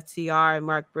against FTR and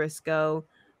Mark Briscoe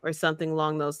or something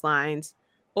along those lines.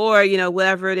 Or,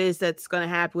 whatever it is that's going to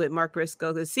happen with Mark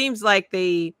Briscoe. It seems like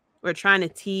they were trying to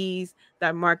tease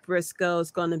that Mark Briscoe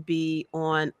is going to be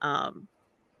on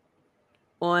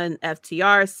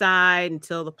FTR's side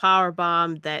until the power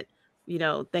bomb that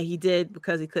he did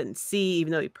because he couldn't see,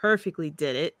 even though he perfectly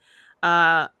did it.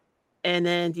 And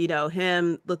then,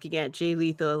 him looking at Jay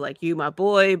Lethal like, you my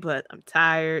boy, but I'm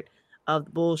tired of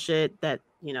the bullshit that,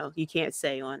 you can't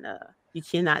say on you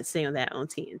cannot say on that on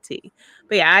TNT.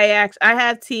 But yeah, I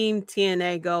have Team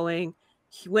TNA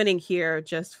winning here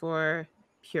just for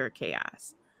pure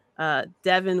chaos.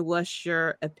 Devin, what's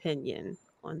your opinion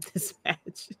on this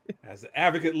match? As an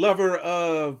advocate lover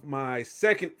of my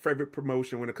second favorite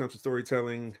promotion when it comes to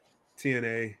storytelling,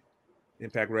 TNA,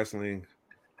 Impact Wrestling,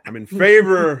 I'm in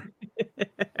favor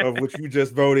of what you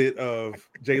just voted of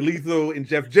Jay Lethal and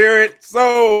Jeff Jarrett.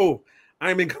 So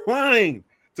I'm inclined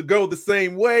to go the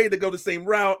same way, to go the same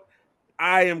route.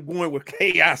 I am going with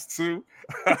chaos too.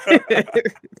 I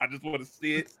just want to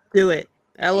see it. Do it.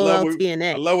 LOL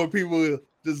TNA. I love when people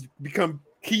just become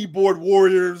keyboard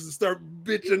warriors and start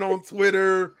bitching on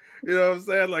Twitter. You know what I'm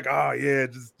saying? Like, oh yeah,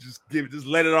 just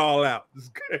let it all out.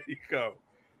 Just there you go.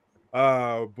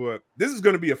 But this is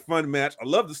going to be a fun match. I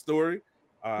love the story.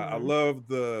 I love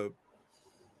the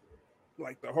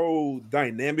whole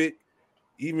dynamic.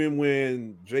 Even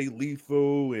when Jay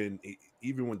Lethal and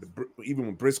even when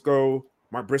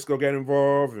Mark Briscoe got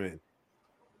involved, and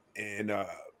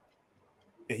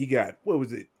he got, what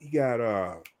was it? He got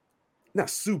not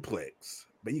suplex,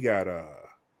 but he got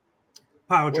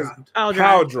power drive.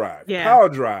 Power drive. Yeah. Power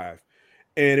drive.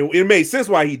 And it made sense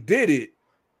why he did it,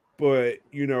 but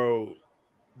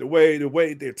the way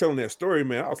they're telling that story,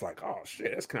 man, I was like, oh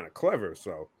shit, that's kind of clever.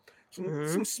 So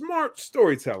some smart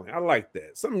storytelling. I like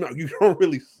that. Something you don't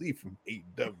really see from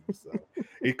AEW. So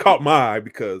it caught my eye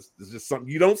because it's just something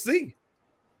you don't see.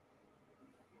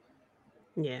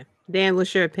 Yeah. Dan,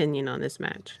 what's your opinion on this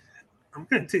match? I'm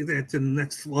going to take that to the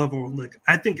next level. Like,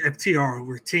 I think FTR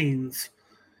retains,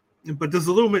 but there's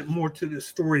a little bit more to the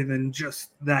story than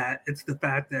just that. It's the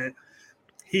fact that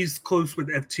he's close with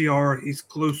FTR. He's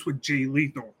close with Jay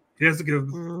Lethal. He doesn't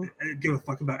give a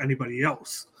fuck about anybody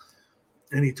else.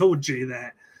 And he told Jay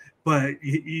that. But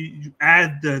you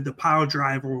add the power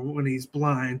drive or when he's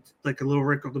blind, like a little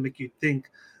wrinkle to make you think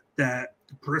that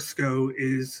Briscoe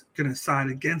is going to side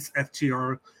against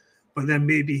FTR. But then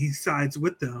maybe he sides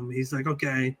with them. He's like,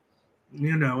 okay,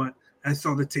 I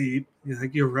saw the tape.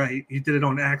 You're right. You did it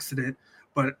on accident.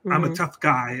 But I'm a tough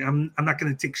guy. I'm not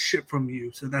going to take shit from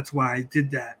you. So that's why I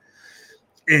did that.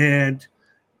 And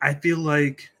I feel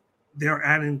like they're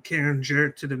adding Karen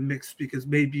Jarrett to the mix because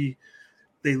maybe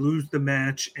they lose the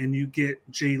match and you get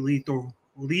Jay Lethal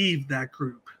leave that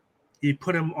group. You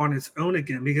put him on his own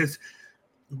again because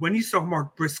when you saw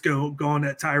Mark Briscoe go on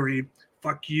that tirade,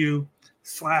 fuck you,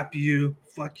 slap you,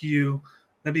 fuck you,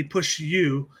 let me push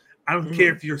you. I don't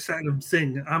care if you're Saddam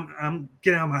Singh. I'm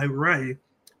get out of my way.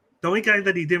 The only guy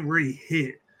that he didn't really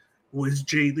hit was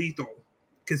Jay Lethal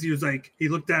because he was like, he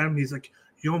looked at him, he's like,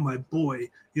 you're my boy.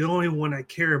 You're the only one I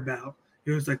care about.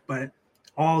 He was like, but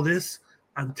all this,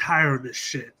 I'm tired of this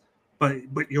shit. But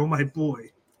you're my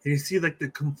boy. And you see like the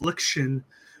confliction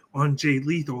on Jay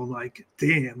Lethal, like,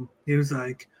 damn. He was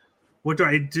like, what do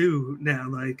I do now?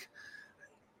 Like,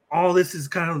 all this is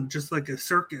kind of just like a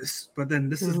circus, but then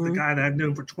this is the guy that I've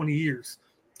known for 20 years.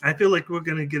 I feel like we're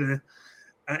going to get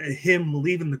him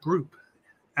leaving the group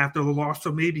after the loss,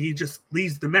 so maybe he just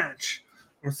leaves the match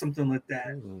or something like that.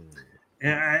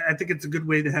 And I think it's a good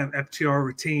way to have FTR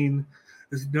retain.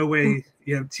 There's no way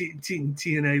you have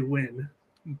TNA win.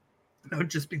 That would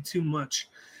just be too much.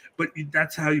 But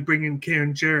that's how you bring in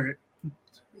Karen Jarrett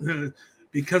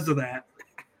because of that.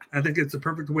 I think it's a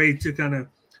perfect way to kind of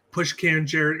push Karen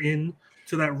Jarrett in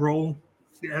to that role.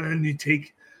 And then you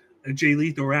take Jay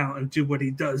Lethal out and do what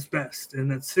he does best, and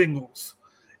that's singles.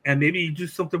 And maybe you do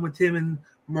something with him and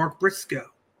Mark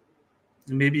Briscoe.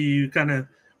 And maybe you kind of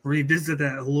revisit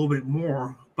that a little bit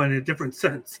more, but in a different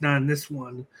sense, not in this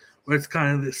one, where it's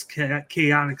kind of this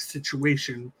chaotic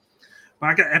situation. But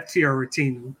I got FTR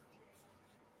retaining.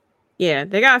 Yeah,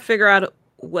 they got to figure out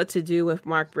what to do with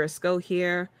Mark Briscoe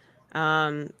here.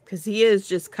 Because he is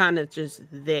just kind of just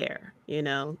there,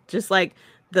 just like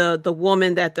the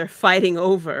woman that they're fighting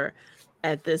over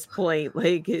at this point.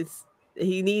 Like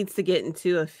he needs to get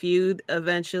into a feud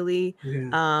eventually.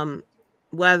 Yeah.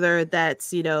 Whether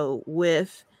that's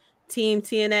with Team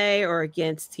TNA or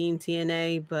against Team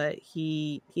TNA, but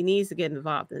he needs to get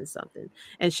involved in something.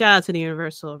 And shout out to the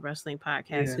Universal Wrestling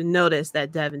Podcast who noticed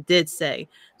that Devin did say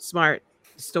smart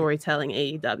storytelling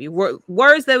AEW.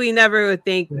 Words that we never would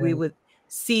think we would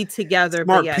see together.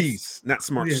 Smart but yes. piece, not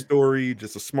smart story,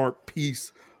 just a smart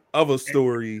piece of a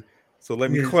story. So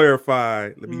let me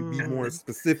clarify. Let me be more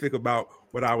specific about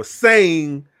what I was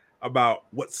saying about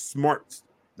what smart,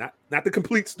 not the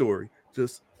complete story,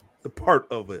 just the part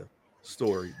of a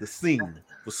story, the scene.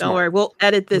 Don't worry, we'll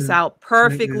edit this out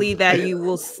perfectly that you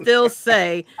will still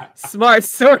say smart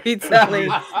storytelling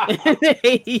in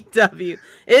AEW.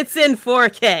 It's in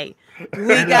 4K.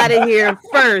 We got it here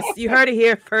first. You heard it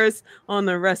here first on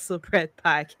the WrestleBread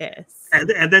podcast.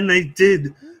 And then they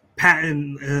did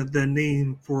patent the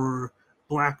name for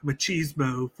Black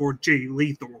Machismo for Jay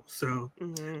Lethal. So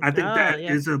I think that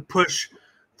is a push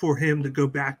for him to go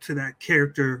back to that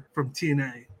character from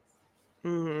TNA.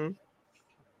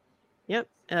 Yep.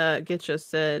 Getcha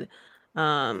said,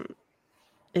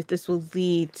 if this will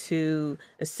lead to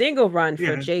a single run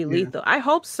for Jay Lethal. I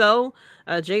hope so.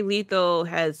 Jay Lethal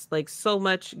has like so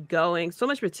much going, so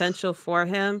much potential for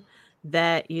him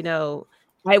that,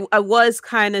 I was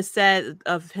kind of sad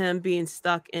of him being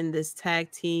stuck in this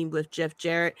tag team with Jeff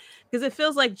Jarrett, because it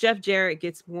feels like Jeff Jarrett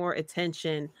gets more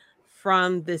attention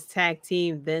from this tag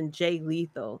team than Jay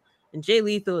Lethal. And Jay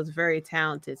Lethal is very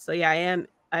talented. So yeah,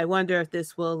 I wonder if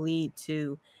this will lead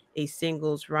to a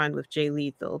singles run with Jay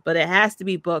Lethal, but it has to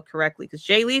be booked correctly because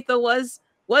Jay Lethal was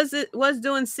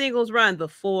doing singles run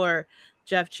before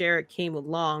Jeff Jarrett came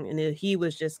along, and he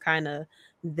was just kind of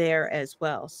there as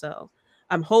well. So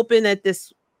I'm hoping that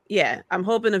I'm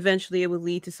hoping eventually it would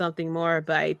lead to something more,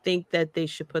 but I think that they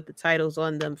should put the titles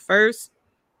on them first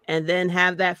and then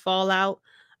have that fallout.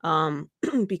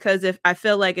 Because I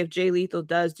feel like if Jay Lethal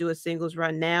does do a singles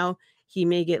run now, he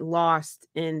may get lost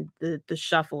in the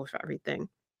shuffle of everything.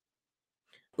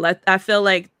 I feel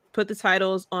like put the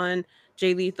titles on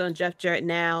Jay Lethal and Jeff Jarrett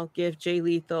now, give Jay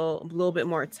Lethal a little bit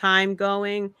more time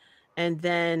going. And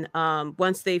then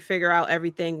once they figure out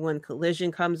everything, when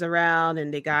Collision comes around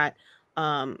and they got,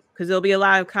 because there'll be a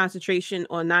lot of concentration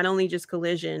on not only just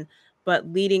Collision,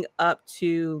 but leading up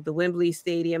to the Wembley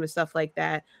Stadium and stuff like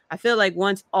that. I feel like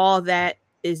once all that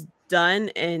is done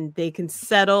and they can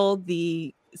settle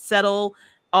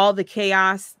all the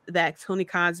chaos that Tony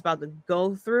Khan's about to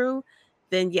go through,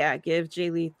 then give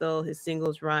Jay Lethal his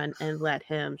singles run and let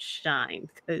him shine.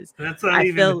 Because that's not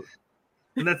even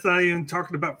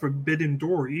talking about Forbidden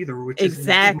Door either, which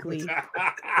exactly.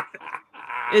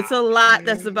 It's a lot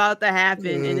that's about to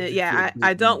happen, and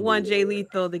I don't want Jay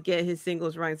Lethal to get his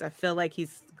singles runs. I feel like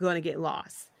he's going to get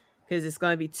lost because it's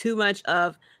going to be too much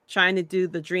of trying to do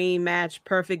the dream match,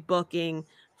 perfect booking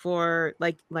for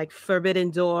like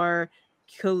Forbidden Door,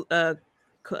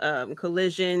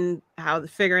 Collision, how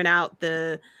figuring out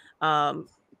the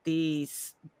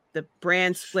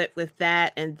brand split with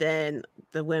that, and then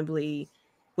the Wembley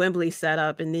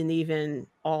setup, and then even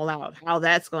All Out, how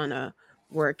that's going to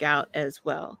work out as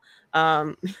well.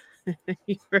 Universal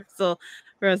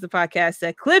Podcast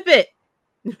said, clip it,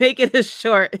 make it a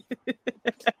short. It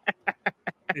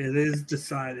is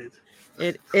decided.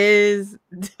 It is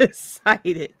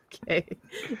decided. Okay.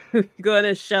 We're going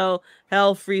to show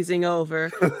hell freezing over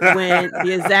when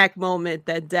the exact moment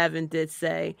that Devin did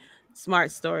say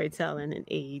smart storytelling in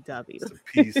AEW.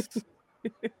 It's a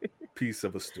piece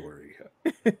of a story.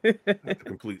 Not the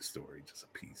complete story, just a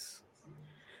piece.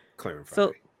 Clarify.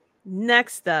 So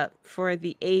next up for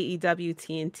the AEW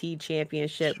TNT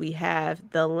Championship, we have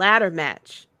the ladder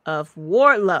match of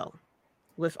Wardlow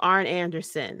with Arn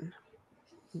Anderson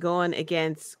going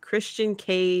against Christian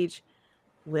Cage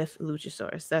with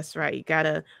Luchasaurus. That's right. You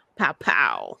gotta pow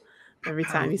pow every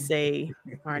time you say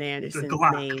Arn Anderson's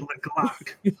name.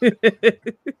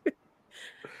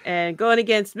 And going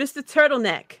against Mr.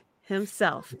 Turtleneck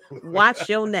himself. Watch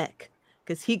your neck,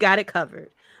 because he got it covered.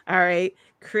 All right.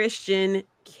 Christian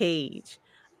Cage.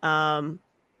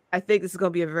 I think this is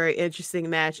going to be a very interesting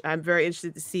match. I'm very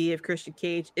interested to see if Christian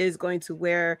Cage is going to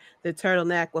wear the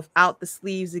turtleneck without the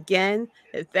sleeves again,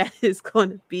 if that is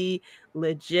going to be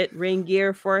legit ring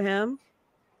gear for him,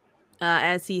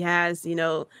 as he has,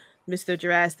 Mr.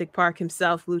 Jurassic Park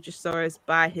himself, Luchasaurus,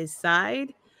 by his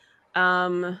side.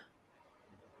 I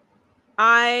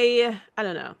don't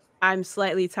know. I'm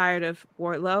slightly tired of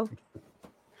Wardlow.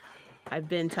 I've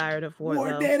been tired of Wardlow.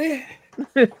 War Daddy.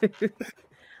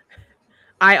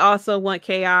 I also want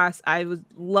chaos. I would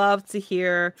love to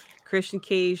hear Christian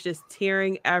Cage just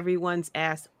tearing everyone's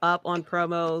ass up on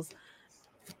promos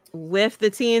with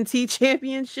the TNT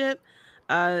Championship.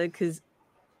 Because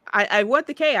I want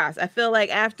the chaos. I feel like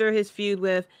after his feud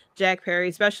with Jack Perry,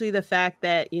 especially the fact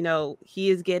that, you know, he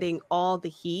is getting all the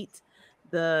heat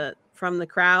from the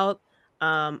crowd.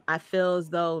 I feel as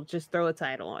though just throw a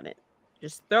title on it.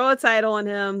 Just throw a title on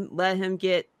him, let him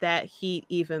get that heat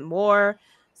even more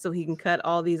so he can cut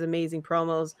all these amazing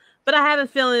promos. But I have a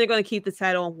feeling they're going to keep the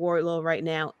title on Wardlow right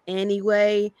now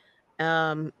anyway.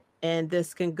 And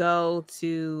this can go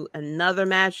to another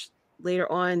match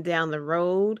later on down the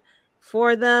road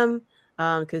for them,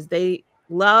 because they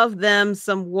love them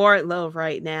some Wardlow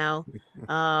right now.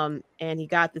 And he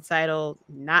got the title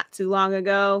not too long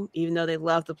ago, even though they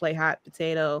love to play hot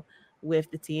potato with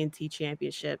the TNT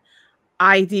Championship.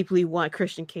 I deeply want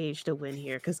Christian Cage to win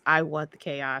here because I want the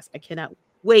chaos. I cannot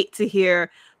wait to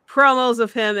hear promos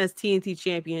of him as TNT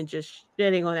champion just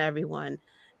shitting on everyone.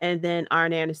 And then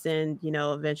Arn Anderson, you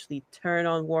know, eventually turn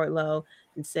on Wardlow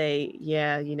and say,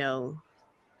 yeah, you know,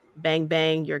 bang,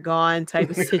 bang, you're gone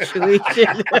type of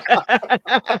situation.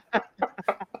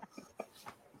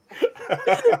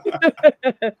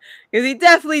 Because he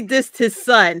definitely dissed his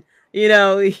son. You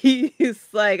know, he's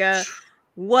like,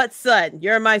 what son?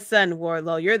 You're my son,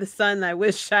 Wardlow. You're the son I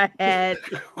wish I had.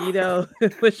 You know,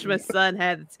 wish my son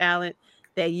had the talent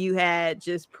that you had.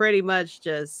 Just pretty much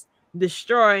just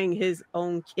destroying his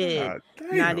own kid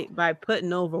by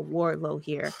putting over Wardlow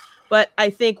here. But I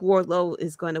think Wardlow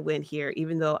is going to win here,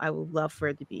 even though I would love for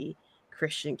it to be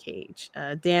Christian Cage.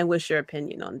 Dan, what's your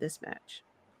opinion on this match?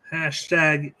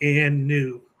 Hashtag and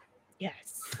new.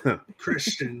 Yes.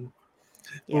 Christian.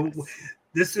 Yes. Well,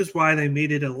 this is why they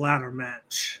made it a ladder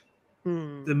match.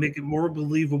 To make it more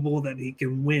believable that he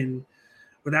can win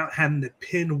without having to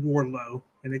pin Wardlow.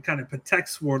 And it kind of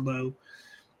protects Wardlow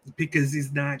because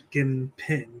he's not getting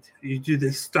pinned. You do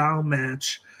this style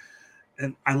match.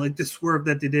 And I like the swerve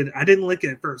that they did. I didn't like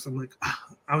it at first. I'm like,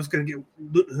 I was going to get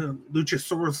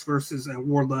Luchasaurus versus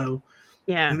Wardlow.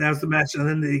 Yeah. And that was the match. And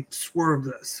then they swerved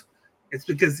us. It's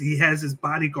because he has his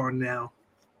bodyguard now.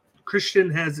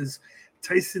 Christian has his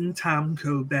Tyson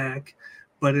Tomko back,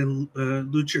 but in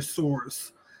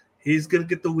Luchasaurus. He's going to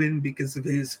get the win because of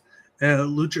his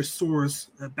Luchasaurus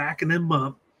backing him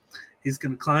up. He's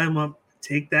going to climb up,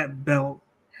 take that belt,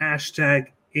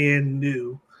 hashtag and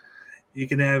new. You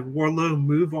can have Wardlow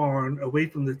move on away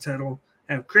from the title,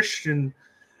 have Christian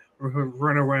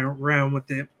run around with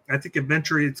it. I think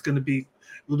eventually it's going to be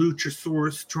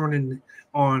Luchasaurus turning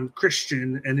on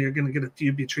Christian, and they're going to get a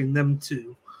feud between them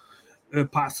two,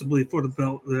 possibly for the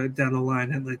belt down the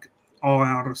line at like All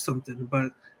Out or something.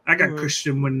 But I got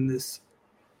Christian winning this.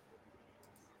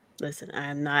 Listen,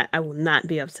 I will not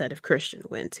be upset if Christian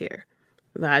wins here.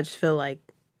 But I just feel like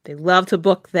they love to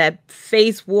book that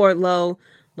face Wardlow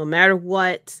no matter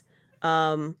what.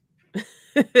 But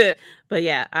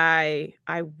yeah, I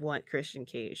want Christian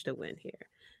Cage to win here.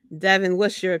 Devin,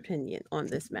 what's your opinion on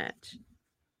this match?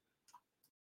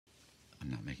 I'm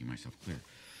not making myself clear.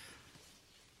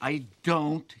 I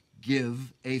don't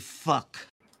give a fuck.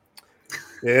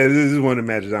 Yeah, this is one of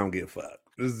the matches I don't give a fuck.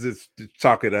 This is just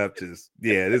chalk it up. This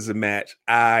is a match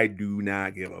I do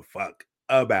not give a fuck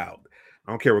about.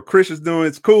 I don't care what Christian's doing.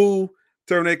 It's cool.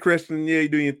 Terminate Christian. Yeah, you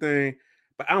do your thing.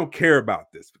 But I don't care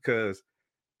about this because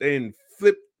they didn't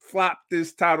flip-flop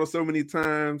this title so many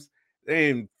times.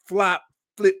 They didn't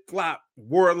flip-flop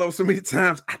Wardlow so many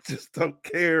times. I just don't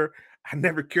care. I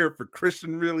never cared for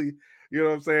Christian, really. You know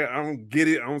what I'm saying? I don't get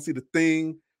it. I don't see the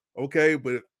thing. Okay,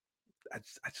 but I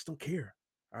just don't care.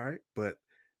 All right, but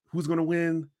who's going to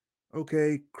win?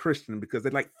 Okay, Christian, because they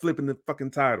like flipping the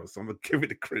fucking title. So I'm going to give it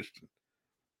to Christian.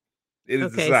 It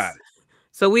is decided.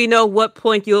 So we know what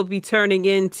point you'll be turning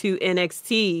into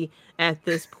NXT at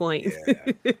this point.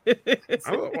 Yeah.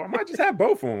 I might just have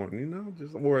both on, you know,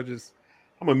 I'm going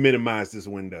to minimize this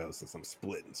window since I'm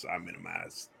splitting. So I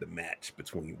minimize the match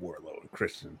between Wardlow and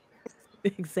Christian.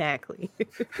 Exactly.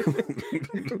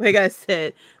 Like I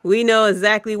said, we know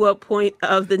exactly what point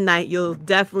of the night you'll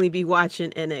definitely be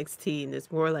watching NXT, and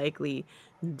it's more likely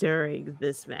during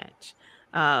this match.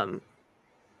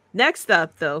 Next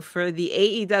up, though, for the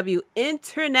AEW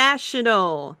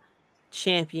International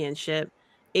Championship,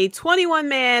 a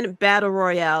 21-man battle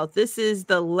royale. This is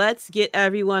the let's get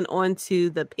everyone onto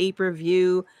the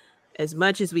pay-per-view as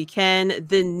much as we can.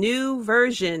 The new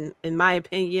version, in my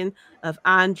opinion, of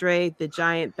Andre the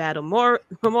Giant Battle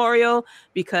Memorial,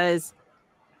 because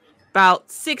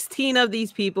about 16 of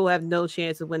these people have no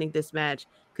chance of winning this match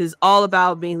because it's all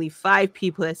about mainly 5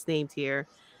 people that's named here.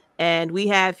 And we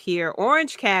have here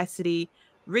Orange Cassidy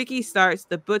Ricky Starks,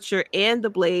 The Butcher and the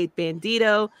Blade,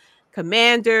 Bandito,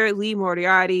 Commander, Lee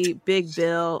Moriarty, Big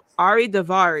Bill, Ari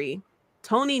Daivari,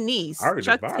 Tony Nese,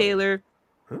 Chuck Taylor,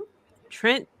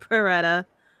 Trent Beretta,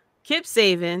 Kip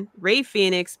Saban, Ray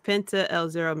Phoenix, Penta El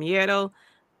Zero Miedo,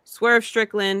 Swerve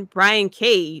Strickland, Brian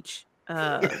Cage,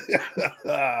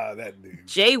 that dude.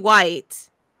 Jay White,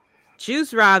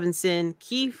 Juice Robinson,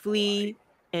 Keith Lee,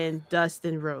 and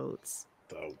Dustin Rhodes.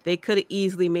 They could have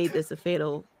easily made this a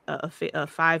fatal a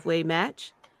five-way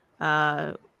match.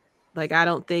 Like, I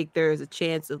don't think there's a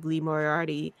chance of Lee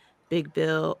Moriarty, Big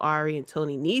Bill, Ari, and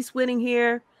Tony Nese winning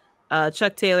here.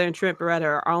 Chuck Taylor and Trent Beretta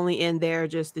are only in there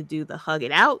just to do the hug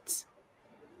it out.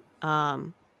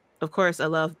 Of course, I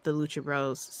love the Lucha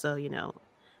Bros, so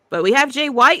but we have Jay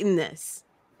White in this.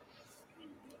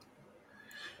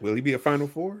 Will he be a Final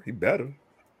Four? He better.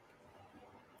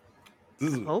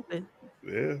 I'm hoping.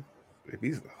 Yeah. If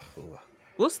he's,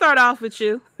 we'll start off with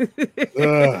you. What's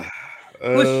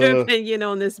your opinion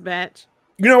on this match?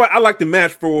 You know what? I like the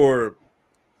match for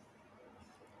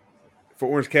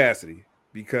Orange Cassidy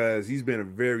because he's been a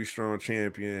very strong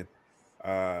champion.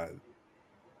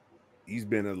 He's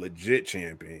been a legit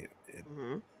champion.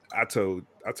 Mm-hmm. I told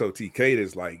TK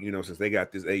this, like, since they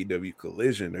got this AEW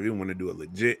Collision, they didn't want to do a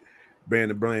legit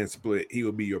brand split. He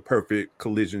would be your perfect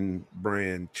Collision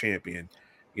brand champion.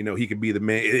 He could be the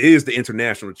man. It is the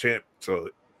international champ, so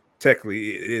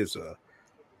technically it is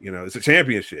it's a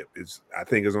championship. I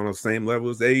think it's on the same level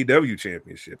as the AEW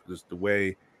championship. Just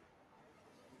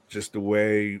the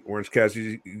way Orange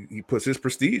Cassidy he puts his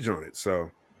prestige on it.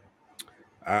 So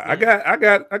I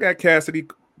got Cassidy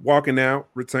walking out,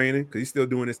 retaining, because he's still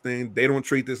doing his thing. They don't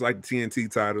treat this like the TNT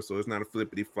title, so it's not a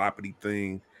flippity floppity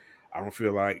thing. I don't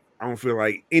feel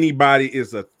like anybody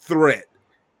is a threat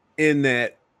in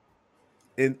that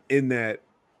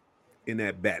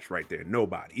batch right there.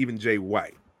 Nobody, even Jay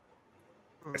White.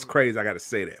 It's crazy. I got to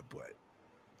say that, but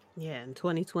yeah, in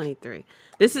 2023,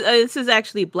 this is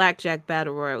actually Blackjack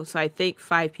Battle Royal. So I think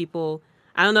 5 people.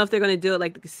 I don't know if they're going to do it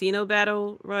like the Casino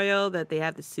Battle Royal, that they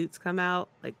have the suits come out,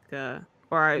 like,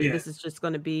 this is just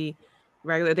going to be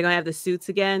regular. They're going to have the suits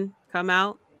again come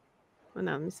out. Well,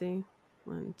 no, let me see.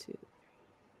 1, 2.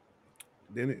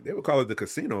 Then they would call it the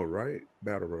Casino, right?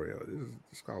 Battle Royale.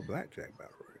 It's called Blackjack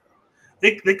Battle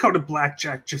Royale. They called it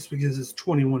Blackjack just because it's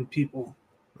 21 people.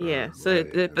 Yeah.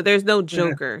 But there's no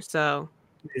Joker, so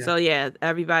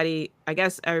everybody. I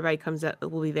guess everybody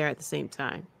will be there at the same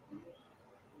time.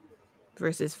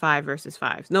 Versus 5 versus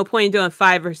 5. No point in doing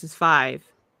 5 versus 5.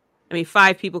 I mean,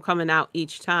 5 people coming out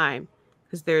each time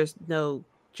because there's no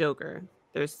Joker.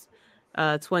 There's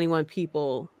 21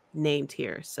 people named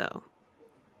here, so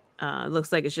it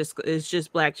looks like it's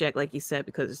just Blackjack, like you said,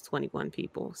 because it's 21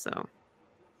 people. So,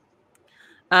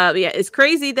 it's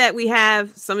crazy that we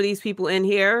have some of these people in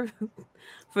here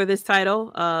for this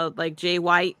title. Like Jay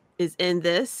White is in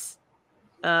this,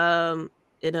 in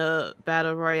a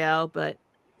battle royale, but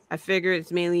I figure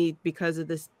it's mainly because of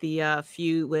the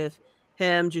feud with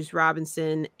him, Juice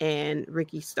Robinson, and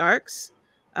Ricky Starks.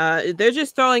 They're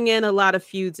just throwing in a lot of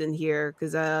feuds in here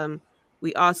because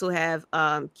we also have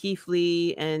Keith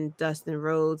Lee and Dustin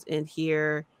Rhodes in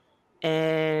here,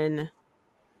 and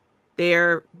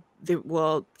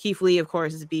Keith Lee, of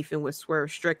course, is beefing with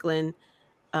Swerve Strickland,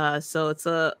 so it's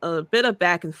a bit of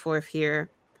back and forth here.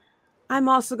 I'm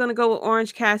also going to go with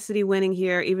Orange Cassidy winning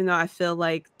here, even though I feel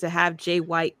like to have Jay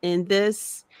White in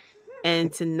this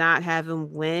and to not have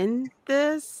him win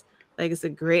this, like, it's a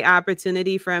great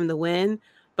opportunity for him to win.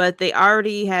 But they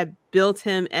already had built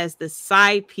him as the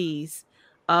side piece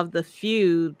of the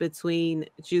feud between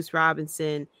Juice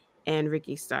Robinson and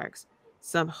Ricky Starks.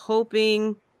 So I'm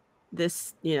hoping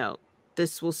this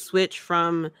will switch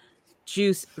from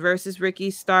Juice versus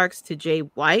Ricky Starks to Jay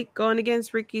White going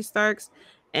against Ricky Starks,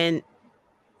 and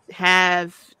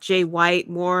have Jay White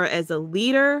more as a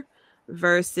leader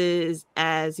versus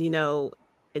as an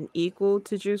equal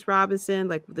to Juice Robinson.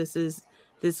 Like, this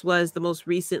was the most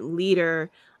recent leader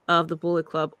of the Bullet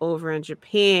Club over in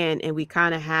Japan, and we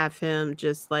kind of have him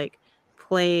just like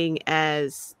playing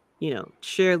as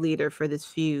cheerleader for this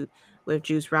feud with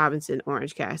Juice Robinson,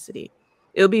 Orange Cassidy.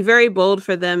 It would be very bold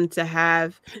for them to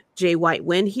have Jay White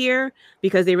win here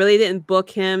because they really didn't book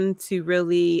him to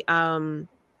really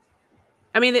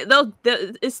I mean,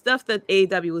 it's stuff that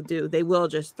AEW will do. They will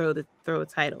just throw a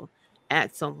title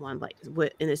at someone like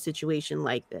in a situation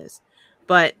like this,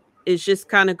 but it's just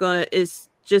kind of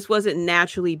just wasn't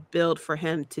naturally built for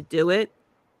him to do it,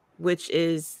 which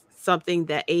is something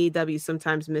that AEW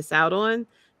sometimes miss out on,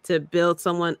 to build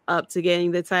someone up to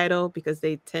getting the title, because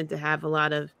they tend to have a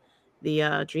lot of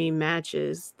the dream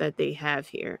matches that they have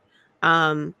here.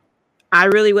 I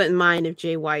really wouldn't mind if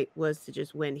Jay White was to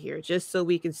just win here, just so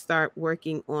we can start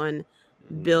working on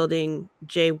building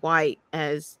Jay White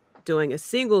as doing a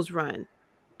singles run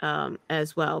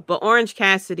as well. But Orange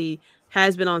Cassidy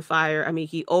has been on fire. I mean,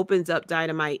 he opens up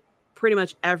Dynamite pretty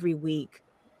much every week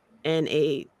in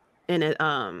a in a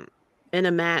um in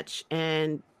a match,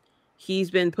 and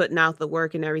he's been putting out the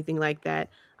work and everything like that.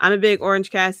 I'm a big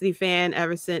Orange Cassidy fan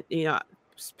ever since,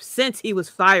 since he was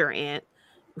Fire Ant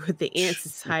with the Ant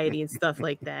Society and stuff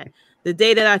like that. The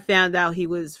day that I found out he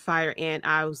was Fire Ant,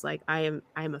 I was like, I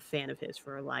am a fan of his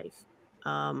for life.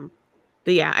 But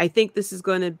yeah, I think this is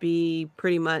going to be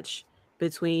pretty much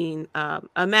between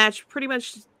a match pretty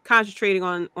much concentrating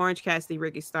on Orange Cassidy,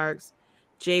 Ricky Starks,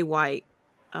 Jay White,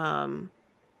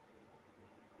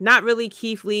 not really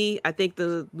Keith Lee. I think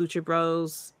the Lucha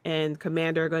Bros and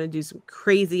Commander are going to do some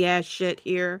crazy ass shit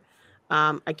here.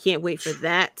 I can't wait for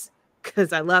that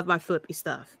because I love my flippy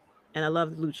stuff and I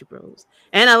love the Lucha Bros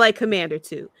and I like Commander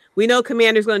too. We know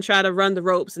Commander's going to try to run the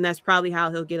ropes and that's probably how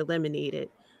he'll get eliminated.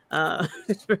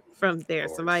 From there,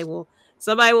 somebody will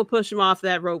push him off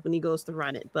that rope when he goes to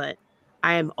run it. But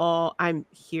I'm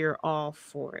here all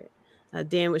for it.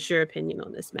 Dan, what's your opinion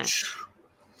on this match?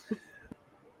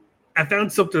 I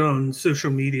found something on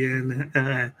social media,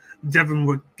 and Devin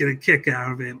would get a kick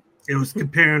out of it. It was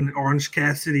comparing Orange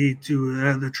Cassidy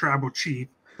to the Tribal Chief.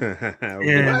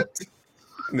 What?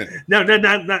 No,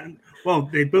 not. Well,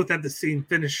 they both had the same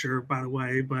finisher, by the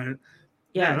way, but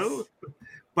yes. No.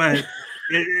 But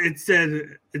it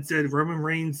said Roman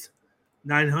Reigns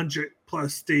 900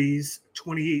 plus days,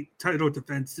 28 title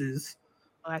defenses.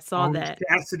 Oh, I saw Orange that.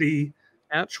 Cassidy,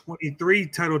 23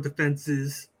 title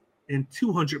defenses. In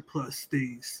 200 plus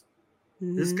days.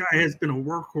 Mm-hmm. This guy has been a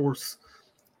workhorse.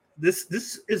 This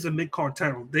is a mid-card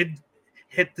title. They've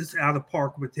hit this out of the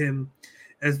park with him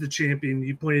as the champion.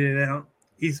 You pointed it out.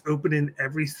 He's opening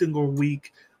every single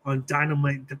week on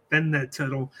Dynamite, defend that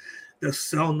title. They're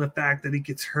selling the fact that he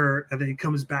gets hurt and then he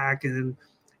comes back and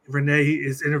Renee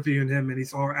is interviewing him and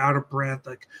he's all out of breath,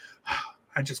 like, oh,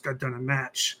 I just got done a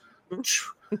match.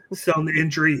 Selling the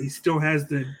injury. He still has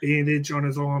the bandage on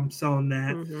his arm, selling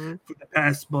that for the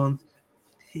past month.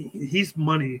 He's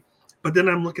money. But then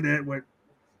I'm looking at what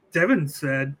Devin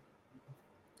said.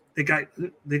 They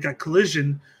got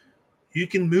Collision. You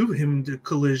can move him to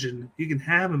Collision. You can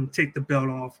have him take the belt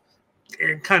off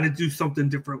and kind of do something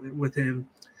different with him.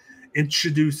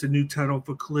 Introduce a new title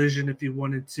for Collision if you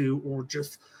wanted to, or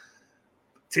just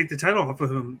take the title off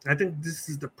of him. I think this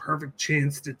is the perfect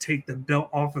chance to take the belt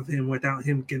off of him without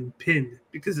him getting pinned,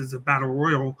 because it's a battle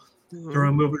royal. Throw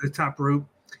him over the top rope,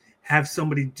 have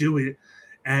somebody do it,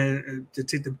 and to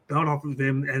take the belt off of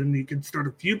him, and you can start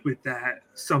a feud with that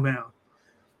somehow.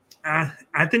 I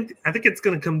think it's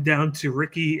going to come down to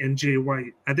Ricky and Jay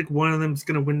White. I think one of them is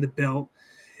going to win the belt,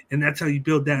 and that's how you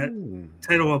build that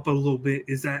title up a little bit.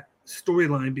 Is that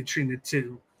storyline between the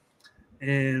two,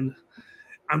 and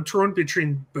I'm torn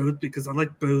between both because I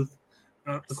like both.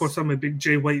 Of course, I'm a big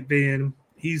Jay White fan.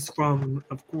 He's from,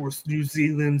 of course, New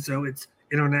Zealand, so it's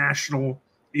international.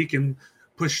 You can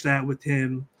push that with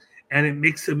him, and it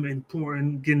makes him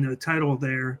important getting a title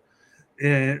there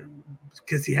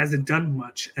because he hasn't done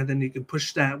much. And then you can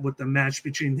push that with the match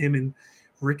between him and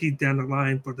Ricky down the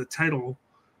line for the title.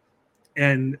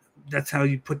 And that's how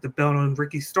you put the belt on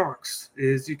Ricky Starks,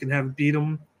 is you can have beat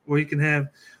him, or you can have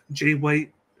Jay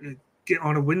White get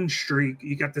on a winning streak.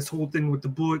 You got this whole thing with the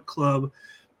Bullet Club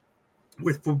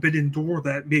with Forbidden Door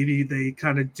that maybe they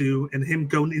kind of do, and him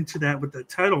going into that with the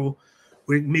title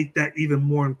would make that even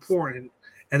more important.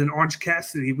 And then Orange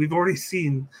Cassidy, we've already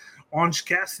seen Orange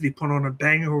Cassidy put on a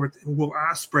banger with Will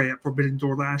Ospreay at Forbidden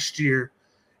Door last year,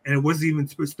 and it wasn't even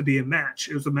supposed to be a match.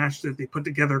 It was a match that they put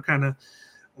together kind of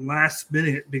last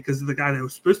minute because of the guy that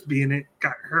was supposed to be in it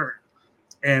got hurt,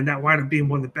 and that wound up being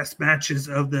one of the best matches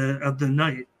of the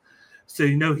night. So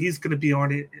he's going to be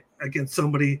on it against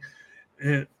somebody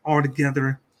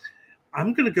altogether.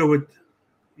 I'm going to go with,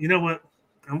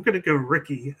 I'm going to go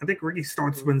Ricky. I think Ricky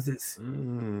Starks wins this.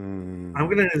 I'm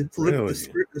going to flip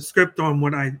the script on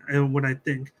what I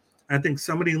think. I think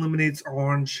somebody eliminates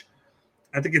Orange.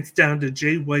 I think it's down to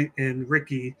Jay White and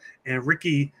Ricky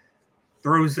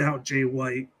throws out Jay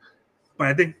White. But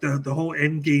I think the whole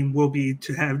end game will be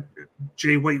to have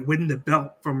Jay White win the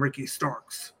belt from Ricky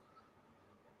Starks.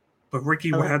 But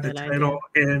Ricky will have the title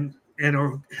and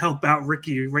it'll help out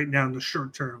Ricky right now in the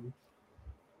short term.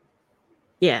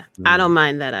 Yeah, I don't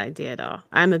mind that idea at all.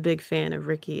 I'm a big fan of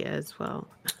Ricky as well.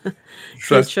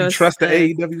 Trust the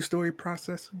AEW story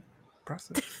process?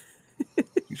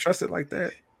 You trust it like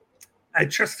that? I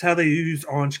trust how they use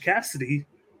Orange Cassidy.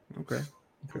 Okay.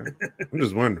 I'm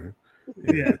just wondering.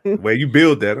 Yeah. The way you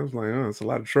build that, I was like, oh, it's a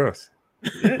lot of trust.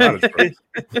 A lot of trust.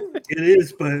 It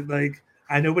is, but like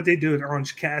I know what they do at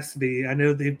Orange Cassidy. I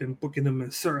know they've been booking him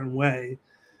a certain way.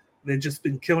 They've just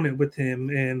been killing it with him,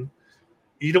 and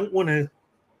you don't want to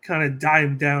kind of die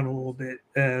him down a little bit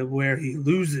where he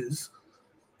loses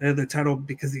the title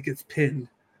because he gets pinned.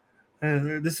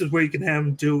 This is where you can have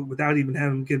him do it without even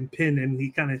having him getting pinned, and he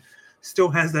kind of still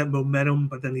has that momentum,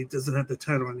 but then he doesn't have the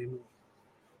title anymore.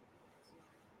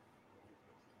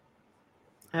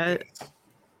 I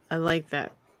like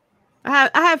that. I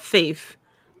have faith.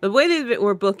 The way they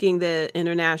were booking the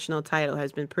international title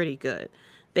has been pretty good.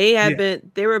 They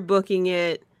were booking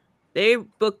it. They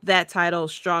booked that title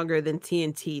stronger than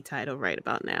TNT title right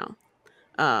about now.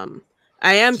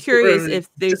 I am curious if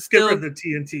they still get rid of the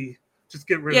TNT. Just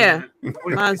get rid of that.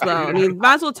 Might as well. I mean,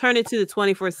 might as well turn it to the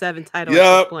 24/7 title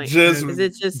at this point.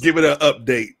 Just give it an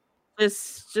update.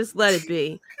 Just let it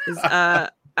be.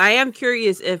 I am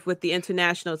curious if with the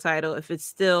international title, if it's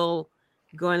still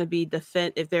going to be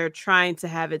if they're trying to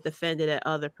have it defended at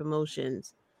other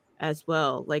promotions as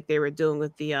well, like they were doing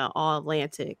with the All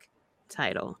Atlantic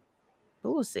title.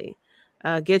 But we'll see.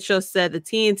 Gitcho said the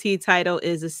TNT title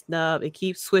is a snub. It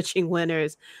keeps switching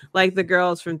winners like the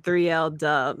girls from 3L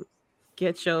Dub.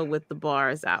 Gitcho with the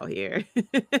bars out here.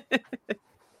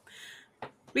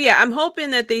 But yeah, I'm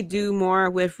hoping that they do more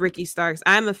with Ricky Starks.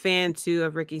 I'm a fan too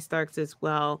of Ricky Starks as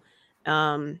well.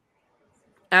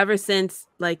 Ever since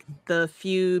like the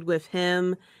feud with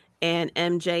him and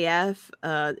MJF,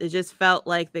 it just felt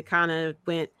like they kind of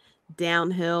went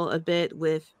downhill a bit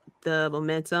with the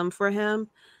momentum for him.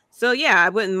 So yeah, I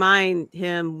wouldn't mind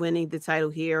him winning the title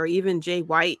here, or even Jay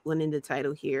White winning the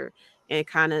title here, and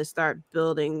kind of start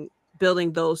building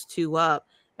those two up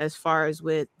as far as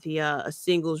with the a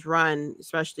singles run,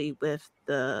 especially with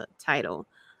the title.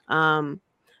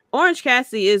 Orange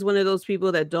Cassidy is one of those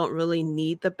people that don't really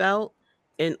need the belt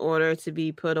in order to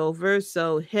be put over.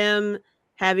 So him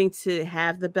having to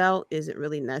have the belt isn't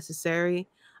really necessary.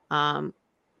 But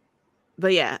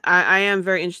yeah, I am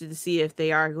very interested to see if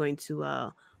they are going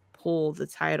to pull the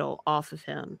title off of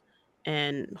him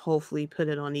and hopefully put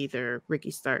it on either Ricky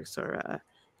Starks or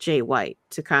Jay White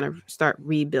to kind of start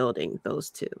rebuilding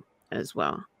those two as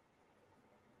well.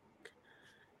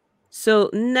 So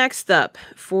next up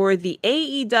for the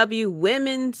AEW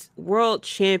Women's World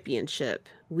Championship,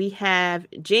 we have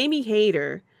Jamie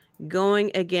Hayter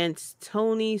going against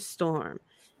Toni Storm.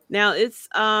 Now it's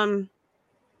I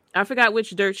forgot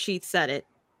which dirt sheet said it,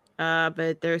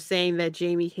 but they're saying that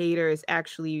Jamie Hayter is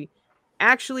actually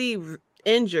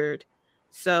injured.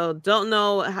 So don't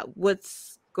know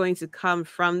what's going to come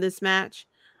from this match.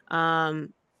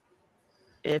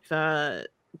 If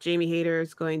Jamie Hayter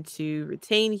is going to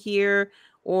retain here,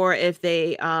 or if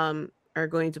they are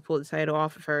going to pull the title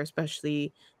off of her,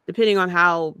 especially depending on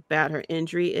how bad her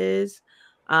injury is.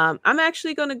 I'm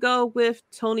actually going to go with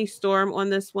Toni Storm on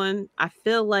this one. I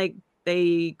feel like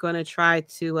they going to try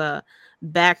to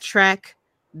backtrack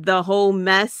the whole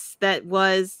mess that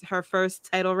was her first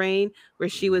title reign, where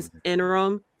she was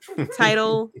interim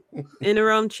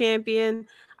champion.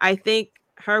 I think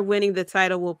her winning the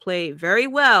title will play very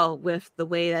well with the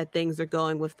way that things are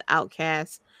going with the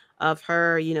Outcast, of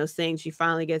her, saying she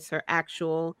finally gets her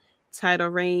actual title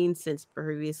reign, since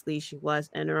previously she was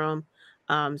interim.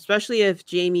 Especially if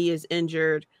Jamie is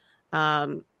injured.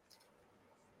 Don't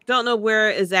know where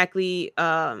exactly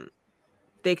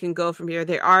they can go from here.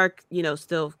 They are,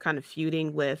 still kind of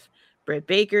feuding with Britt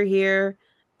Baker here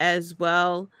as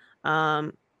well.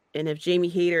 And if Jamie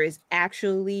Hayter is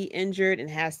actually injured and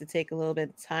has to take a little bit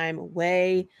of time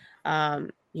away,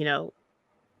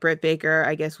 Britt Baker,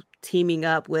 I guess, teaming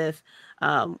up with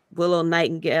Willow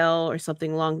Nightingale or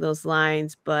something along those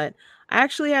lines. But I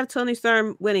actually have Toni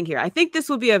Storm winning here. I think this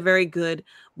will be a very good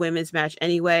women's match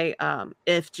anyway,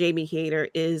 if Jamie Hayter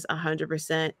is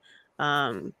 100%.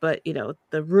 But,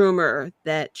 the rumor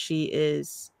that she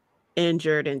is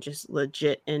injured and just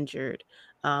legit injured,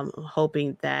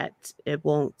 hoping that it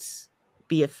won't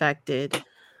be affected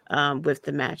with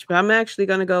the match. But I'm actually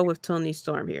going to go with Toni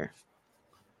Storm here.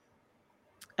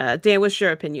 Dan, what's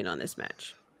your opinion on this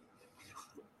match?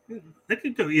 They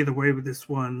could go either way with this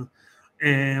one.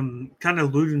 And kind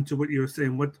of alluding to what you were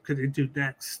saying, what could they do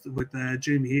next with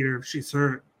Jamie Hayter if she's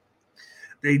hurt?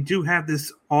 They do have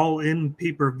this all-in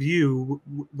pay-per-view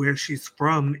where she's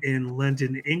from in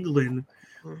London, England,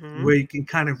 where you can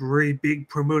kind of really big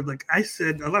promote. Like I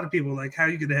said, a lot of people like, how are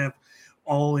you going to have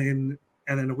all-in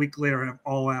and then a week later have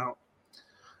all-out?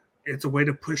 It's a way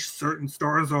to push certain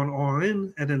stars on All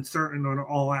In and then certain on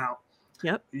All Out.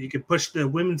 Yep. You can push the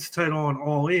women's title on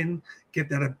All In, get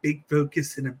that a big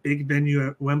focus in a big venue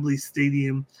at Wembley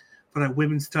Stadium for that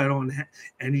women's title,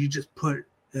 and you just put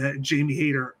Jamie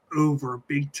Hayter over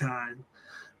big time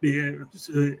in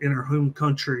her home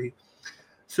country.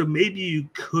 So maybe you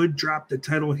could drop the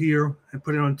title here and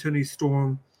put it on Toni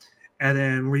Storm and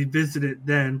then revisit it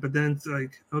then. But then it's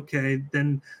like, okay,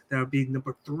 then that would be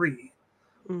number 3.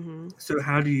 Mm-hmm. So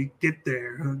how do you get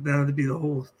there? That would be the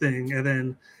whole thing. And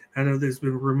then I know there's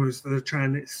been rumors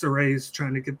that Saray's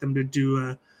trying to get them to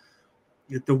do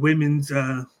the women's,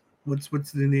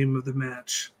 what's the name of the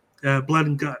match? Blood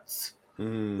and Guts.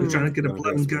 They're trying to get a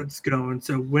Blood and Guts going.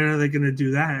 So when are they going to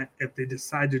do that if they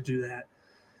decide to do that?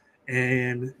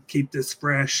 And keep this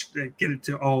fresh, get it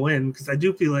to All In, because I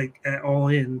do feel like at All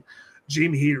In,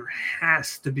 Jamie Hayter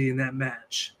has to be in that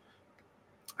match.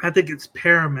 I think it's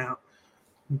paramount.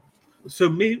 So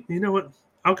maybe, you know what?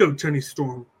 I'll go Toni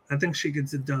Storm. I think she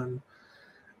gets it done,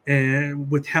 and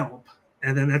with help,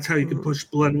 and then that's how you can push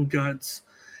Blood and Guts,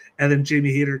 and then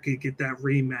Jamie Hayter can get that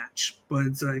rematch. But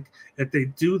it's like if they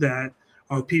do that,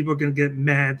 are people going to get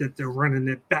mad that they're running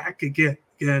it back again?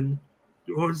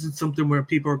 Or is it something where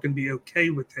people are going to be okay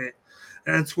with it?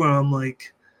 That's where I'm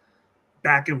like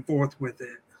back and forth with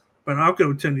it. But I'll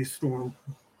go Toni Storm.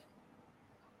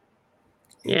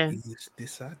 Yeah. It's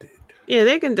decided. Yeah,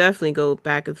 they can definitely go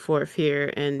back and forth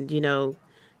here. And,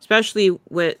 especially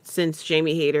since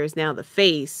Jamie Hayter is now the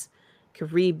face,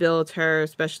 could rebuild her,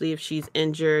 especially if she's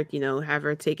injured, have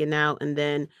her taken out and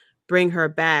then bring her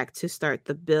back to start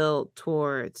the build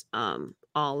towards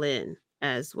All In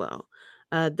as well.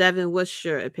 Devin, what's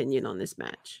your opinion on this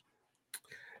match?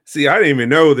 See, I didn't even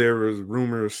know there was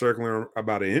rumors circling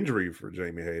about an injury for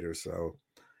Jamie Hayter.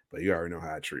 But you already know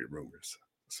how I treat rumors.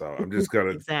 So I'm just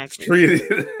going to treat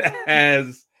it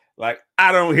as like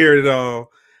I don't hear it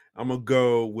all. I'm going to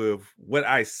go with what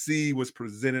I see was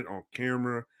presented on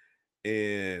camera.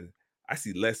 And I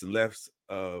see less and less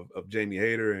of Jamie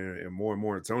Hayter and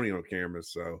more of Toni on camera.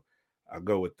 So I'll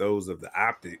go with those of the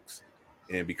optics.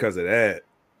 And because of that,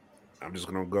 I'm just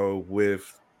going to go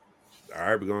with, all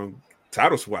right, we're going to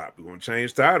title swap. We're going to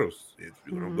change titles.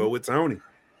 We're going to go with Toni.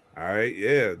 All right.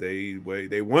 Yeah. They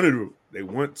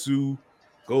want to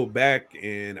go back,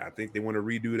 and I think they want to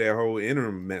redo that whole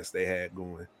interim mess they had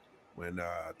going when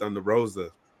Thunder Rosa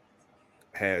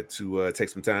had to take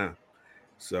some time.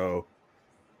 So,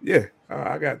 yeah,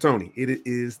 I got Toni. It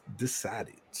is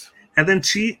decided. And then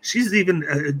she's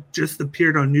even just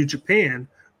appeared on New Japan.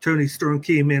 Toni Storm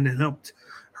came in and helped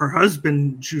her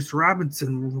husband, Juice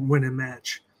Robinson, win a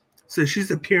match. So she's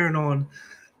appearing on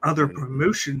other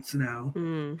promotions now.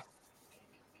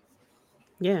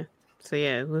 Yeah. So,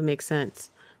 yeah, it would make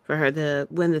sense for her to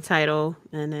win the title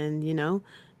and then,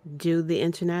 do the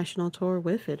international tour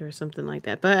with it or something like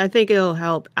that. But I think it'll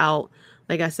help out,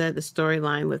 like I said, the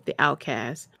storyline with the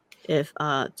Outcast if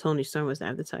Toni Storm was to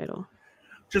have the title.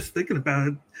 Just thinking about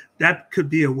it, that could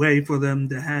be a way for them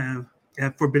to have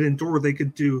at Forbidden Door. They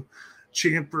could do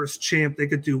champ versus champ. They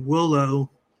could do Willow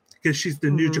because she's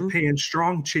the New Japan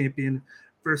Strong Champion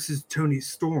versus Toni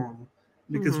Storm,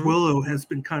 because Willow has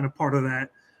been kind of part of that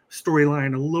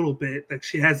storyline a little bit. Like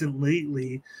she hasn't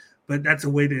lately, but that's a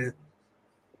way to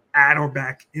add her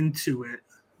back into it.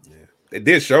 Yeah, they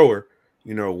did show her,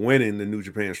 winning the New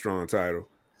Japan Strong title.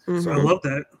 So I love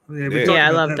that. Yeah,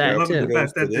 I love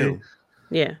that too.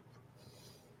 Yeah,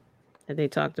 and they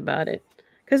talked about it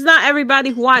because not everybody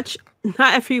who watches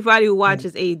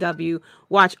AEW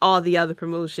watch all the other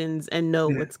promotions and know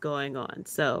what's going on.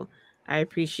 So I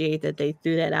appreciate that they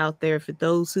threw that out there for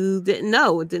those who didn't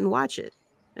know or didn't watch it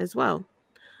as well.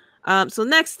 So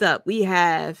next up, we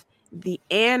have the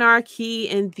Anarchy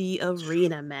in the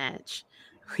Arena match.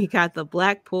 We got the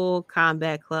Blackpool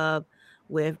Combat Club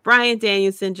with Bryan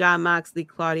Danielson, Jon Moxley,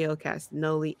 Claudio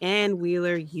Castagnoli, and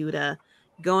Wheeler Yuta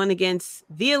going against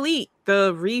the Elite,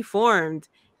 the reformed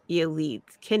Elite,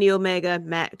 Kenny Omega,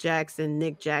 Matt Jackson,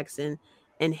 Nick Jackson,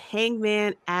 and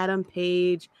Hangman Adam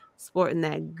Page sporting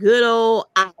that good old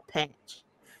eye patch.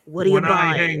 What are you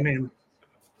buying? Hangman.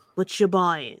 What you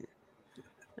buying?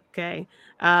 Okay.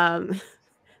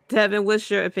 Devin, what's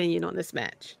your opinion on this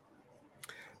match?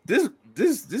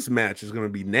 This match is going to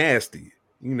be nasty.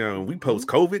 We post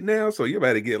COVID now, so you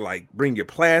better bring your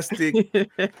plastic,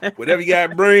 whatever you got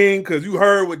to bring, because you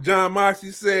heard what Jon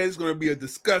Moxley said. It's going to be a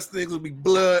disgusting. It's going to be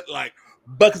blood, like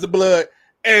buckets of blood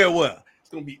everywhere. It's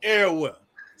going to be everywhere.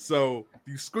 So if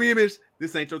you squeamish,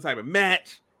 this ain't your type of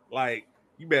match. Like,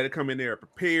 you better come in there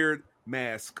prepared,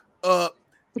 mask up,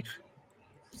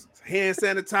 hand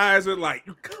sanitizer, like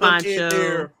you come in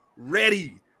there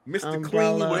ready, Mr.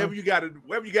 Clean, whatever you got to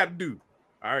do.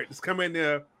 All right, just come in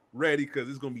there ready, because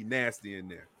it's gonna be nasty in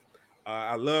there.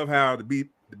 I love how the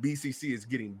BCC is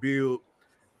getting built.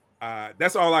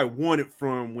 that's all I wanted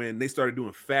from when they started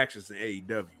doing factions in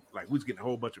AEW. Like we was getting a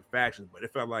whole bunch of factions, but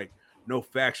it felt like no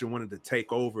faction wanted to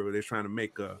take over. Or they're trying to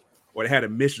make or they had a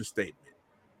mission statement.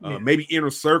 Maybe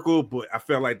Inner Circle, but I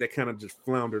felt like that kind of just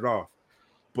floundered off.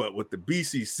 But what the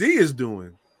BCC is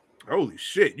doing, holy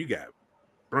shit, you got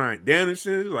Brian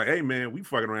Danielson. Like, hey man, we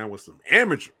fucking around with some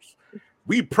amateurs.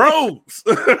 We pros.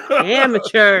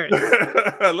 Amateurs.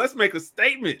 Let's make a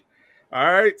statement.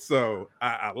 All right. So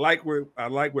I like where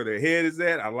their head is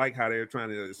at. I like how they're trying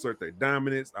to assert their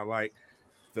dominance. I like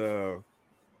the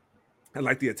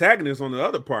antagonists on the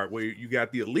other part where you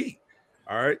got the elite.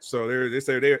 All right. So they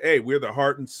say hey, we're the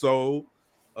heart and soul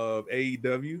of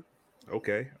AEW.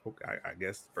 Okay. I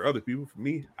guess for other people, for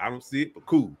me, I don't see it, but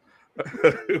cool.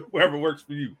 Whoever works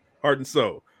for you, heart and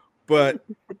soul. But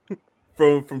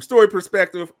from story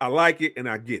perspective, I like it and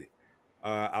I get it.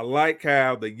 I like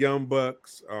how the Young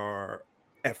Bucks are.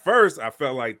 At first, I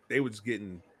felt like they were just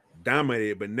getting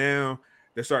dominated, but now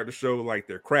they're starting to show like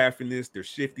their craftiness, their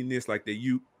shiftiness, like they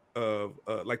used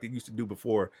to do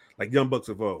before, like Young Bucks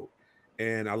of old.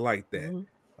 And I like that.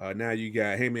 Mm-hmm. Now you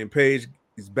got Heyman Page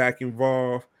is back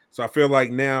involved, so I feel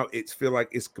like now it's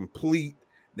complete.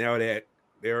 Now that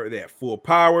they're at full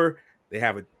power, they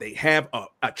have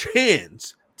a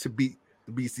chance to beat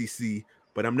the BCC,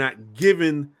 but I'm not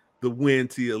giving the win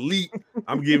to Elite.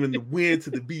 I'm giving the win to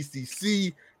the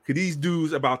BCC because these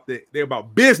dudes they're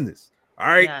about business. All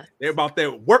right, yes. They're about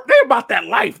that work. They're about that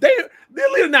life. They're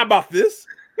literally not about this.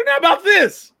 They're not about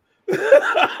this.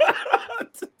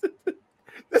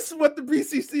 This is what the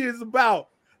BCC is about.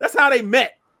 That's how they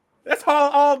met. That's how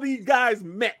all these guys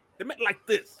met. They met like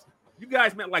this. You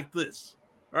guys met like this.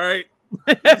 All right.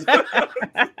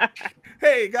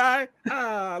 Hey, guy.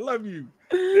 I love you.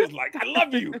 It's like, I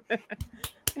love you.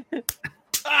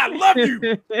 I love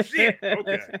you. Shit.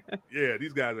 Okay. Yeah,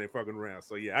 these guys ain't fucking around.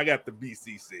 So, yeah, I got the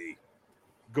BCC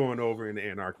going over in the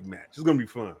Anarchy match. It's going to be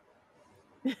fun.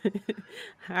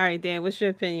 All right, Dan, what's your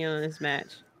opinion on this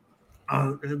match?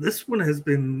 This one has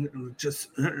been just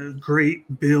a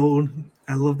great build.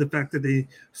 I love the fact that they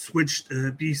switched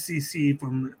BCC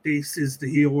from faces to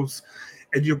heels,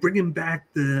 and you're bringing back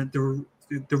the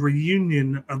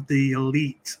reunion of the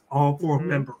Elite, all four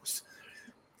members.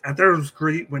 I thought it was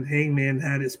great when Hangman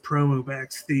had his promo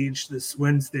backstage this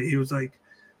Wednesday. He was like,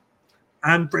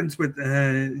 I'm friends with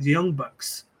the Young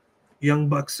Bucks. Young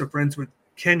Bucks are friends with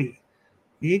Kenny.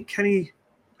 Me and Kenny,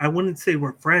 I wouldn't say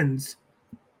we're friends,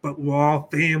 but we're all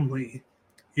family.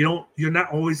 You're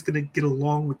not always going to get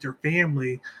along with your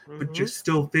family, but you're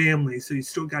still family. So you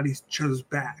still got each other's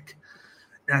back.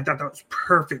 And I thought that was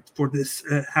perfect for this,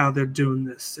 how they're doing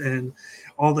this. And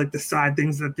all like the side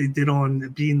things that they did on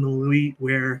being the Elite,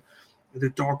 where the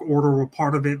Dark Order were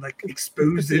part of it, like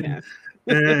exposing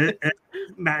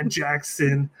Matt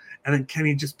Jackson. And then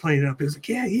Kenny just playing it up. He was like,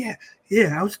 yeah,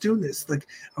 I was doing this. Like,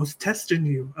 I was testing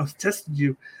you.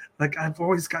 Like, I've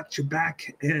always got your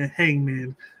back,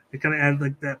 Hangman. It kind of added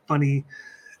like that funny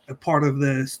part of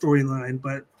the storyline.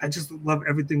 But I just love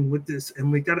everything with this.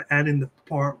 And we got to add in the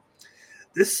part.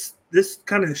 This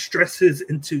kind of stresses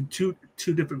into two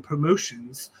different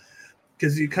promotions,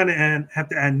 because you kind of have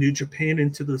to add New Japan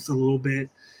into this a little bit,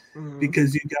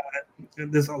 because you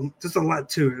got there's a lot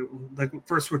to it. Like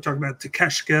first we're talking about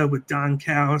Takeshita with Don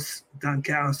Callis. Don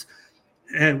Callis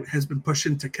has been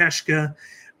pushing Takeshita.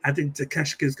 I think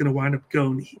Takeshita is going to wind up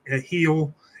going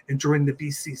heel and join the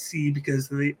BCC, because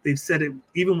they've said it,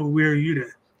 even when we're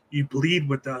you bleed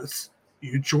with us,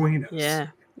 you join us. Yeah.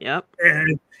 Yep.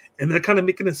 And they're kind of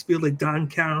making us feel like Don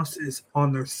Callis is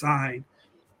on their side,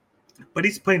 but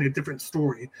he's playing a different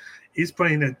story. He's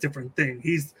playing a different thing.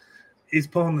 He's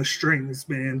pulling the strings,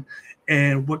 man.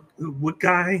 And what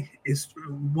guy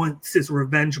wants his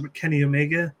revenge with Kenny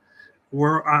Omega?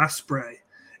 We're Ospreay,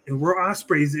 and we're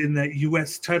Ospreay's in that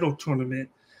U.S. title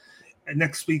tournament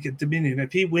next week at Dominion.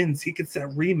 If he wins, he gets that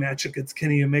rematch against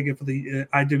Kenny Omega for the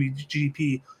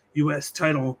IWGP U.S.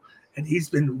 title. And he's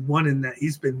been wanting that.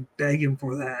 He's been begging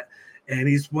for that. And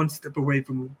he's one step away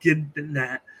from getting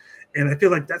that. And I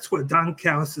feel like that's what Don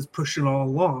Callis is pushing all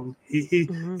along. He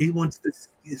wants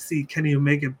to see Kenny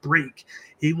Omega break.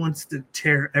 He wants to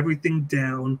tear everything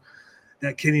down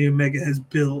that Kenny Omega has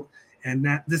built. And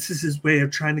that this is his way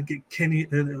of trying to get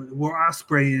Will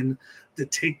Ospreay in to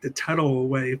take the title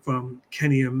away from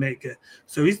Kenny Omega.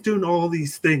 So he's doing all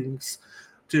these things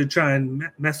to try and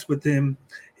mess with him.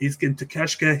 He's getting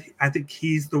Takeshita. I think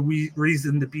he's the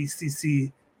reason the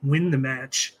BCC win the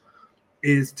match,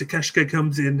 is Takeshita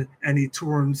comes in and he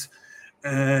turns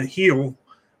heel.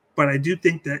 But I do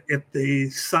think that if they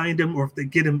signed him, or if they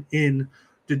get him in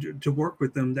to work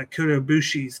with them, that Kota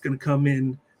Ibushi is going to come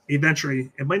in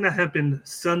eventually. It might not happen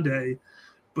Sunday,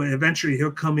 but eventually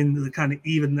he'll come in to kind of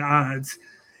even the odds,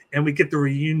 and we get the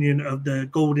reunion of the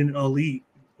Golden Elite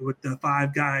with the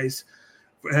 5 guys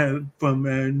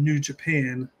from New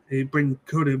Japan. They bring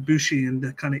Kota Ibushi in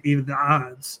to kind of even the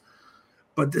odds.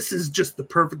 But this is just the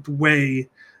perfect way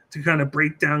to kind of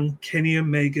break down Kenny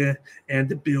Omega and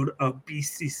to build up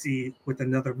BCC with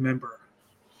another member.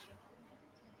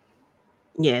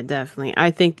 Yeah, definitely.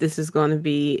 I think this is going to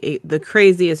be the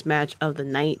craziest match of the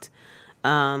night.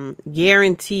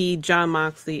 Guaranteed Jon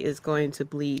Moxley is going to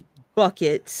bleed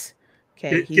buckets.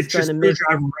 Okay, he's going to miss.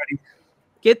 Ready.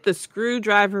 Get the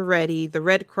screwdriver ready. The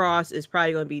Red Cross is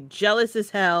probably going to be jealous as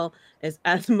hell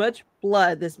as much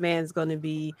blood this man's going to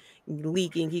be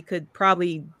leaking. He could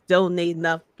probably donate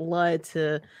enough blood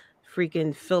to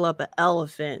freaking fill up an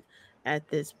elephant at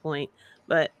this point.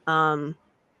 But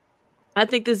I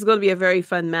think this is going to be a very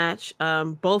fun match.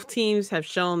 Both teams have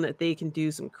shown that they can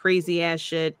do some crazy ass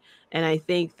shit, and I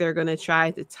think they're going to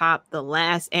try to top the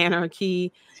last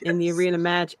Anarchy in the arena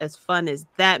match. As fun as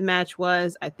that match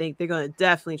was, I think they're going to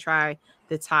definitely try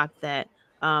to top that.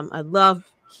 I love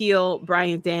heel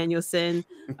Bryan Danielson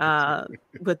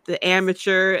with the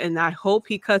amateur, and I hope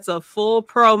he cuts a full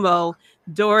promo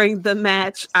during the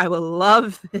match. I would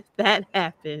love if that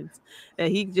happens. That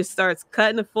he just starts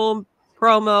cutting a full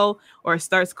promo or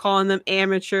starts calling them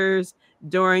amateurs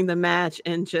during the match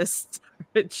and just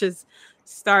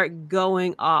start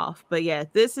going off. But yeah,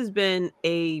 this has been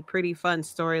a pretty fun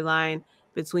storyline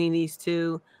between these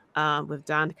two, with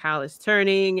Don Callis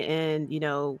turning and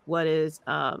what is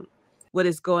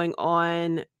going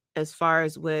on as far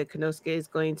as where Konosuke is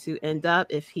going to end up,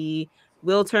 if he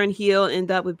will turn heel,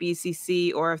 end up with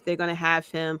BCC, or if they're going to have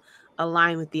him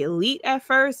align with the Elite at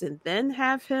first and then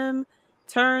have him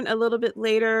turn a little bit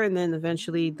later, and then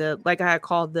eventually like I had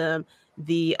called them,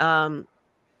 the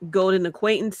golden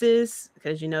acquaintances,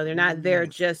 because they're not there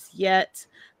just yet,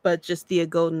 but just the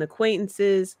golden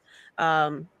acquaintances,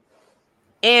 and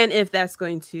if that's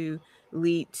going to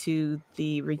lead to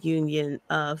the reunion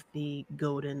of the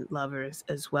golden lovers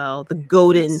as well, the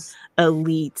golden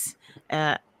elite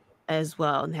as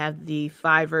well, and have the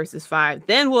 5 versus 5.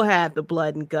 Then we'll have the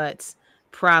blood and guts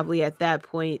probably at that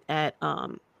point at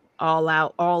all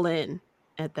out, all in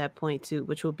at that point too,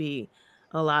 which will be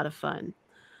a lot of fun.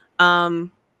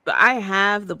 But I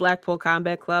have the Blackpool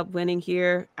Combat Club winning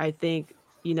here. I think,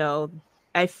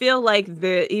 I feel like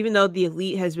even though the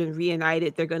Elite has been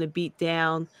reunited, they're going to beat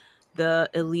down the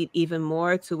Elite even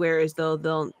more, to where as though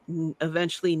they'll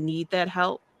eventually need that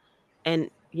help and,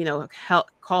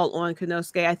 help call on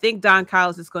Konosuke. I think Don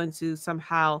Callis is going to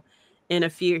somehow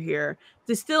interfere here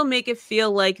to still make it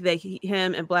feel like that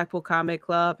him and Blackpool Combat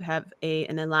Club have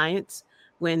an alliance,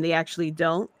 when they actually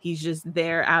don't. He's just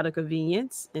there out of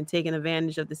convenience and taking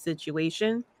advantage of the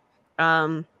situation.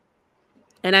 And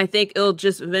I think it'll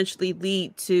just eventually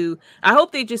lead to, I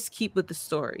hope they just keep with the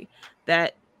story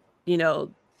that,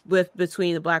 with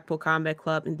between the Blackpool Combat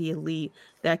Club and the Elite,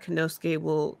 that Konosuke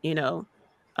will,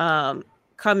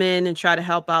 come in and try to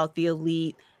help out the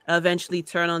Elite, eventually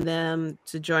turn on them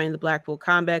to join the Blackpool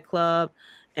Combat Club.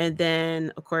 And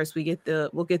then, of course, we'll get the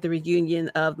reunion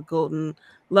of the Golden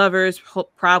Lovers,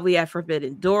 probably at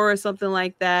Forbidden Door or something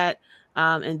like that.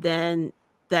 And then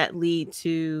that lead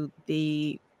to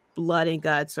the blood and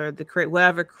guts, or the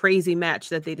whatever crazy match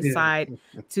that they decide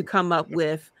to come up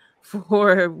with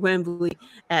for Wembley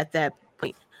at that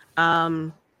point.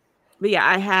 But yeah,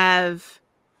 I have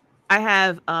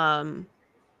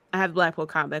Blackpool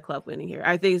Combat Club winning here.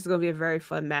 I think it's going to be a very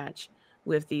fun match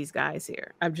with these guys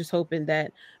here. I'm just hoping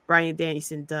that Bryan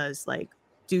Danielson does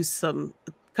do some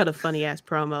kind of funny ass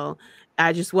promo.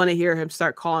 I just want to hear him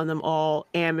start calling them all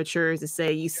amateurs and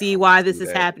say, you see why this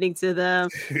is happening to them?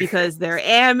 Because they're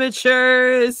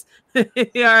amateurs.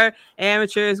 We are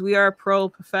amateurs. We are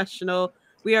professional.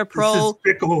 We are pro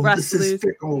wrestlers. This is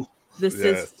fickle. This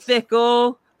is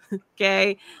fickle.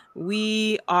 Okay.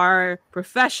 We are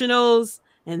professionals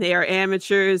and they are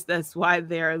amateurs. That's why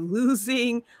they're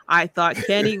losing. I thought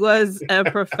Kenny was a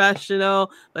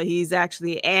professional, but he's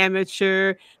actually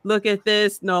amateur. Look at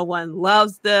this. No one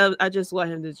loves them. I just want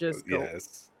him to just go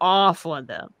off on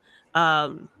them.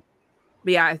 But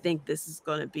yeah, I think this is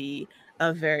going to be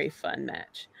a very fun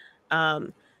match.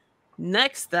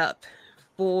 Next up,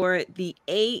 for the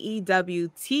AEW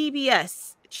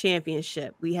TBS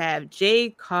Championship, we have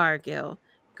Jade Cargill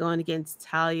going against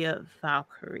Talia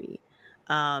Valkyrie.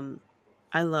 I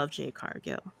love Jade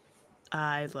Cargill.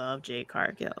 I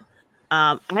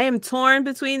am torn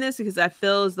between this because I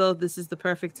feel as though this is the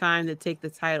perfect time to take the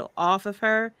title off of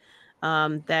her.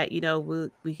 That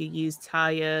we could use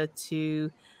Talia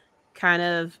to kind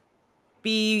of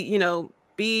be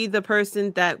the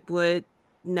person that would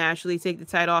naturally take the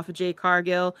title off of Jade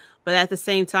Cargill, but at the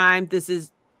same time, this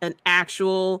is an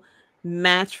actual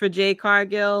match for Jade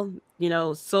Cargill.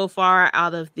 So far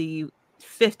out of the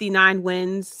 59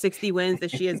 wins, 60 wins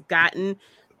that she has gotten,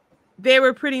 they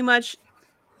were pretty much,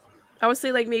 I would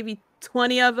say, like maybe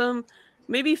 20 of them,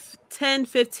 maybe 10,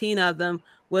 15 of them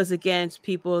was against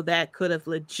people that could have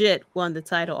legit won the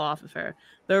title off of her.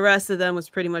 The rest of them was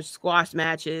pretty much squash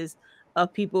matches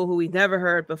of people who we never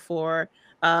heard before,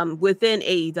 within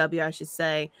AEW, I should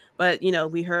say. But,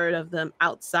 we heard of them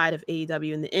outside of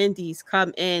AEW, and the indies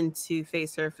come in to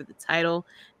face her for the title.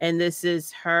 And this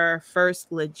is her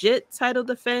first legit title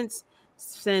defense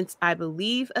since, I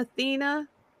believe, Athena.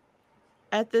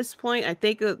 At this point, I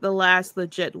think the last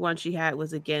legit one she had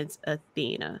was against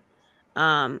Athena.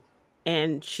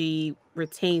 And she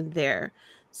retained there.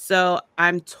 So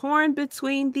I'm torn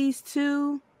between these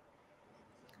two.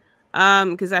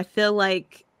 Because I feel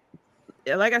like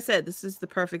I said, this is the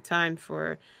perfect time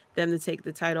for them to take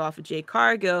the title off of Jade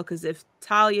Cargill. Because if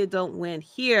Talia don't win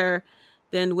here,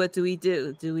 then what do we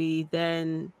do? Do we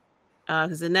then,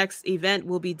 because the next event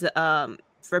will be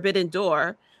Forbidden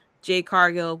Door. Jade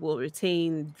Cargill will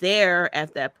retain there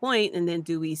at that point, and then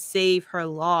do we save her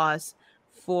loss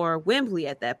for Wembley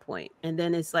at that point? And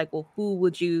then it's like, well, who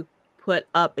would you put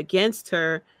up against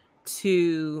her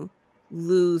to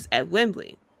lose at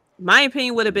Wembley? My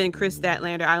opinion would have been Chris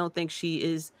Statlander. I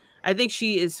think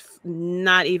she is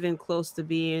not even close to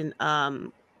being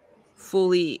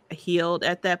fully healed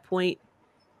at that point.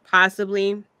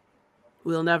 Possibly.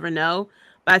 We'll never know.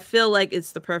 But I feel like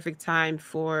it's the perfect time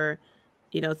for,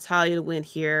 Talia to win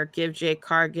here, give Jade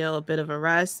Cargill a bit of a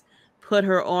rest, put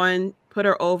her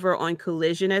over on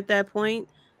Collision at that point.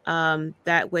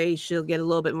 That way she'll get a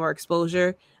little bit more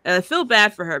exposure. And I feel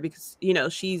bad for her because,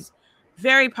 she's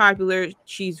very popular.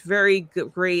 She's very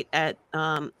great at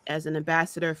as an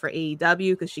ambassador for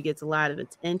AEW because she gets a lot of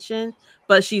attention,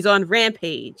 but she's on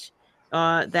Rampage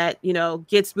that,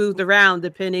 gets moved around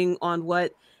depending on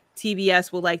what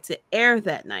TBS will like to air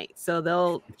that night. So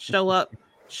they'll show up.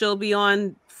 She'll be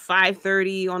on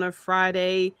 5:30 on a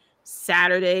Friday,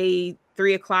 Saturday,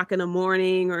 3:00 in the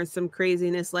morning, or some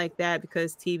craziness like that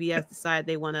because TBS decide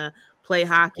they want to play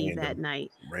hockey that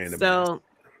night. So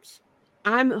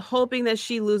I'm hoping that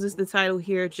she loses the title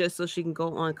here just so she can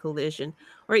go on Collision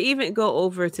or even go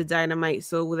over to Dynamite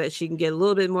so that she can get a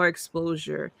little bit more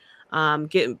exposure,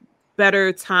 get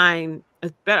better time,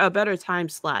 a better time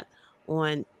slot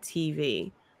on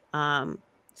TV. So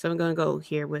I'm going to go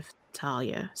here with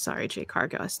Talia. Sorry, Jade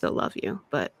Cargill. I still love you,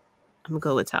 but I'm going to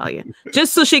go with Talia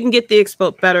just so she can get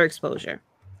the better exposure.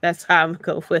 That's how I'm going to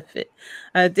go with it.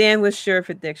 Dan, what's your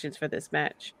predictions for this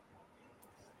match?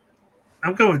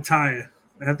 I'm going with Talia.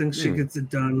 I think she gets it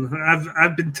done.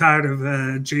 I've been tired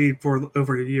of Jade for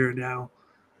over a year now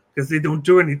because they don't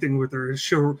do anything with her. It's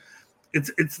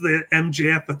the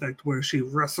MJF effect where she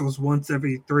wrestles once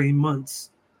every 3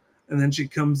 months, and then she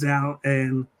comes out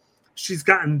and she's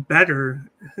gotten better.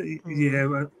 Yeah,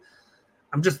 but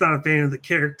I'm just not a fan of the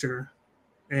character.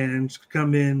 And she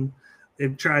come in,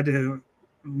 they've tried to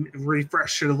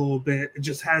refresh it a little bit. It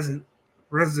just hasn't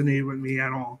resonated with me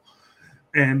at all.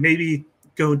 And maybe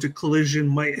going to Collision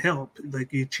might help.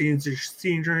 Like you change the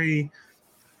scenery,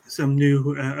 some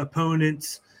new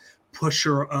opponents, push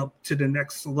her up to the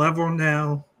next level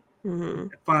now.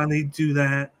 Finally do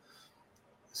that.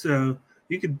 So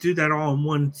you could do that all in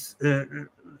one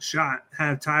shot.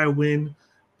 Have Ty win,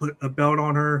 put a belt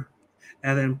on her,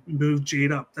 and then move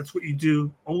Jade up. That's what you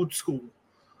do old school.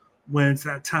 When it's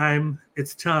that time,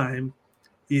 it's time.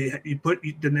 You put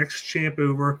the next champ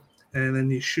over, and then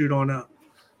you shoot on up.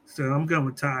 So I'm going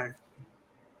with Ty.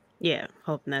 Yeah,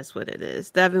 hoping that's what it is.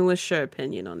 Devin, what's your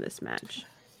opinion on this match?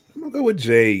 I'm going to go with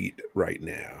Jade right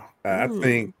now. I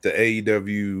think the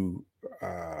AEW,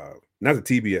 not the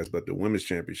TBS, but the Women's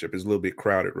Championship is a little bit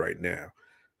crowded right now.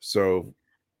 So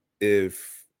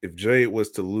if Jade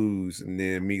was to lose and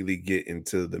then immediately get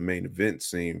into the main event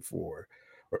scene or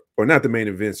not the main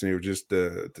event scene, or just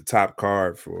the top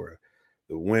card for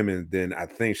the women, then I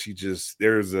think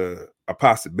there's a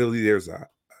possibility, there's a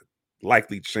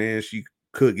likely chance she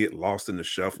could get lost in the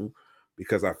shuffle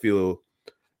because I think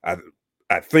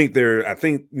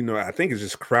it's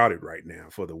just crowded right now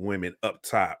for the women up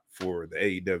top for the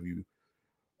AEW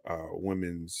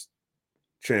Women's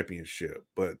Championship.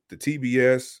 But the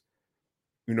TBS,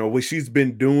 what she's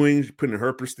been doing, putting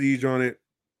her prestige on it,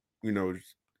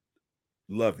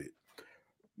 love it.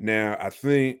 Now, I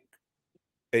think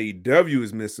AEW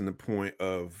is missing the point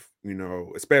of,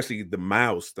 especially the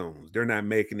milestones. They're not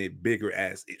making it bigger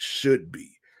as it should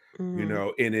be,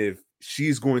 and if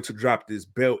she's going to drop this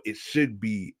belt, it should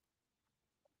be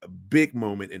a big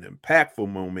moment, an impactful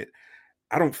moment.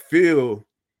 I don't feel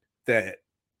that,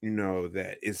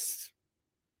 that it's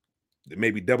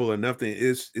maybe Double or Nothing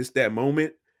is that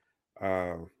moment.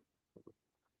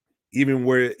 Even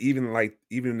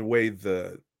the way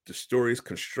the story is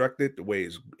constructed, the way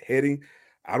it's heading,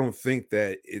 I don't think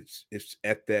that it's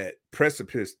at that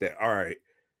precipice that, all right,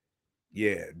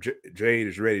 yeah, Jade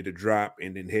is ready to drop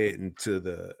and then head into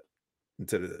the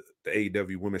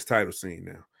AEW women's title scene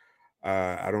now.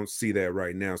 I don't see that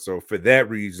right now. So for that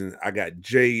reason, I got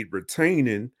Jade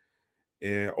retaining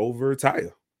and over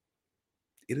Taya.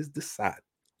 It is decided.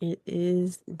 It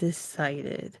is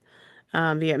decided.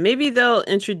 Yeah, maybe they'll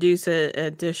introduce an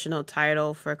additional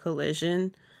title for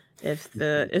Collision if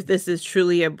this is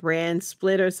truly a brand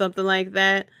split or something like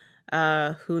that.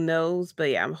 Who knows?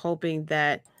 But yeah, I'm hoping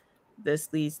that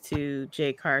this leads to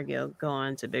Jade Cargill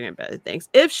going to bigger and better things.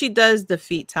 If she does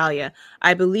defeat Talia,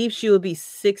 I believe she will be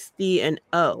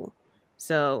 60-0.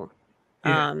 So,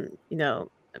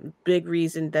 big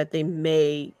reason that they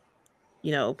may,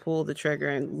 pull the trigger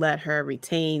and let her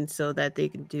retain so that they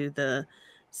can do the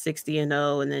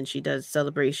 60-0, and then she does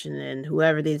celebration, and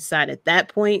whoever they decide at that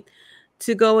point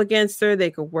to go against her, they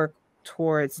could work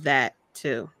towards that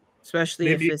too. Especially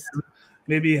if it's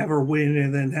maybe have her win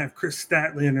and then have Chris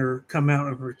Statlander come out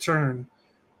and return.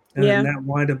 And that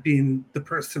wind up being the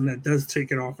person that does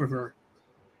take it off of her.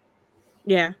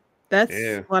 Yeah, that's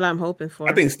what I'm hoping for.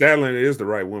 I think Statlander is the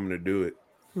right woman to do it.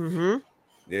 Mm-hmm.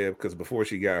 Yeah, because before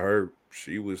she got hurt,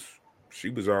 she was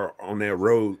on that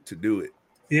road to do it.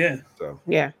 Yeah. So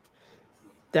yeah,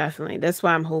 definitely. That's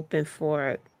why I'm hoping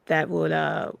for that would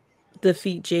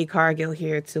defeat Jade Cargill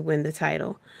here to win the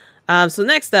title. So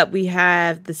next up, we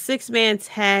have the 6-man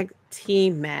tag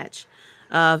team match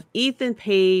of Ethan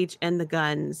Page and the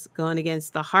Guns going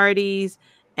against the Hardys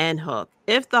and Hook.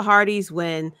 If the Hardys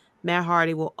win, Matt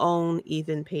Hardy will own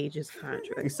Ethan Page's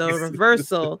contract. So a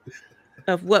reversal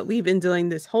of what we've been doing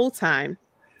this whole time.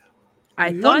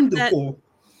 I thought that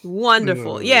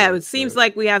wonderful. Yeah, it seems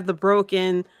like we have the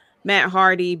broken Matt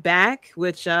Hardy back,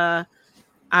 which I'm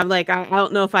like, I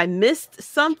don't know if I missed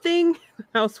something.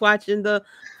 I was watching the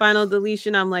final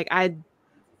deletion. I'm like, I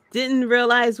didn't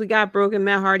realize we got broken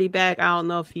Matt Hardy back. I don't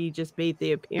know if he just made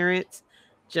the appearance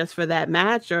just for that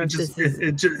match, or it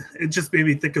just made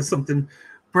me think of something.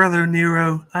 Brother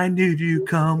Nero, I knew you'd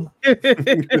come.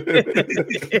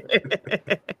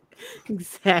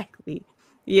 Exactly.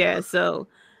 Yeah, so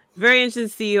very interested to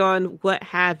see on what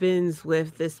happens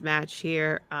with this match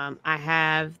here. I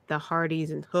have the Hardys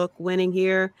and Hook winning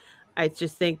here. I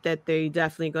just think that they're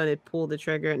definitely going to pull the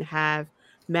trigger and have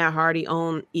Matt Hardy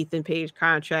own Ethan Page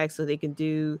contract so they can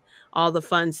do all the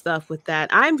fun stuff with that.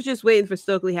 I'm just waiting for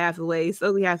Stokely Hathaway.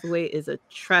 Stokely Hathaway is a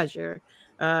treasure.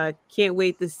 Can't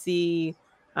wait to see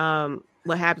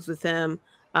what happens with him.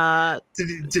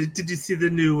 Did you see the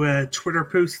new Twitter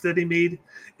post that he made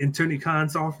in Tony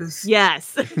Khan's office?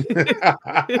 Yes.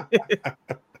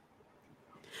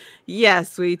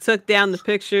 Yes, we took down the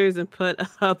pictures and put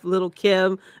up little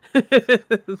Kim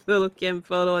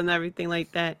photo and everything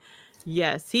like that.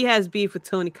 Yes, he has beef with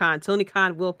Tony Khan. Tony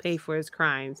Khan will pay for his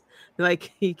crimes,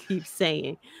 like he keeps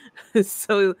saying.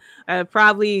 So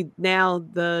probably now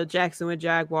the Jacksonville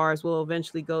Jaguars will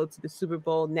eventually go to the Super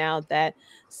Bowl now that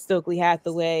Stokely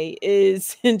Hathaway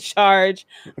is in charge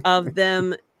of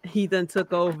them. He then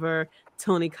took over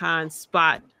Tony Khan's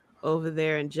spot over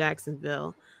there in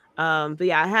Jacksonville. But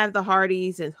yeah, I have the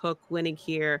Hardys and Hook winning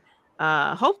here.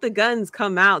 Hope the Guns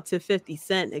come out to 50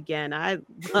 Cent again. I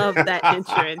love that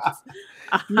entrance.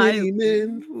 I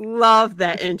love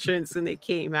that entrance when it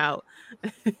came out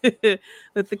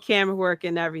with the camera work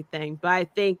and everything. But I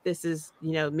think this is,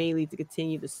 mainly to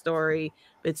continue the story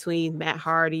between Matt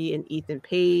Hardy and Ethan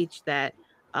Page, that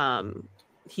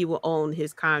he will own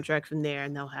his contract from there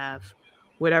and they'll have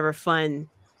whatever fun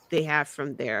they have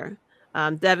from there.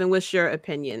 Devin, what's your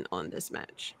opinion on this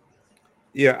match?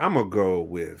 Yeah, I'm gonna go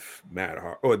with Matt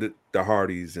or the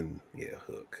Hardys and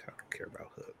Hook. I don't care about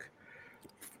Hook.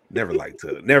 Never liked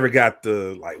Hook. Never got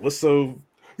the what's so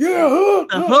Hook.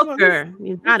 A hooker.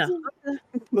 You're not a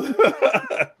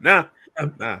hooker. Nah.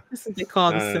 That's what they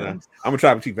call themselves. I'm gonna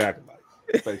try to keep acting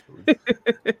like it.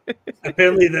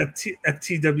 Apparently, that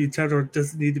FTW title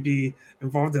doesn't need to be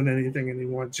involved in anything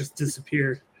anymore. It just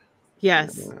disappeared.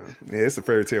 Yes. Yeah, it's a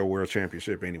Fairy Tale World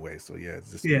Championship anyway, so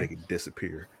just make it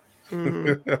disappear.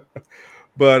 Mm-hmm.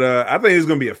 But I think it's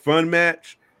going to be a fun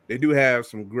match. They do have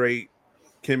some great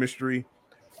chemistry.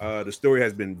 The story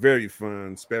has been very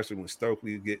fun, especially when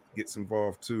Stokely gets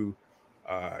involved too.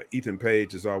 Ethan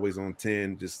Page is always on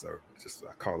 10.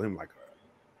 I call him like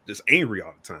just angry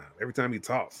all the time. Every time he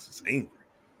talks, just angry.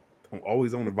 I'm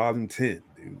always on the volume 10,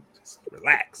 dude. Just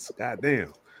relax.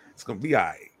 Goddamn. It's gonna be all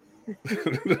right.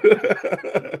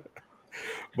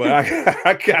 But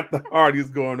I got the Hardys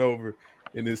going over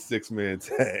in this 6-man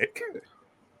tag.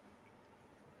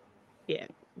 Yeah,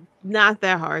 not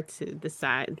that hard to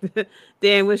decide.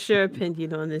 Dan, what's your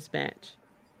opinion on this match?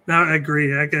 No, I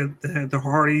agree. I got the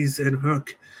Hardys and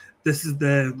Hook. This is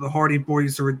the Hardy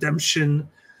Boys' redemption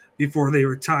before they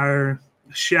retire.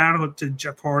 Shout out to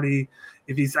Jeff Hardy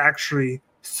if he's actually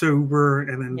sober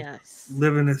and then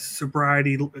living a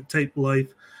sobriety type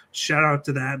life. Shout out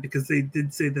to that, because they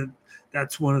did say that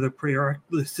that's one of the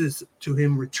prerequisites to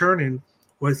him returning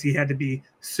was he had to be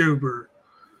sober.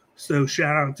 So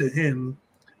shout out to him.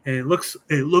 And it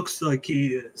looks like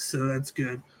he is, so that's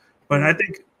good. But I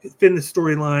think in the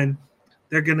storyline,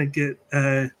 they're gonna get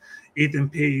Ethan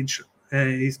Page.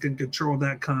 He's gonna control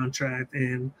that contract,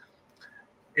 and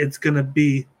it's gonna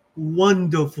be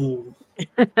wonderful.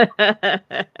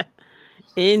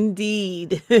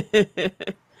 Indeed.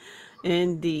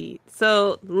 Indeed.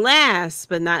 So last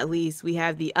but not least, we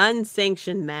have the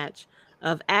unsanctioned match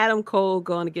of Adam Cole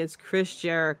going against Chris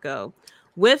Jericho,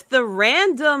 with the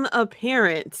random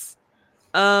appearance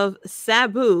of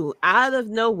Sabu out of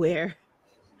nowhere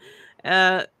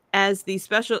as the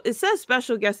special, it says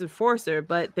special guest enforcer,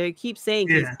 but they keep saying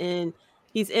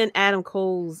he's in Adam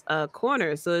Cole's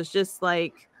corner. So it's just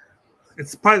like,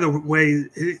 it's probably the way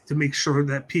to make sure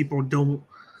that people don't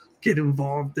get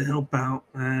involved to help out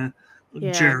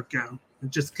Jericho.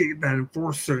 And just get that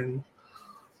enforcer. And,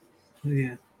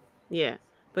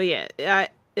 but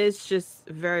it's just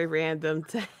very random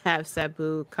to have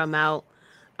Sabu come out.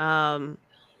 I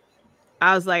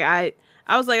was like,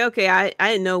 okay, I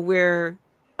didn't know where,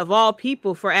 of all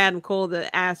people for Adam Cole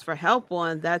to ask for help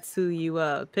on, that's who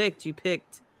you picked. You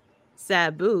picked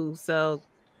Sabu. So,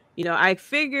 I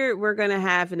figured we're going to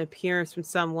have an appearance from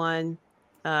someone,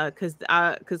 because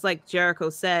like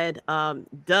Jericho said,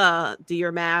 do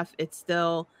your math. It's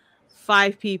still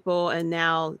 5 people, and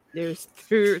now there's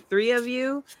 3 of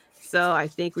you. So I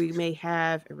think we may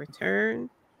have a return,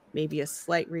 maybe a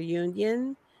slight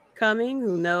reunion coming.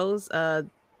 Who knows?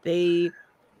 There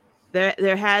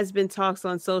has been talks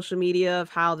on social media of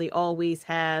how they always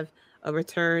have a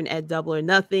return at Double or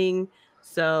Nothing.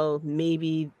 So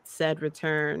maybe said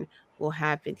return will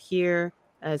happen here.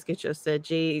 As Getcho said,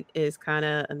 Jade is kind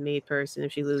of a made person.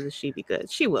 If she loses, she'd be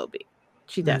good. She will be.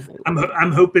 She definitely will.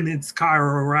 I'm hoping it's Kyle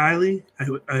O'Reilly. I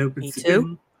hope it's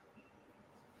him.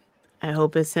 I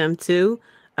hope it's him too.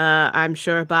 I'm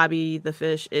sure Bobby the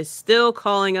Fish is still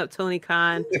calling up Tony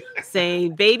Khan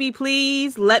saying, baby,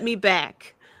 please let me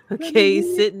back. Okay,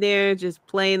 he's sitting there just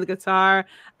playing the guitar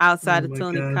outside of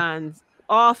Tony Khan's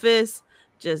office,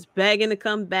 just begging to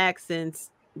come back,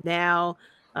 since now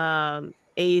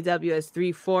AEW has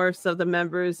 3/4 of the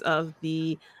members of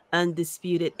the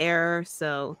Undisputed Era.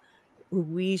 So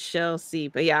we shall see.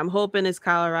 But yeah, I'm hoping it's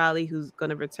Kyle O'Reilly who's going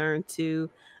to return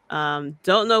too.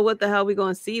 Don't know what the hell we're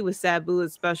going to see with Sabu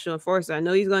as special enforcer. I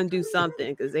know he's going to do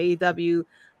something, because AEW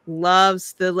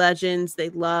loves the legends. They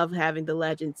love having the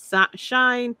legends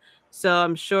shine. So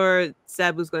I'm sure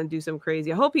Sabu's going to do some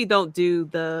crazy. I hope he don't do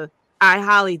I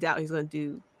highly doubt he's going to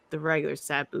do the regular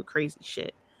Sabu crazy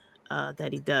shit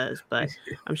that he does, but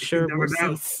I'm sure we'll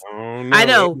see. I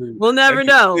know. We'll never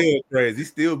know. Still crazy. He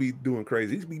still be doing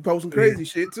crazy. He be posting crazy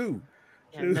shit too.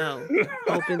 Yeah, no.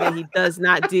 Hoping that he does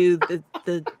not do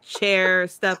the chair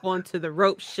step onto the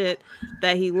rope shit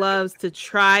that he loves to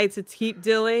try to keep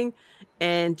doing,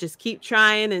 and just keep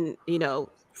trying, and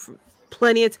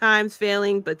plenty of times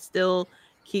failing, but still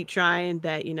keep trying.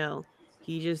 That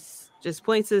he just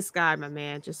points to the sky, my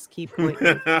man. Just keep pointing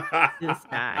to the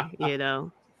sky.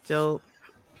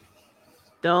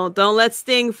 Don't let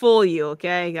Sting fool you,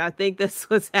 okay? I think that's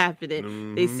what's happening.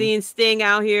 Mm-hmm. They seen Sting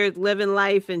out here living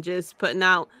life and just putting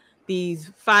out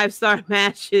these 5-star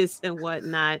matches and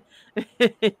whatnot.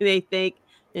 They think,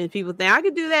 and people think, I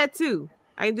could do that too.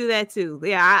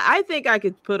 Yeah, I think I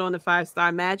could put on a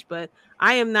 5-star match, but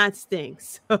I am not Sting.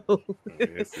 So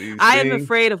I am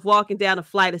afraid of walking down a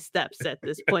flight of steps at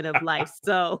this point of life.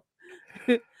 So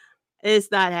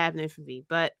it's not happening for me.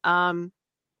 But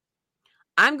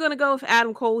I'm going to go with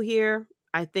Adam Cole here.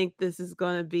 I think this is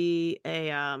going to be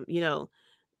a,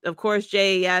 of course,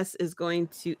 JAS is going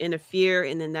to interfere,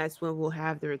 and then that's when we'll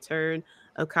have the return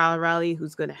of Kyle O'Reilly,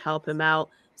 who's going to help him out.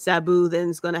 Sabu then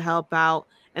is going to help out.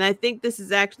 And I think this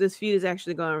feud is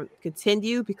actually going to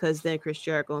continue, because then Chris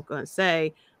Jericho is going to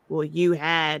say, well, you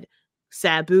had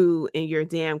Sabu in your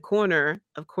damn corner.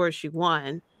 Of course you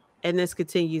won. And this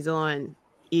continues on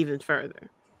even further.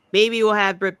 Maybe we'll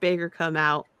have Britt Baker come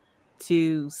out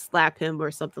to slap him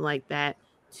or something like that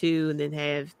too, and then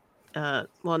have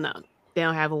well, no, they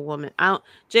don't have a woman.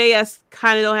 JS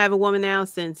kind of don't have a woman now,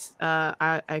 since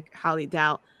I highly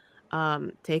doubt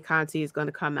Tay Conti is going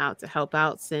to come out to help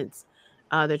out, since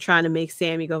they're trying to make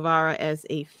Sammy Guevara as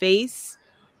a face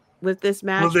with this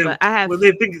match.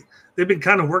 They've been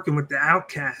kind of working with the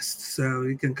Outcasts, so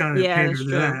you can kind of pander to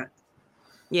that.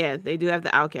 Yeah, they do have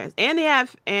the Outcast, and they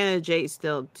have Anna Jay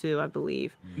still too, I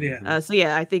believe. Yeah. So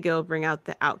yeah, I think it'll bring out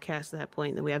the Outcast at that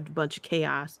point. Then we have a bunch of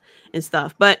chaos and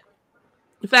stuff. But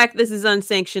the fact this is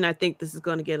unsanctioned, I think this is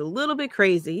going to get a little bit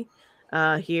crazy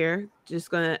here.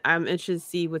 I'm interested to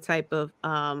see what type of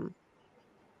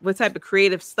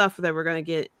creative stuff that we're going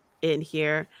to get in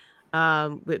here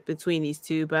between these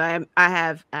two. But I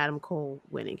have Adam Cole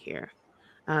winning here.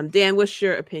 Dan, what's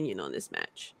your opinion on this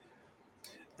match?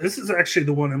 This is actually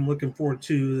the one I'm looking forward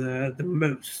to the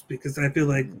most, because I feel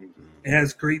like it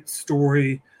has great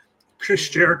story. Chris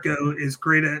Jericho is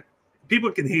great at,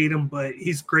 people can hate him, but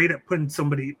he's great at putting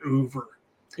somebody over.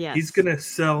 Yes. He's going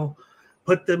to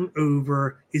put them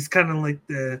over. He's kind of like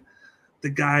the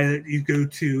guy that you go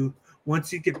to.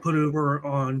 Once you get put over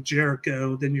on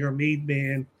Jericho, then you're a made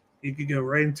man. You can go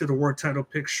right into the world title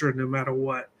picture no matter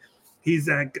what. He's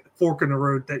that fork in the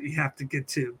road that you have to get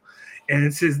to. And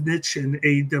it's his niche in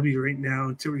AEW right now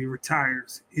until he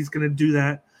retires. He's going to do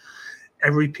that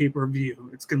every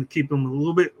pay-per-view. It's going to keep him a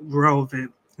little bit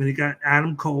relevant. And you got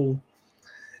Adam Cole.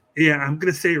 Yeah, I'm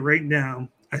going to say it right now.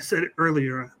 I said it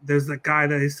earlier. There's that guy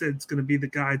that I said is going to be the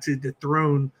guy to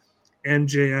dethrone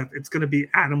MJF. It's going to be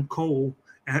Adam Cole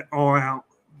at All Out,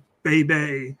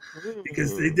 baby.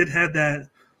 Because they did have that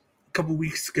a couple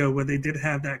weeks ago where they did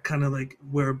have that kind of like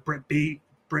where Brett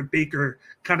Baker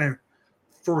kind of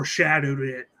foreshadowed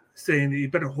it, saying that you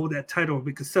better hold that title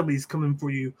because somebody's coming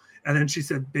for you. And then she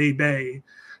said, baby,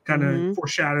 kind of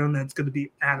foreshadowing that's going to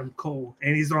be Adam Cole.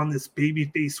 And he's on this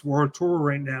babyface world tour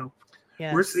right now.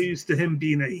 Yes. We're so used to him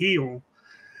being a heel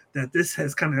that this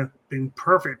has kind of been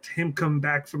perfect. Him coming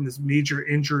back from this major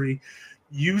injury,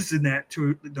 using that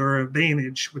to their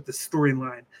advantage with the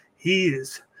storyline. He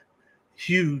is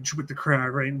huge with the crowd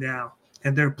right now,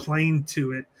 and they're playing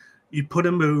to it. You put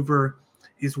him over.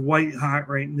 He's white hot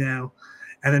right now.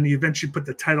 And then you eventually put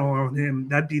the title on him.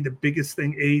 That'd be the biggest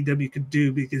thing AEW could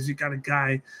do, because you got a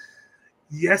guy,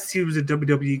 yes, he was a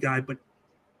WWE guy, but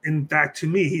in fact, to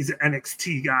me, he's an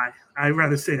NXT guy. I'd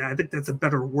rather say that. I think that's a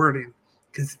better wording,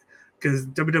 because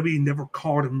WWE never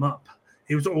called him up.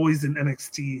 He was always in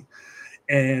NXT.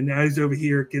 And now he's over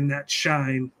here getting that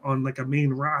shine on like a main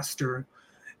roster.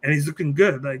 And he's looking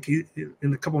good. Like in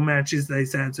the couple matches that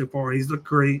he's had so far, he's looked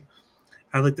great.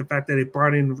 I like the fact that they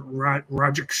brought in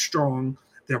Roderick Strong.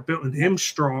 They're building him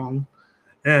strong.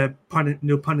 No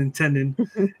pun intended.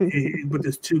 With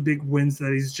his two big wins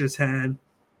that he's just had.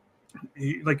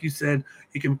 Like you said,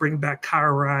 you can bring back Kyle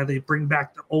O'Reilly, bring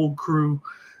back the old crew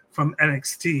from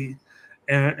NXT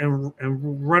and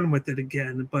run with it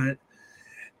again. But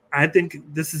I think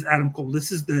this is Adam Cole.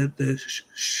 This is the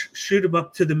shoot him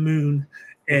up to the moon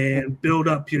and build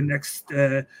up your next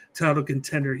title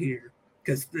contender here.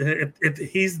 Because if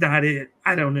he's not it,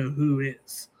 I don't know who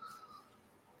is.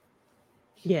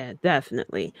 Yeah,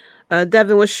 definitely.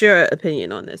 Devin, what's your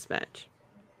opinion on this match?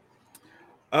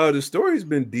 The story's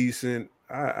been decent.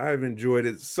 I've enjoyed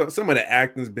it. So some of the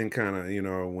acting's been kind of,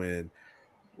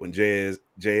 when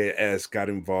JS got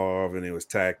involved and it was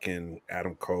attacking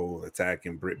Adam Cole,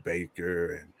 attacking Britt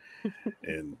Baker,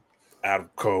 and Adam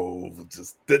Cole,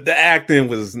 just the acting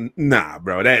was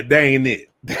bro. That ain't it.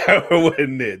 That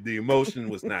wasn't it. The emotion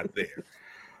was not there.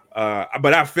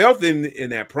 But I felt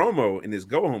in that promo in this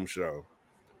go home show,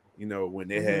 when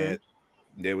they had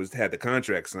the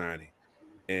contract signing,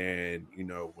 and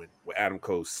when Adam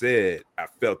Cole said, I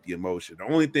felt the emotion. The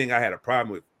only thing I had a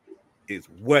problem with is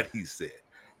what he said,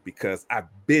 because I've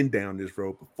been down this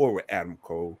road before with Adam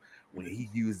Cole when he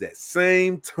used that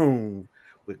same tone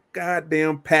with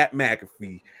goddamn Pat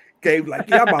McAfee. Okay, like,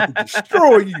 yeah, I'm about to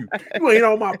destroy you. You ain't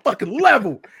on my fucking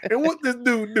level. And what this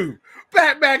dude do?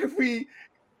 Pat McAfee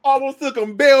almost took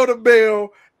him bell to bell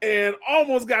and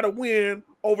almost got a win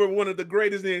over one of the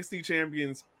greatest NXT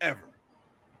champions ever.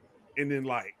 And then,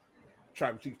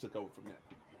 Tribal Chief took over from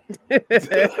that.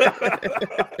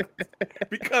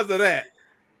 Because of that.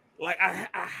 I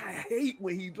hate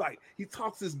when he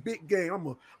talks this big game. I'm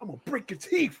gonna break your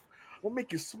teeth. I'm gonna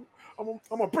make you. I'm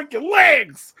gonna break your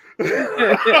legs. Dude,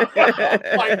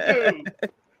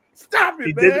 stop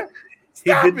it, man.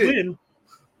 Stop it. Win.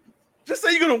 Just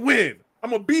say you're gonna win.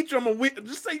 I'm gonna beat you. I'm gonna win.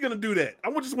 Just say you're gonna do that. I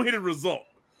want just want to hear the result.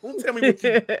 Don't tell me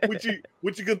what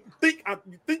you gonna think.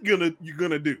 You think you're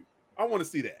gonna do. I want to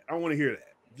see that. I want to hear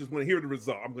that. just want to hear the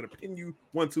result. I'm going to pin you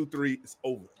 1, 2, 3. It's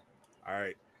over. All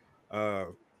right.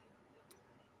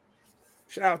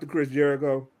 Shout out to Chris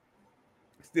Jericho.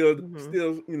 Still,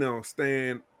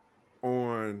 staying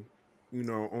on,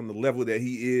 on the level that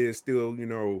he is. Still,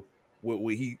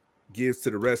 what he gives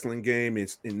to the wrestling game,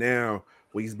 and now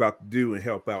what he's about to do and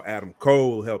help out Adam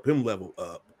Cole, help him level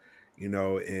up.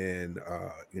 And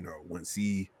once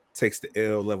he takes the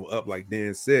L, level up, like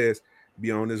Dan says,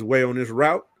 be on his way on this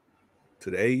route to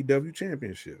the AEW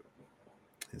championship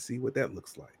and see what that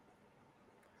looks like.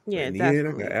 Yeah, in the definitely.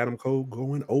 end, I got Adam Cole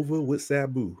going over with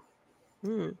Sabu.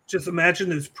 Just imagine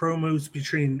those promos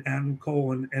between Adam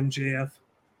Cole and MJF.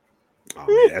 Oh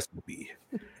man, that's gonna be.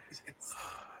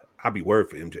 I'll be worried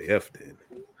for MJF then.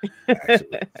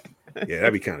 Actually, yeah,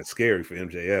 that'd be kind of scary for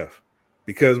MJF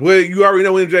because you already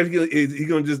know MJF is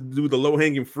gonna just do the low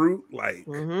hanging fruit. Like,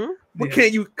 what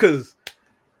can't you? Because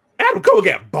Adam Cole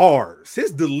got bars.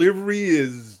 His delivery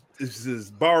is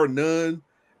just bar none.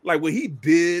 Like what he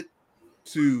did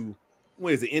to.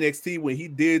 What is it, NXT, when he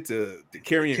did to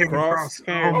Karrion Kross?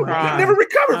 He never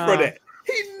recovered from that.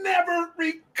 He never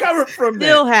recovered from that.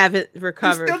 Still haven't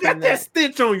recovered. He still got that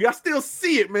stench on you. I still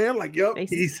see it, man. Like, yo,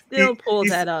 he still pulls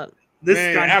that up.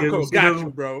 This guy got you,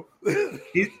 bro.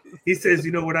 he says,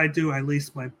 "You know what I do? I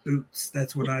lace my boots.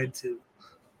 That's what I do."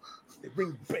 They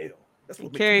ring the bell. That's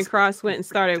what Karrion Kross went and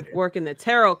started working the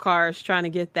tarot cards, trying to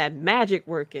get that magic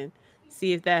working.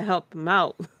 See if that helped him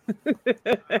out.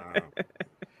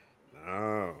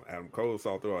 Oh, Adam Cole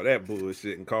saw through all that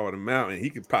bullshit and called him out, and he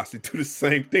could possibly do the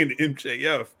same thing to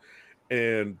MJF.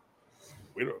 And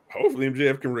hopefully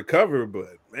MJF can recover,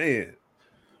 but man,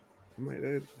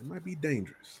 it might be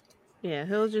dangerous. Yeah,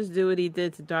 he'll just do what he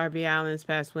did to Darby Allin this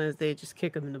past Wednesday, just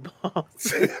kick him in the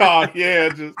balls. Oh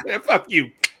yeah, man, fuck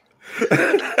you.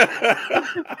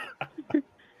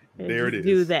 There it is.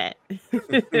 Do that.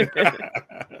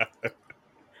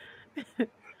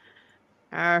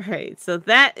 All right, so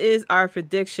that is our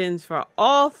predictions for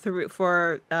all three,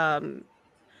 for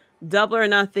Double or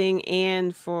Nothing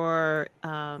and for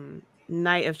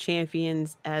Night of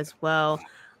Champions as well.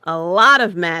 A lot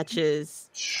of matches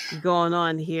going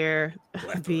on here.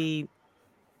 A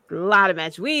lot of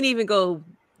matches. We didn't even go,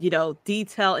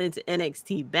 detail into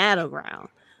NXT Battleground.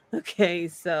 Okay,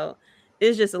 so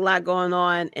it's just a lot going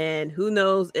on, and who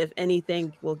knows if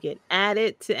anything will get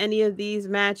added to any of these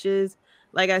matches.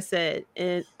 Like I said,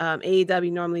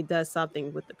 AEW normally does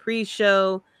something with the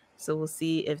pre-show, so we'll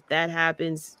see if that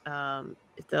happens.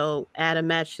 If they'll add a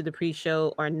match to the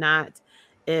pre-show or not.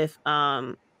 If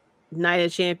Night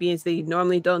of Champions, they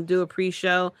normally don't do a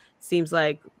pre-show. Seems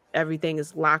like everything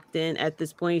is locked in at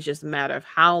this point. It's just a matter of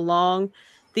how long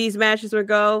these matches will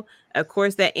go. Of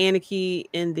course, that Anarchy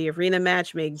in the arena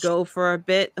match may go for a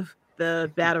bit. The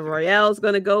Battle Royale is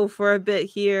going to go for a bit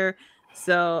here.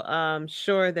 So I'm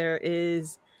sure there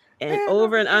is an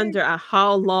over and under on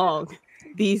how long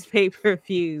these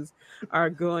pay-per-views are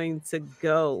going to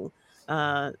go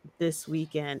this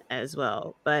weekend as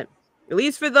well. But at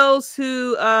least for those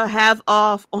who have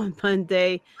off on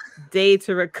Monday, day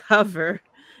to recover.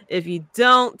 If you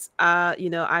don't,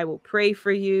 I will pray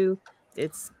for you.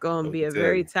 It's going to be a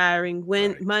very tiring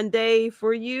Monday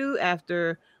for you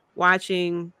after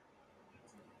watching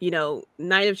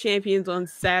Night of Champions on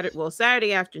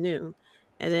Saturday afternoon,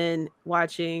 and then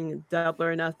watching Double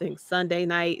or Nothing Sunday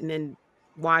night, and then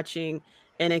watching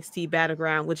NXT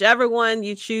Battleground, whichever one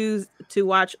you choose to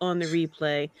watch on the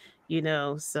replay,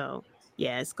 so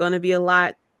yeah, it's going to be a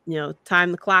lot,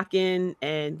 time the clock in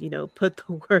and, put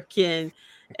the work in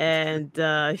and,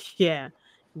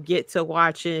 get to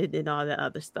watch it and all that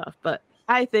other stuff. But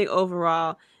I think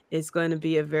overall, it's going to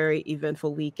be a very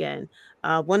eventful weekend.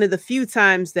 One of the few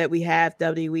times that we have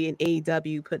WWE and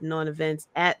AEW putting on events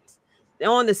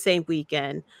on the same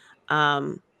weekend.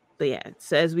 But yeah,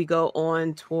 so as we go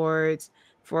on for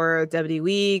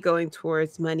WWE going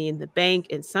towards Money in the Bank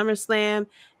and SummerSlam,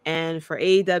 and for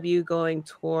AEW going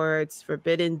towards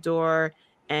Forbidden Door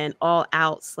and All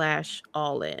Out /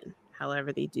 All In,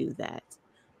 however they do that.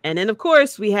 And then, of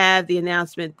course, we have the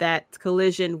announcement that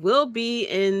Collision will be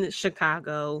in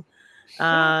Chicago.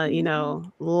 La-di-da.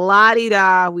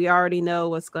 We already know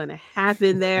what's going to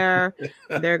happen there.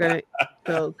 They're going to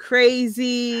go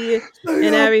crazy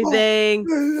and everything.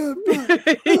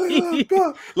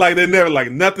 Like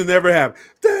nothing ever happened.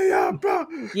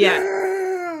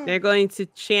 Yeah. They're going to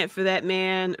chant for that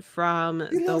man from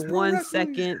the 1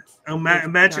 second.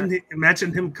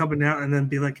 Imagine him coming out and then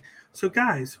be like, "So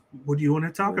guys, what do you want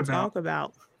to talk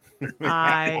about?"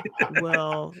 I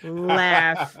will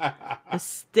laugh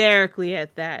hysterically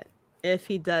at that if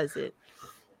he does it.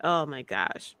 Oh my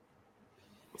gosh.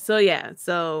 So yeah,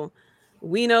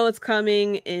 we know it's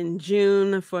coming in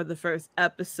June for the first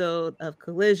episode of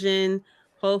Collision.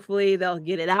 Hopefully they'll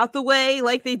get it out the way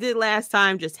like they did last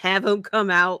time. Just have him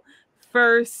come out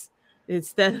first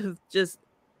instead of just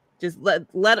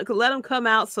let him come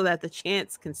out so that the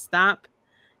chants can stop.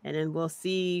 And then we'll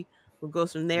see what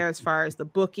goes from there as far as the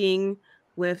booking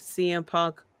with CM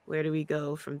Punk. Where do we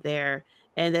go from there?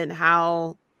 And then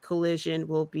how Collision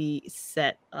will be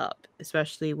set up,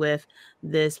 especially with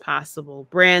this possible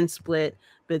brand split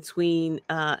between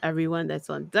everyone that's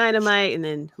on Dynamite and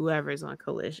then whoever's on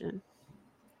Collision.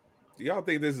 Do y'all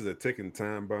think this is a ticking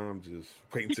time bomb just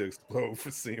waiting to explode for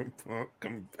CM Punk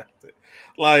coming back?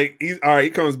 Like, he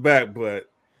comes back, but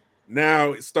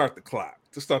now start the clock,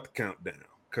 to start the countdown,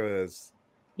 because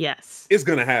yes, it's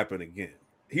going to happen again.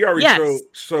 He already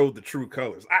showed the true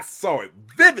colors. I saw it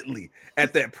vividly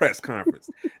at that press conference.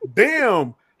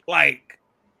 Damn, like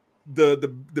the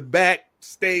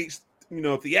backstage,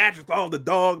 theatrics, all the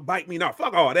dog bite me. No,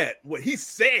 fuck all that. What he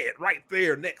said right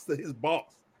there next to his boss.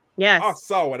 Yes. I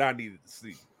saw what I needed to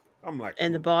see. I'm like,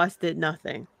 and the boss did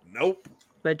nothing. Nope.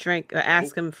 But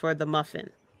ask him for the muffin.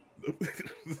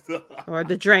 Or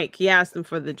the drink. He asked him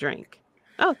for the drink.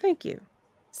 Oh, thank you.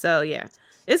 So yeah,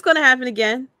 it's going to happen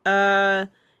again.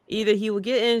 Either he will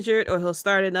get injured or he'll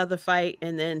start another fight,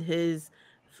 and then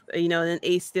then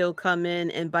Ace Steel come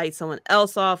in and bite someone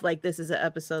else off. Like this is an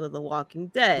episode of The Walking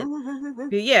Dead.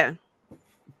 But yeah,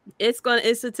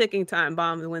 it's a ticking time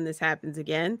bomb when this happens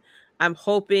again. I'm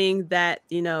hoping that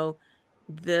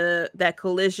that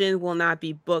Collision will not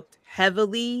be booked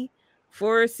heavily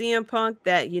for CM Punk.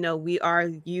 That we are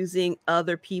using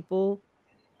other people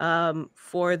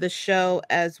for the show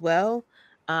as well.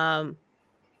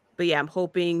 But yeah, I'm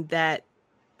hoping that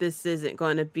this isn't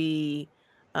going to be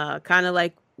kind of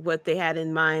like what they had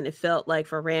in mind. It felt like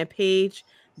for Rampage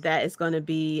that it's going to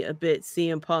be a bit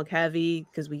CM Punk heavy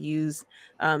because we used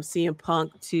CM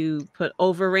Punk to put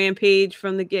over Rampage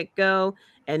from the get-go,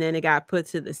 and then it got put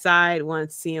to the side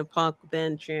once CM Punk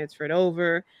then transferred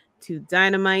over to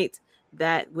Dynamite.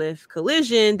 That with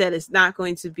Collision, that it's not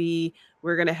going to be,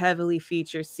 we're going to heavily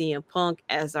feature CM Punk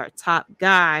as our top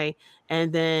guy,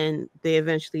 and then they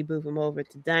eventually move him over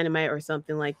to Dynamite or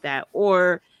something like that.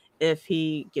 Or if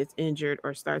he gets injured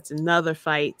or starts another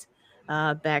fight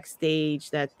backstage,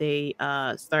 that they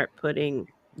start putting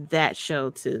that show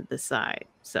to the side.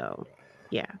 So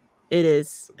yeah, it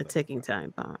is a ticking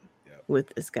time bomb with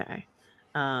this guy.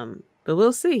 But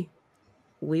we'll see.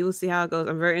 We will see how it goes.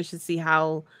 I'm very interested to see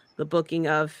how the booking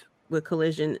with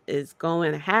Collision is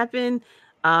going to happen.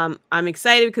 I'm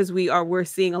excited because we're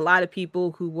seeing a lot of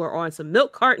people who were on some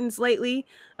milk cartons lately.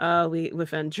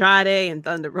 With Andrade and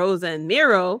Thunder Rosa and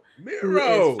Miro, who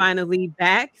is finally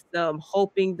back. So I'm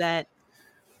hoping that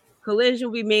Collision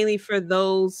will be mainly for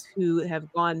those who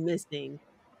have gone missing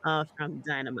from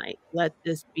Dynamite. Let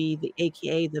this be the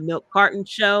AKA the milk carton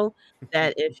show.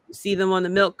 That if you see them on the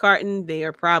milk carton, they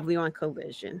are probably on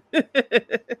Collision.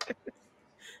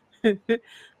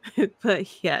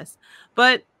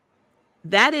 But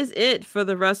that is it for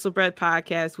the WrestleBread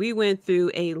podcast. We went through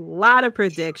a lot of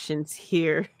predictions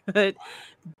here, but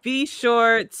be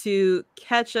sure to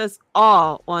catch us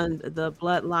all on the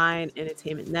Bloodline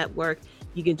Entertainment Network.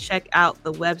 You can check out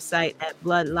the website at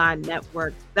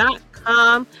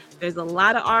bloodlinenetwork.com. There's a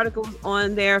lot of articles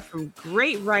on there from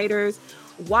great writers.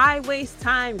 Why waste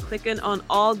time clicking on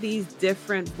all these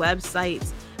different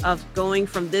websites of going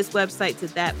from this website to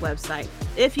that website?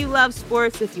 If you love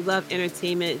sports, if you love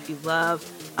entertainment, if you love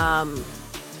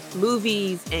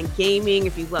movies and gaming,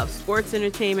 if you love sports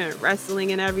entertainment,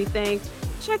 wrestling and everything,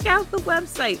 check out the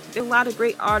website. There are a lot of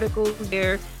great articles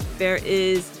there. There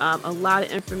is a lot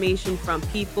of information from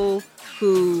people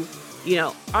who,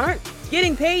 aren't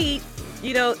getting paid,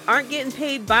 aren't getting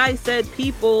paid by said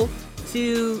people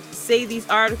to say these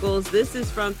articles. This is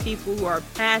from people who are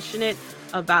passionate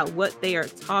about what they are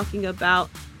talking about.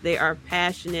 They are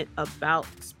passionate about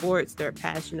sports. They're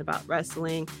passionate about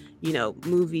wrestling,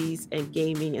 movies and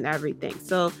gaming and everything.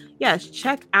 So yes,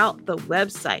 check out the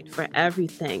website for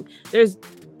everything. There's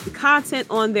the content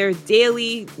on there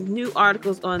daily, new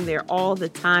articles on there all the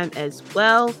time as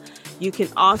well. You can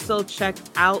also check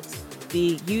out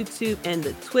the YouTube and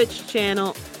the Twitch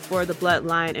channel for the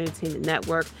Bloodline Entertainment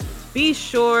Network. Be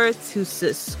sure to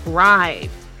subscribe.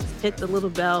 Hit the little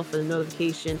bell for the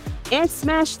notification and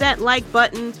smash that like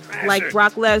button like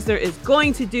Brock Lesnar is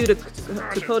going to do to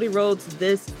Cody Rhodes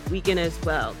this weekend as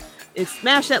well. And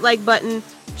smash that like button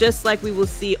just like we will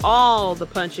see all the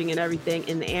punching and everything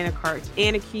in the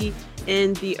Anarchy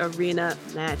in the arena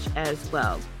match as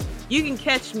well. You can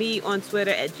catch me on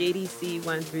Twitter at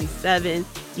JDC137.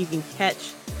 You can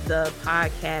catch the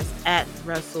podcast at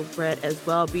WrestleBread as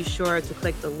well. Be sure to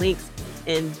click the links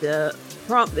in the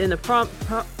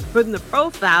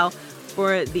profile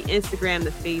for the Instagram, the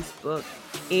Facebook,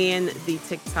 and the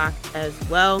TikTok as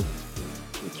well.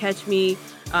 You catch me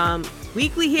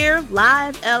weekly here,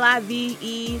 live,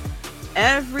 LIVE,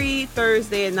 every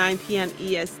Thursday at 9 p.m.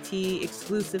 EST,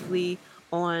 exclusively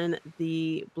on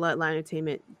the Bloodline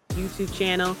Entertainment YouTube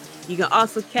channel. You can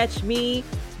also catch me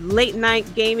late night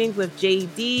gaming with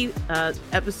JD,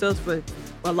 episodes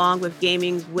along with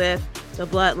gaming with the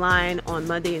Bloodline on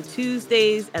Monday and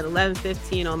Tuesdays at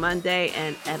 11:15 on Monday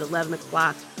and at 11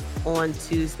 o'clock on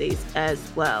Tuesdays as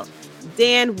well.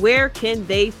 Dan, where can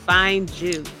they find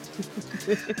you?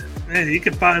 Man, you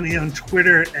can find me on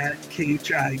Twitter at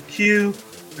KHIQ.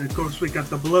 And of course, we got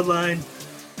the Bloodline.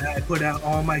 I put out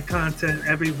all my content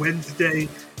every Wednesday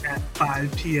at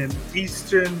 5 p.m.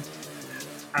 Eastern.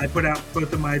 I put out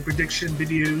both of my prediction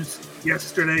videos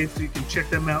yesterday, so you can check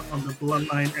them out on the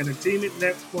Bloodline Entertainment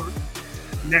Network.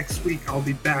 Next week, I'll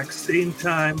be back same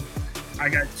time. I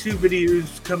got 2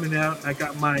 videos coming out. I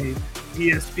got my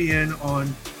ESPN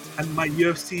my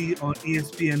UFC on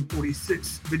ESPN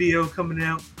 46 video coming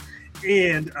out,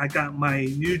 and I got my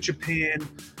New Japan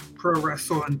Pro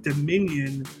Wrestling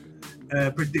Dominion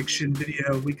prediction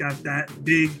video. We got that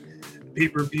big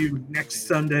pay-per-view next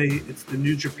Sunday. It's the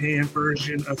New Japan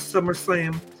version of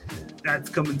SummerSlam. That's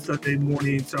coming Sunday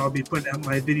morning, so I'll be putting out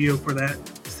my video for that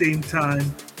same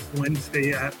time,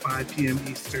 Wednesday at 5 p.m.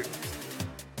 Eastern.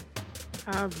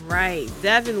 All right.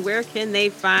 Devin, where can they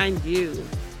find you?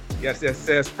 Yes.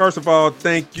 First of all,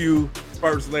 thank you,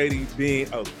 First Lady, being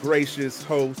a gracious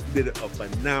host. You did a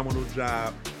phenomenal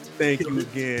job. Thank you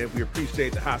again. We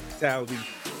appreciate the hospitality.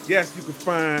 Yes, you can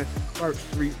find Clark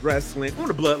Street Wrestling on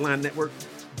the Bloodline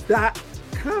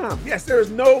Network.com. Yes, there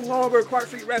is no longer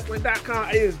ClarkStreetWrestling.com.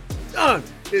 It is done.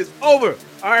 It's over.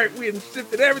 All right, we have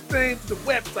shifted everything to the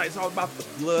website. It's all about the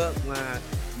Bloodline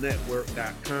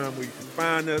Network.com, where you can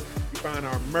find us. You find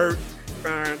our merch.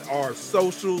 Find our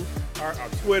socials, our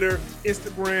Twitter,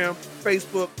 Instagram,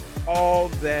 Facebook, all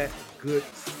that good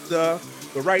stuff.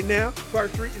 But right now,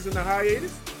 Clark Street is in a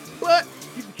hiatus, but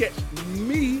you can catch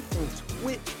me on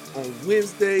Twitch on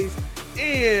Wednesdays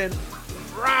and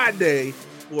Friday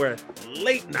for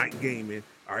late night gaming.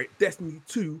 All right, Destiny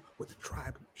 2 with the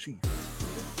Tribal Chief.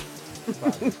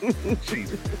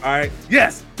 All right,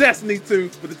 yes, Destiny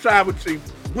 2 with the Tribal Chief.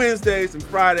 Wednesdays and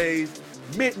Fridays,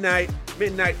 midnight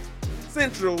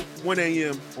Central, 1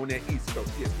 a.m. on that East Coast.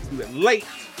 Yes, we do it late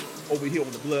over here on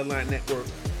the Bloodline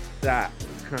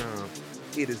Network.com.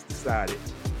 It is decided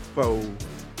for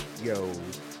your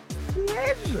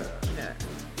pleasure.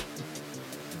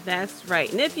 That's right.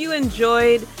 And if you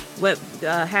enjoyed what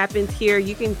happened here,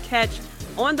 you can catch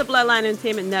on the Bloodline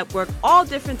Entertainment Network all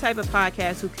different type of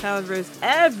podcasts who covers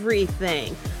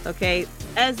everything. Okay,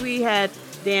 as we had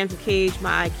Dan from Cage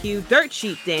My IQ, Dirt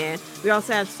Sheet Dan. We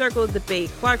also have Circle of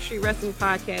Debate, Clark Street Wrestling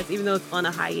Podcast. Even though it's on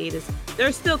a hiatus,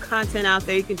 there's still content out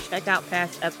there. You can check out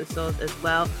past episodes as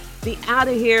well. The Out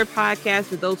of Here podcast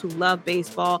for those who love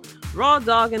baseball. Raw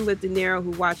Dogging with De Niro, who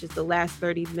watches the last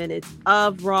 30 minutes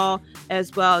of Raw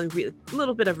as well. And a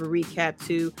little bit of a recap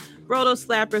too. Roto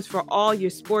Slappers for all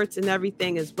your sports and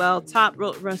everything as well. Top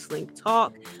Rope Wrestling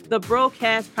Talk. The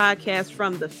Broadcast podcast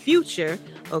from the future.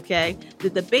 Okay. The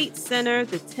Debate Center.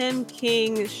 The Tim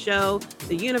King Show.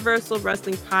 The Universal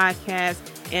Wrestling Podcast.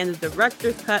 And the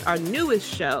Director's Cut, our newest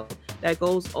show that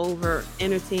goes over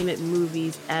entertainment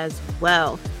movies as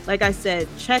well. Like I said,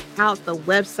 check out the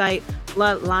website,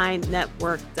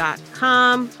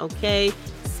 bloodlinenetwork.com. Okay.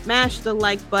 Smash the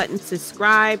like button,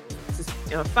 subscribe,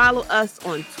 follow us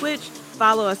on Twitch,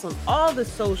 follow us on all the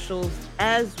socials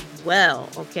as well.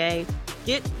 Okay.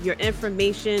 Get your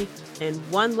information in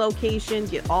one location,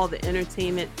 get all the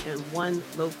entertainment in one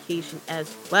location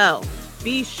as well.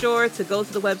 Be sure to go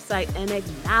to the website and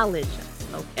acknowledge us.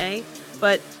 Okay.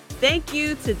 But thank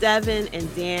you to Devin and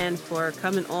Dan for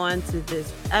coming on to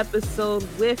this episode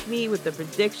with me with the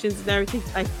predictions and everything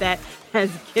like that. As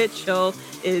Kitchell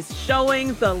is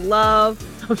showing the love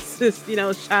of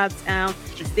Chi-Town.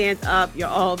 Stand up. You'll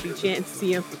all be chanting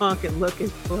CM Punk and looking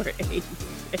for AJ.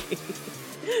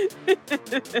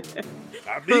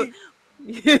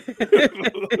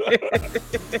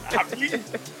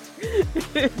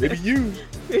 Maybe you.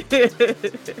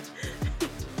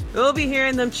 We'll be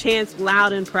hearing them chants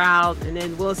loud and proud, and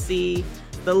then we'll see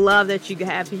the love that you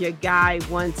have for your guy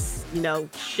once,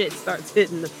 shit starts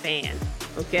hitting the fan.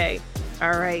 Okay?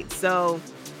 All right. So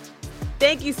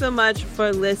thank you so much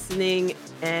for listening,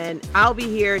 and I'll be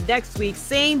here next week,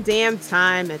 same damn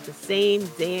time at the same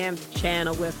damn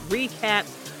channel with recaps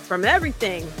from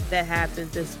everything that happened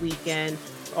this weekend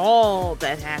all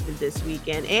that happened this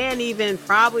weekend, and even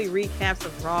probably recaps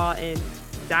of Raw and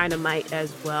Dynamite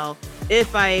as well,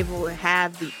 if I able to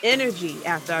have the energy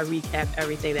after I recap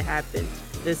everything that happened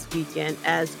this weekend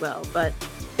as well. But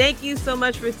thank you so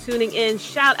much for tuning in.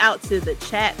 Shout out to the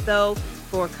chat, though,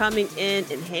 for coming in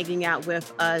and hanging out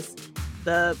with us.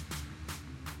 The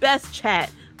best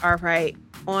chat, all right,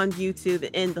 on YouTube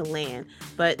in the land.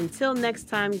 But until next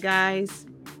time, guys,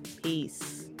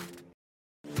 peace.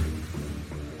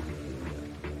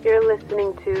 You're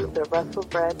listening to the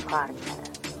WrestleBread Podcast.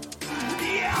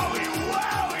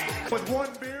 With one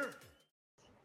beer.